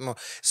and whatnot,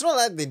 it's not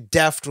like they're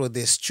daft or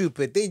they're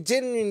stupid. They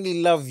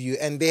genuinely love you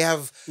and they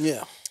have...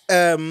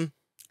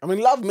 I mean,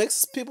 love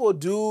makes people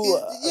do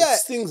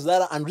things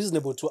that are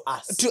unreasonable to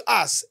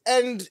us.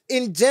 And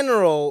in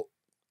general,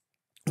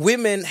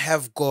 women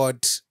have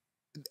got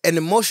an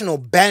emotional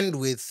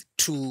bandwidth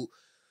to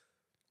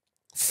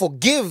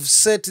forgive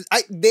certain...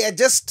 they are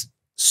just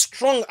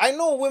strong. I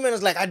know women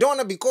is like, I don't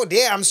want to be called,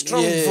 I'm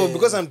strong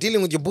because I'm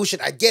dealing with your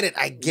bullshit. I get it.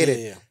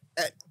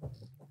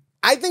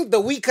 I think the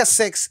weaker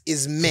sex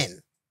is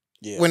men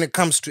when it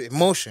comes to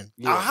emotion.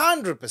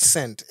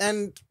 100%.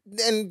 And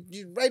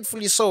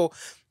rightfully so,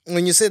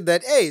 when you said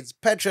that, hey, it's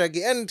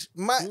patriarchy. And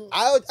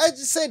I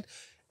just said,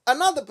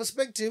 another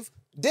perspective,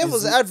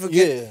 devil's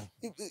advocate,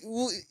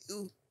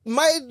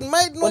 might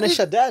not...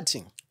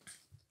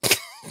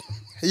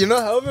 You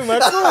know, helping my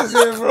clothes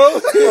here, bro.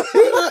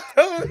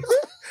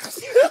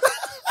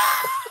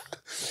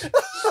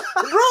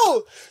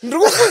 Bro,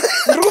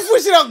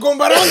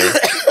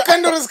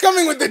 Kandoro is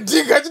coming with the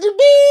digger.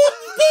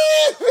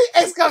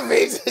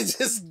 Excavate.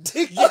 Just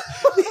dig.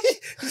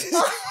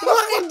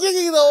 Fucking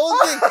digging the whole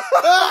thing.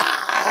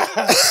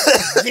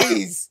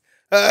 Jeez.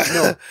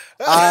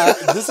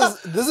 This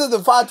is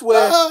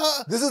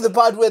the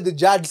part where the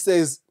judge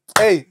says,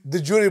 hey,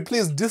 the jury,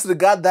 please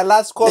disregard that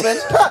last comment.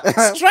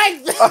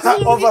 Strike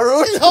that.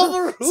 Overrule.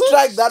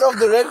 Strike that off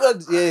the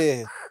record.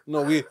 Yeah.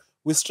 No,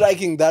 we're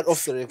striking that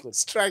off the record.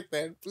 Strike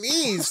that,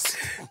 please.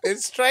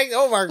 It's strike.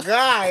 Oh my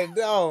god.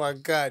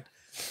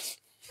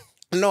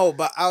 No,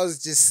 but I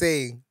was just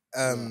saying,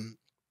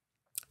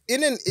 in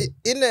a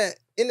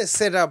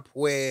setup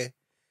where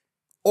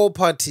all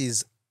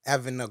parties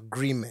have an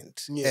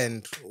agreement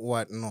and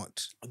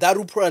whatnot, that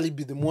would probably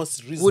be the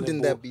most reasonable.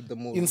 Wouldn't that be the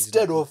most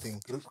instead reasonable of thing?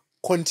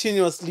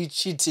 Continuously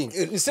cheating.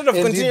 Instead of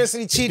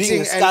continuously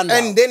cheating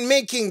and then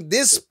making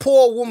this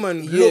poor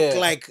woman look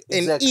like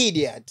an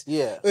idiot.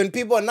 Yeah. And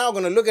people are now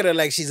going to look at her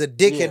like she's a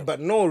dickhead, but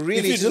no, really.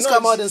 If you just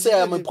come out and say,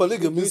 I'm a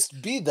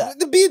polygamist, be that.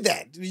 Be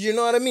that. You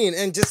know what I mean?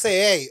 And just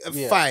say,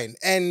 hey, fine.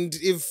 And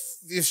if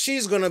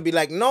she's going to be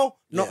like, no,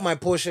 not my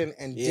portion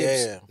and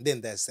dips, then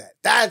that's that.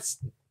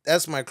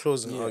 That's my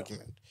closing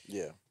argument.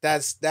 Yeah.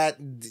 That's that,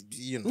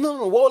 you know.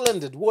 No, well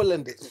ended. No,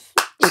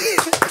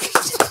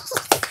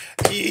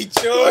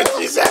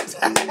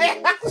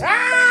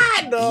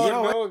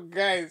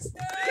 guys.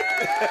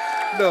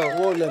 No,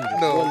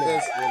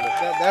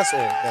 that's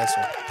all.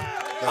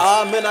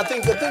 Man, I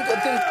think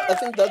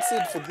that's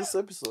it for this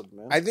episode,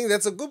 man. I think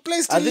that's a good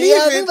place to leave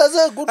it. I think that's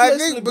a good place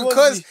to leave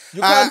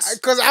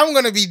because I'm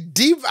gonna be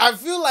deep. I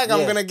feel like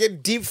I'm gonna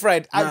get deep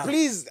fried.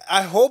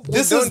 I hope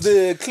this is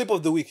the clip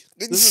of the week.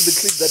 This is the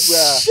clip that we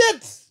are.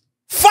 Shit!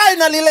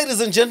 Finally,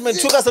 ladies and gentlemen,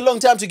 took us a long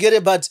time to get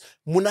it, but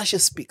Munashe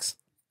speaks.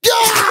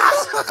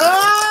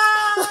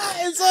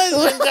 It's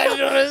always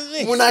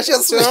been Munashe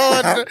speaks.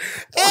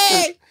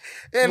 Hey!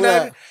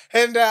 No.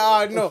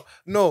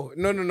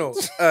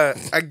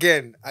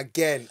 Again.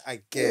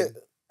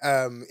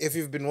 If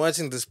you've been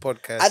watching this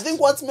podcast, I think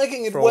what's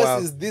making it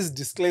worse is these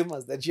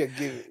disclaimers that you're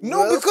giving.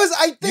 No, because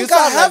I think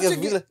I have to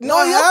give... No,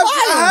 I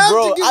have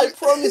bro. to give... I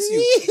promise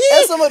you.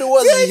 As somebody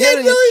was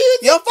hearing it,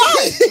 you're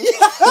fine.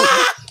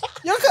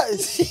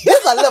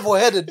 These are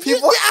level-headed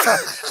people.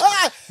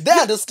 They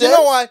understand. You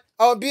know what?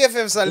 Our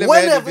BFFs are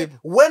level-headed people.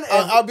 When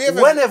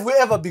have we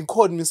ever been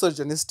called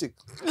misogynistic?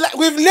 Like,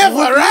 we've never,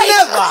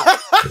 right?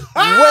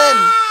 Never. When?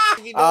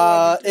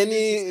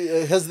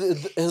 Has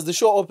the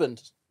show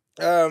opened?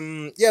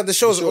 Yeah, the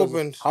show's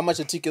opened. How much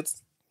are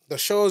tickets? The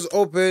show's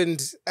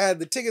opened.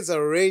 The tickets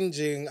are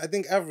ranging. I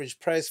think average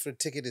price for a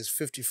ticket is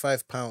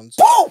 £55.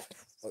 Boom!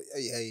 Oh,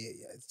 yeah.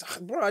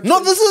 Bro, No,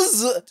 this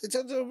is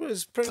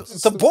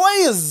the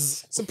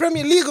boys. It's the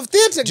Premier League of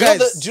theatre, Do you know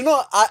guys. do you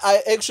know?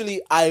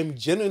 I'm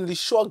genuinely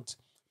shocked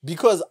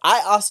because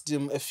I asked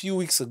him a few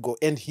weeks ago,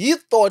 and he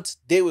thought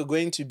they were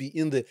going to be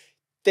in the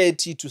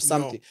 30 to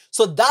something. No.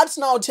 So that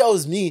now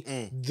tells me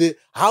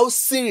how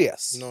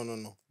serious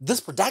No. this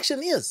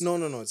production is. No,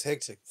 it's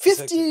hectic. It's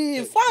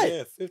 55. hectic.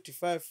 Yeah,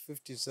 55,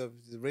 57,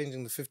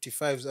 ranging the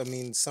 55s. I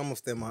mean, some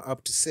of them are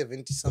up to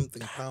 70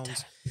 something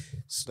pounds.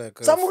 It's like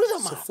it's a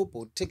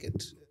football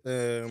ticket.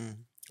 No,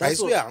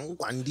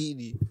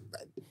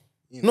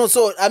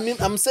 so I mean,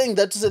 I'm saying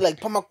that to say, like,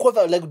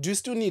 Pamakova, like, do you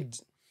still need?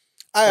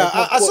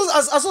 I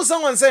saw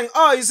someone saying,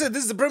 "Oh, you said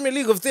this is the Premier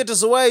League of theatre,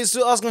 so why are you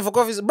still asking for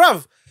coffees?"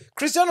 Bruv,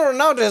 Cristiano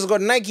Ronaldo has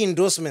got Nike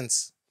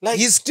endorsements. Like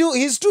he's still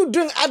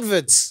doing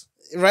adverts,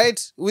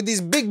 right? With these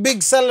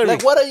big salaries.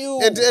 Like, what are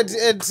you? I'm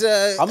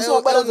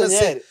so bad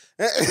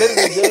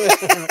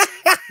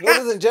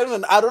Ladies and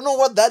gentlemen, I don't know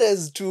what that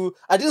is to.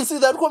 I didn't see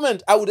that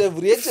comment. I would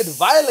have reacted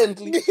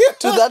violently to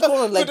that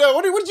comment. Like,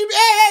 what do you mean?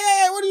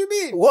 Hey, what do you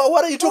mean?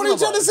 What are you talking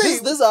about? What are you trying to say?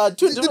 These are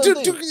two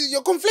different things.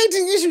 You're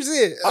conflating issues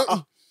here.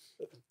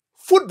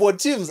 Football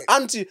teams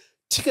anti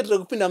ticket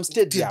rekupinda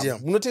mustadium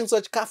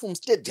munotengeswa chikafu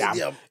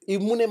mustadium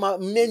mune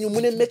menu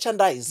mune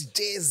merchandise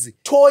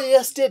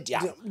toy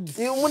stadium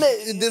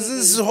this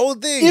is the whole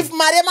thing. If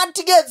marema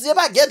tickets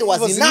yebaged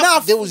was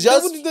enough, they would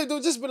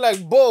just be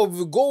like, Bob,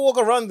 go walk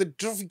around the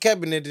trophy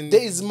cabinet and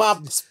there is my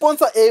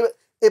sponsor a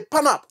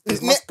pan-up.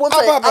 My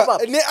sponsor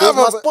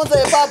my sponsor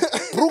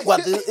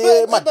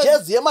my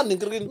jersey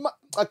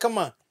come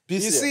on. You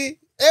see,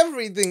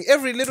 everything,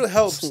 every little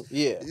helps.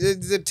 Yeah.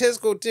 The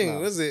Tesco thing,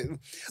 was it?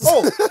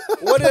 Oh,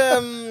 what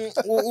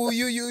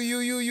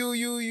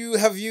you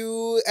have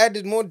you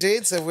added more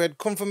dates? Have we had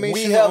confirmation?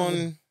 We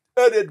have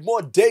added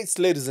more dates,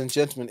 ladies and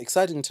gentlemen.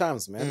 Exciting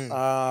times, man.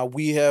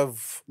 We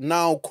have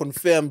now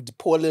confirmed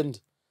Poland.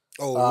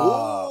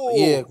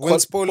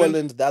 When's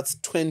Poland? That's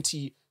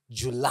 20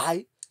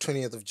 July.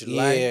 20th of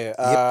July.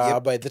 Yeah.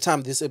 Yep. By the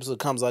time this episode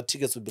comes out,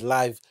 tickets will be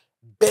live.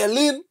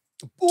 Berlin.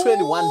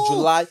 21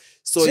 July.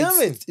 So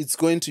it's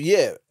going to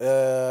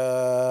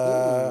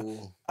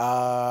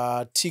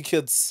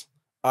tickets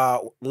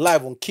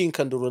live on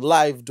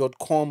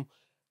kingkandorolive.com.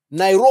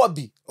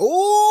 Nairobi.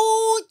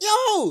 Oh,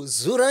 yo,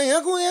 Zura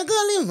yako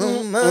yakali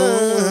mama.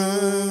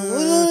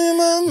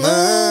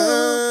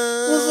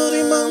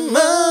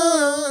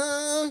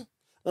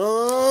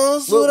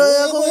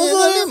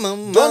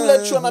 Don't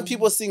let Shona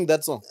people sing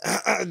that song.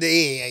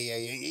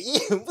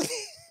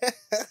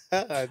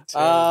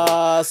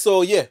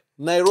 So yeah,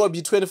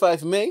 Nairobi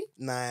 25 May.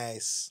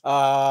 Nice.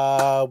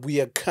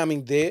 We are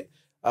coming there.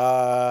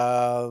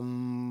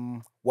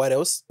 What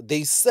else?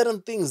 There's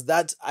certain things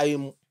that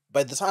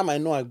by the time I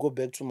know I go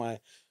back to my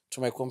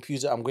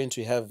computer, I'm going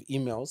to have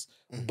emails.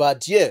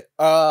 But yeah,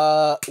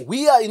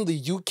 we are in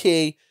the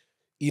UK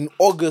in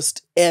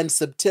August and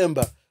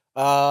September.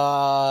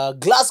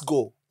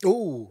 Glasgow.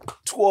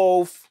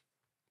 12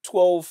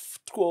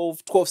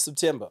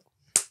 September.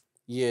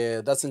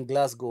 Yeah, that's in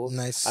Glasgow.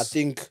 Nice. I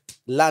think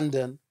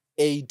London,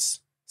 8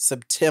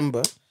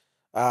 September.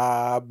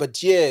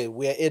 But yeah,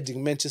 we're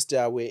adding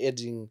Manchester, we're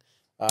adding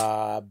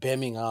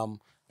Birmingham.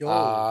 We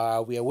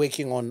are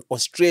working on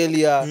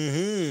Australia.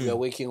 We are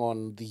working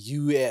on the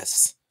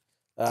US.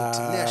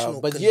 International.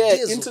 But yeah,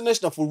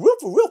 international for real.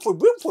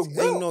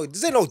 No,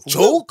 this ain't no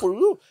joke. For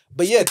real.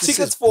 But yeah,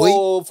 tickets for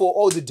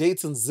all the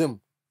dates in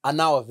Zim are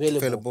now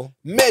available.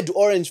 Med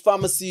Orange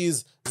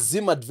Pharmacies,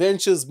 Zim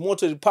Adventures,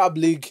 Motor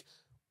Republic.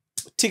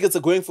 Tickets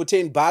are going for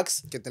 $10.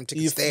 Get them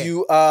tickets there. If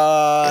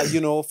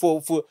you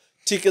for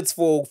tickets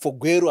for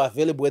Guero are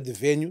available at the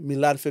venue,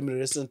 Milan Family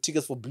Restaurant.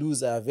 Tickets for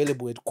Blues are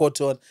available at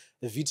Cotton,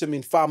 the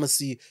Vitamin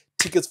Pharmacy.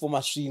 Tickets for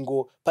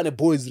Mashingo, Pane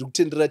Boys,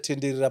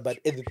 Tendera, but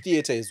at the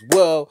theater as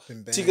well.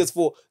 Tickets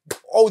for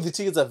all the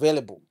tickets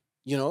available.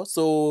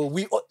 So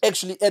we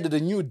actually added a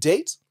new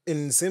date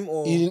in Sim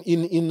or in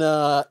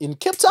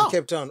Cape Town.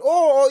 Cape Town.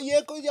 Oh yeah,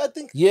 I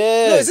think.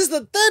 Yeah. No, is this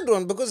the third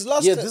one? Because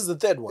last. Yeah, this is the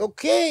third one.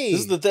 Okay. This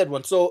is the third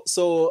one.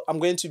 So I'm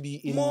going to be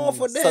in more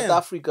for them. South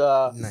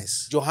Africa.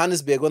 Nice.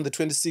 Johannesburg on the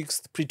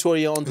 26th.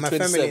 Pretoria on the 27th.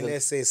 My family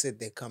in SA said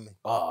they're coming.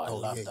 Oh, I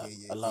love that.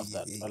 I love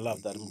that. I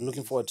love that. I'm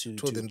looking forward to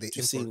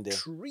seeing them.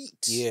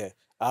 Treat. Yeah.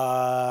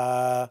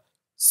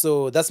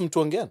 So that's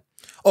Mtwangen.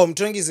 Oh,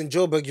 Mtwangi's in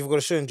Joburg. You've got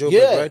a show in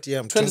Joburg, right?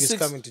 Yeah, Mtwangi's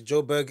coming to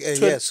Joburg.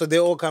 Yeah, so they're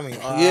all coming.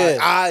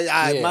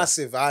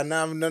 Massive.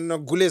 No,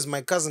 Gules,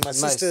 my cousin, my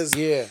sisters.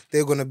 Yeah.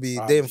 They're going to be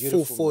there in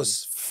full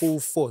force.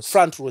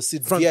 Front row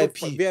seat, VIP.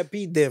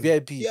 VIP them.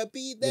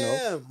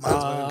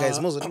 Guys,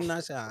 most of them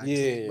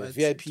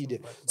VIP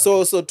them.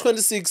 So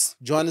 26,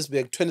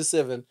 Johannesburg,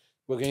 27,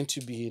 we're going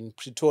to be in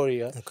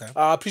Pretoria. Okay.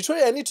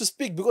 Pretoria, I need to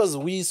speak because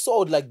we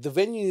sold, like, the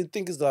venue, I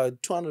think, is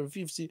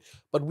 250,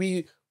 but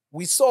we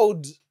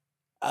sold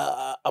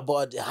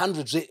about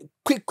 100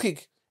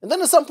 quick, And then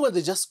at some point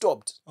they just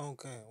stopped.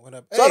 Okay, what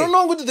up? So I don't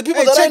know who the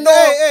people that I check- know.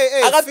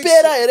 hey, I got fix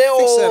paid it.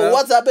 Fix that or up.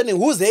 what's happening?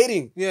 Who's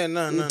hating? Yeah,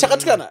 no.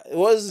 Chakatukana. It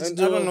was. I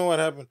don't know what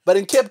happened. But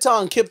in Cape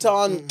Town,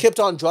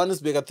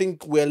 Johannesburg, I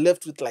think we're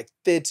left with like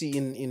 30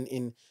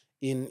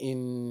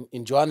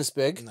 in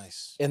Johannesburg.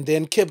 Nice. And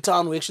then Cape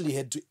Town, we actually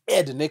had to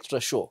add an extra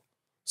show.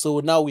 So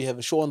now we have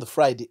a show on the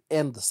Friday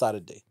and the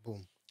Saturday.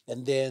 Boom.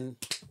 And then,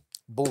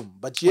 boom.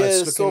 But yeah, it's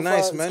looking so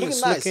nice, far, man.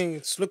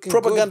 It's looking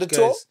Propaganda good,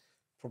 tour. guys.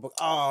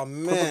 Oh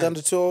man.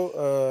 Propaganda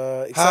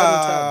tour.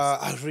 Exciting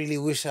times. I really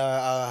wish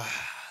I.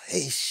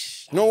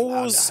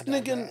 No,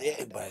 sneaking.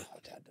 I'd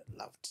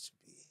love to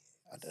be.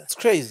 It's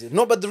crazy.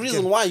 No, but the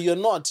reason why you're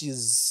not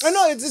is. I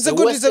know it's a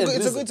good reason.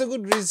 It's a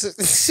good reason.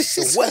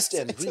 The West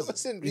End reason. It's a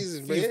West End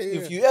reason.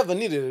 If you ever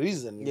needed a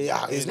reason,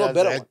 there's no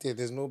better one.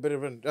 There's no better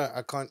one.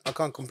 I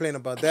can't complain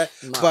about that.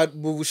 Nah. But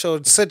we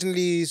shall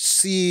certainly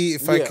see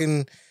if I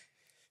can.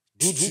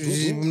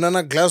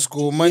 Nana,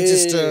 Glasgow,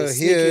 Manchester,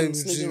 here,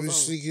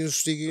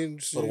 sneaking.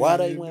 But what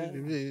I want.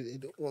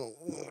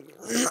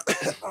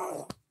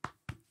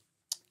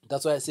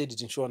 That's why I said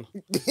it in Shona.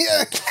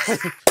 Yeah.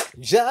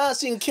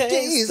 Just in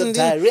case the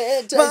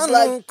director is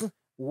like,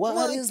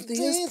 what is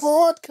this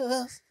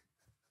podcast?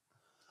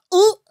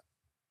 Ooh,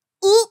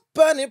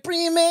 bunny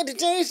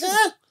premeditation.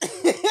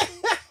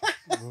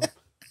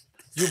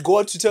 You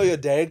go to tell your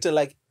director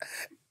like,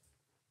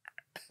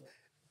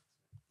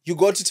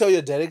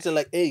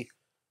 hey,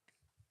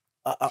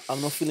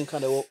 I'm not feeling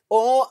kind of well.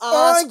 Oh,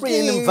 I'm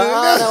spring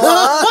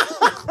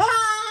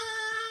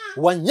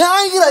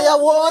Wanyangira ya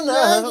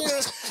wana.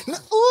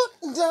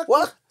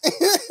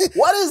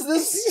 What is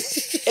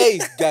this? Hey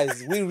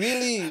guys, we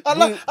really I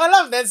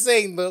love that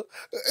saying though.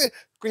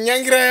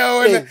 Kunyangira ya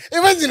wana.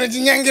 Imagine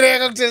kunyangira ya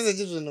kakutesa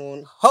chitu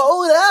no.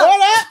 Hold up.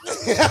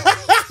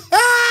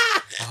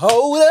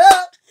 Hold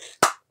up.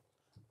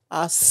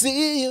 I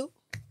see you.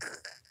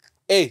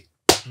 Hey,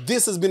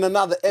 this has been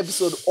another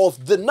episode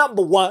of the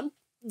 #1,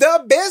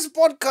 the best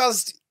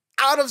podcast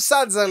out of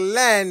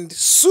Swaziland,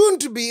 soon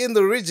to be in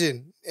the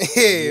region.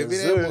 Hey,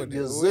 Yes, sir.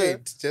 Yes, sir.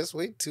 Just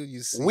wait till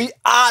you see. We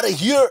out of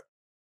here.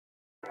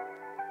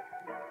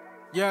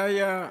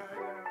 Yeah.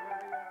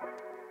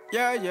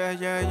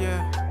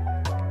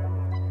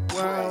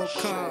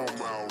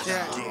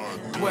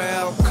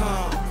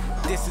 Welcome.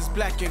 This is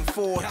Black and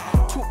Ford.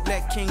 2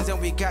 black kings and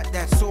we got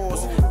that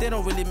sauce. They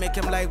don't really make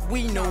them like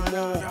we know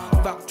more.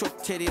 Back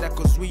chop teddy that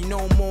cause we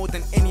know more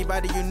than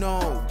anybody you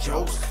know.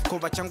 Jokes.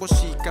 Kova chango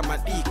shika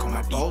madiko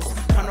my boss.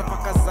 Pano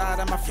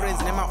pakazada my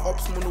friends name my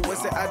ops munu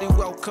wese adi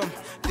welcome.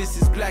 This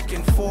is Black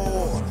and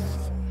Ford.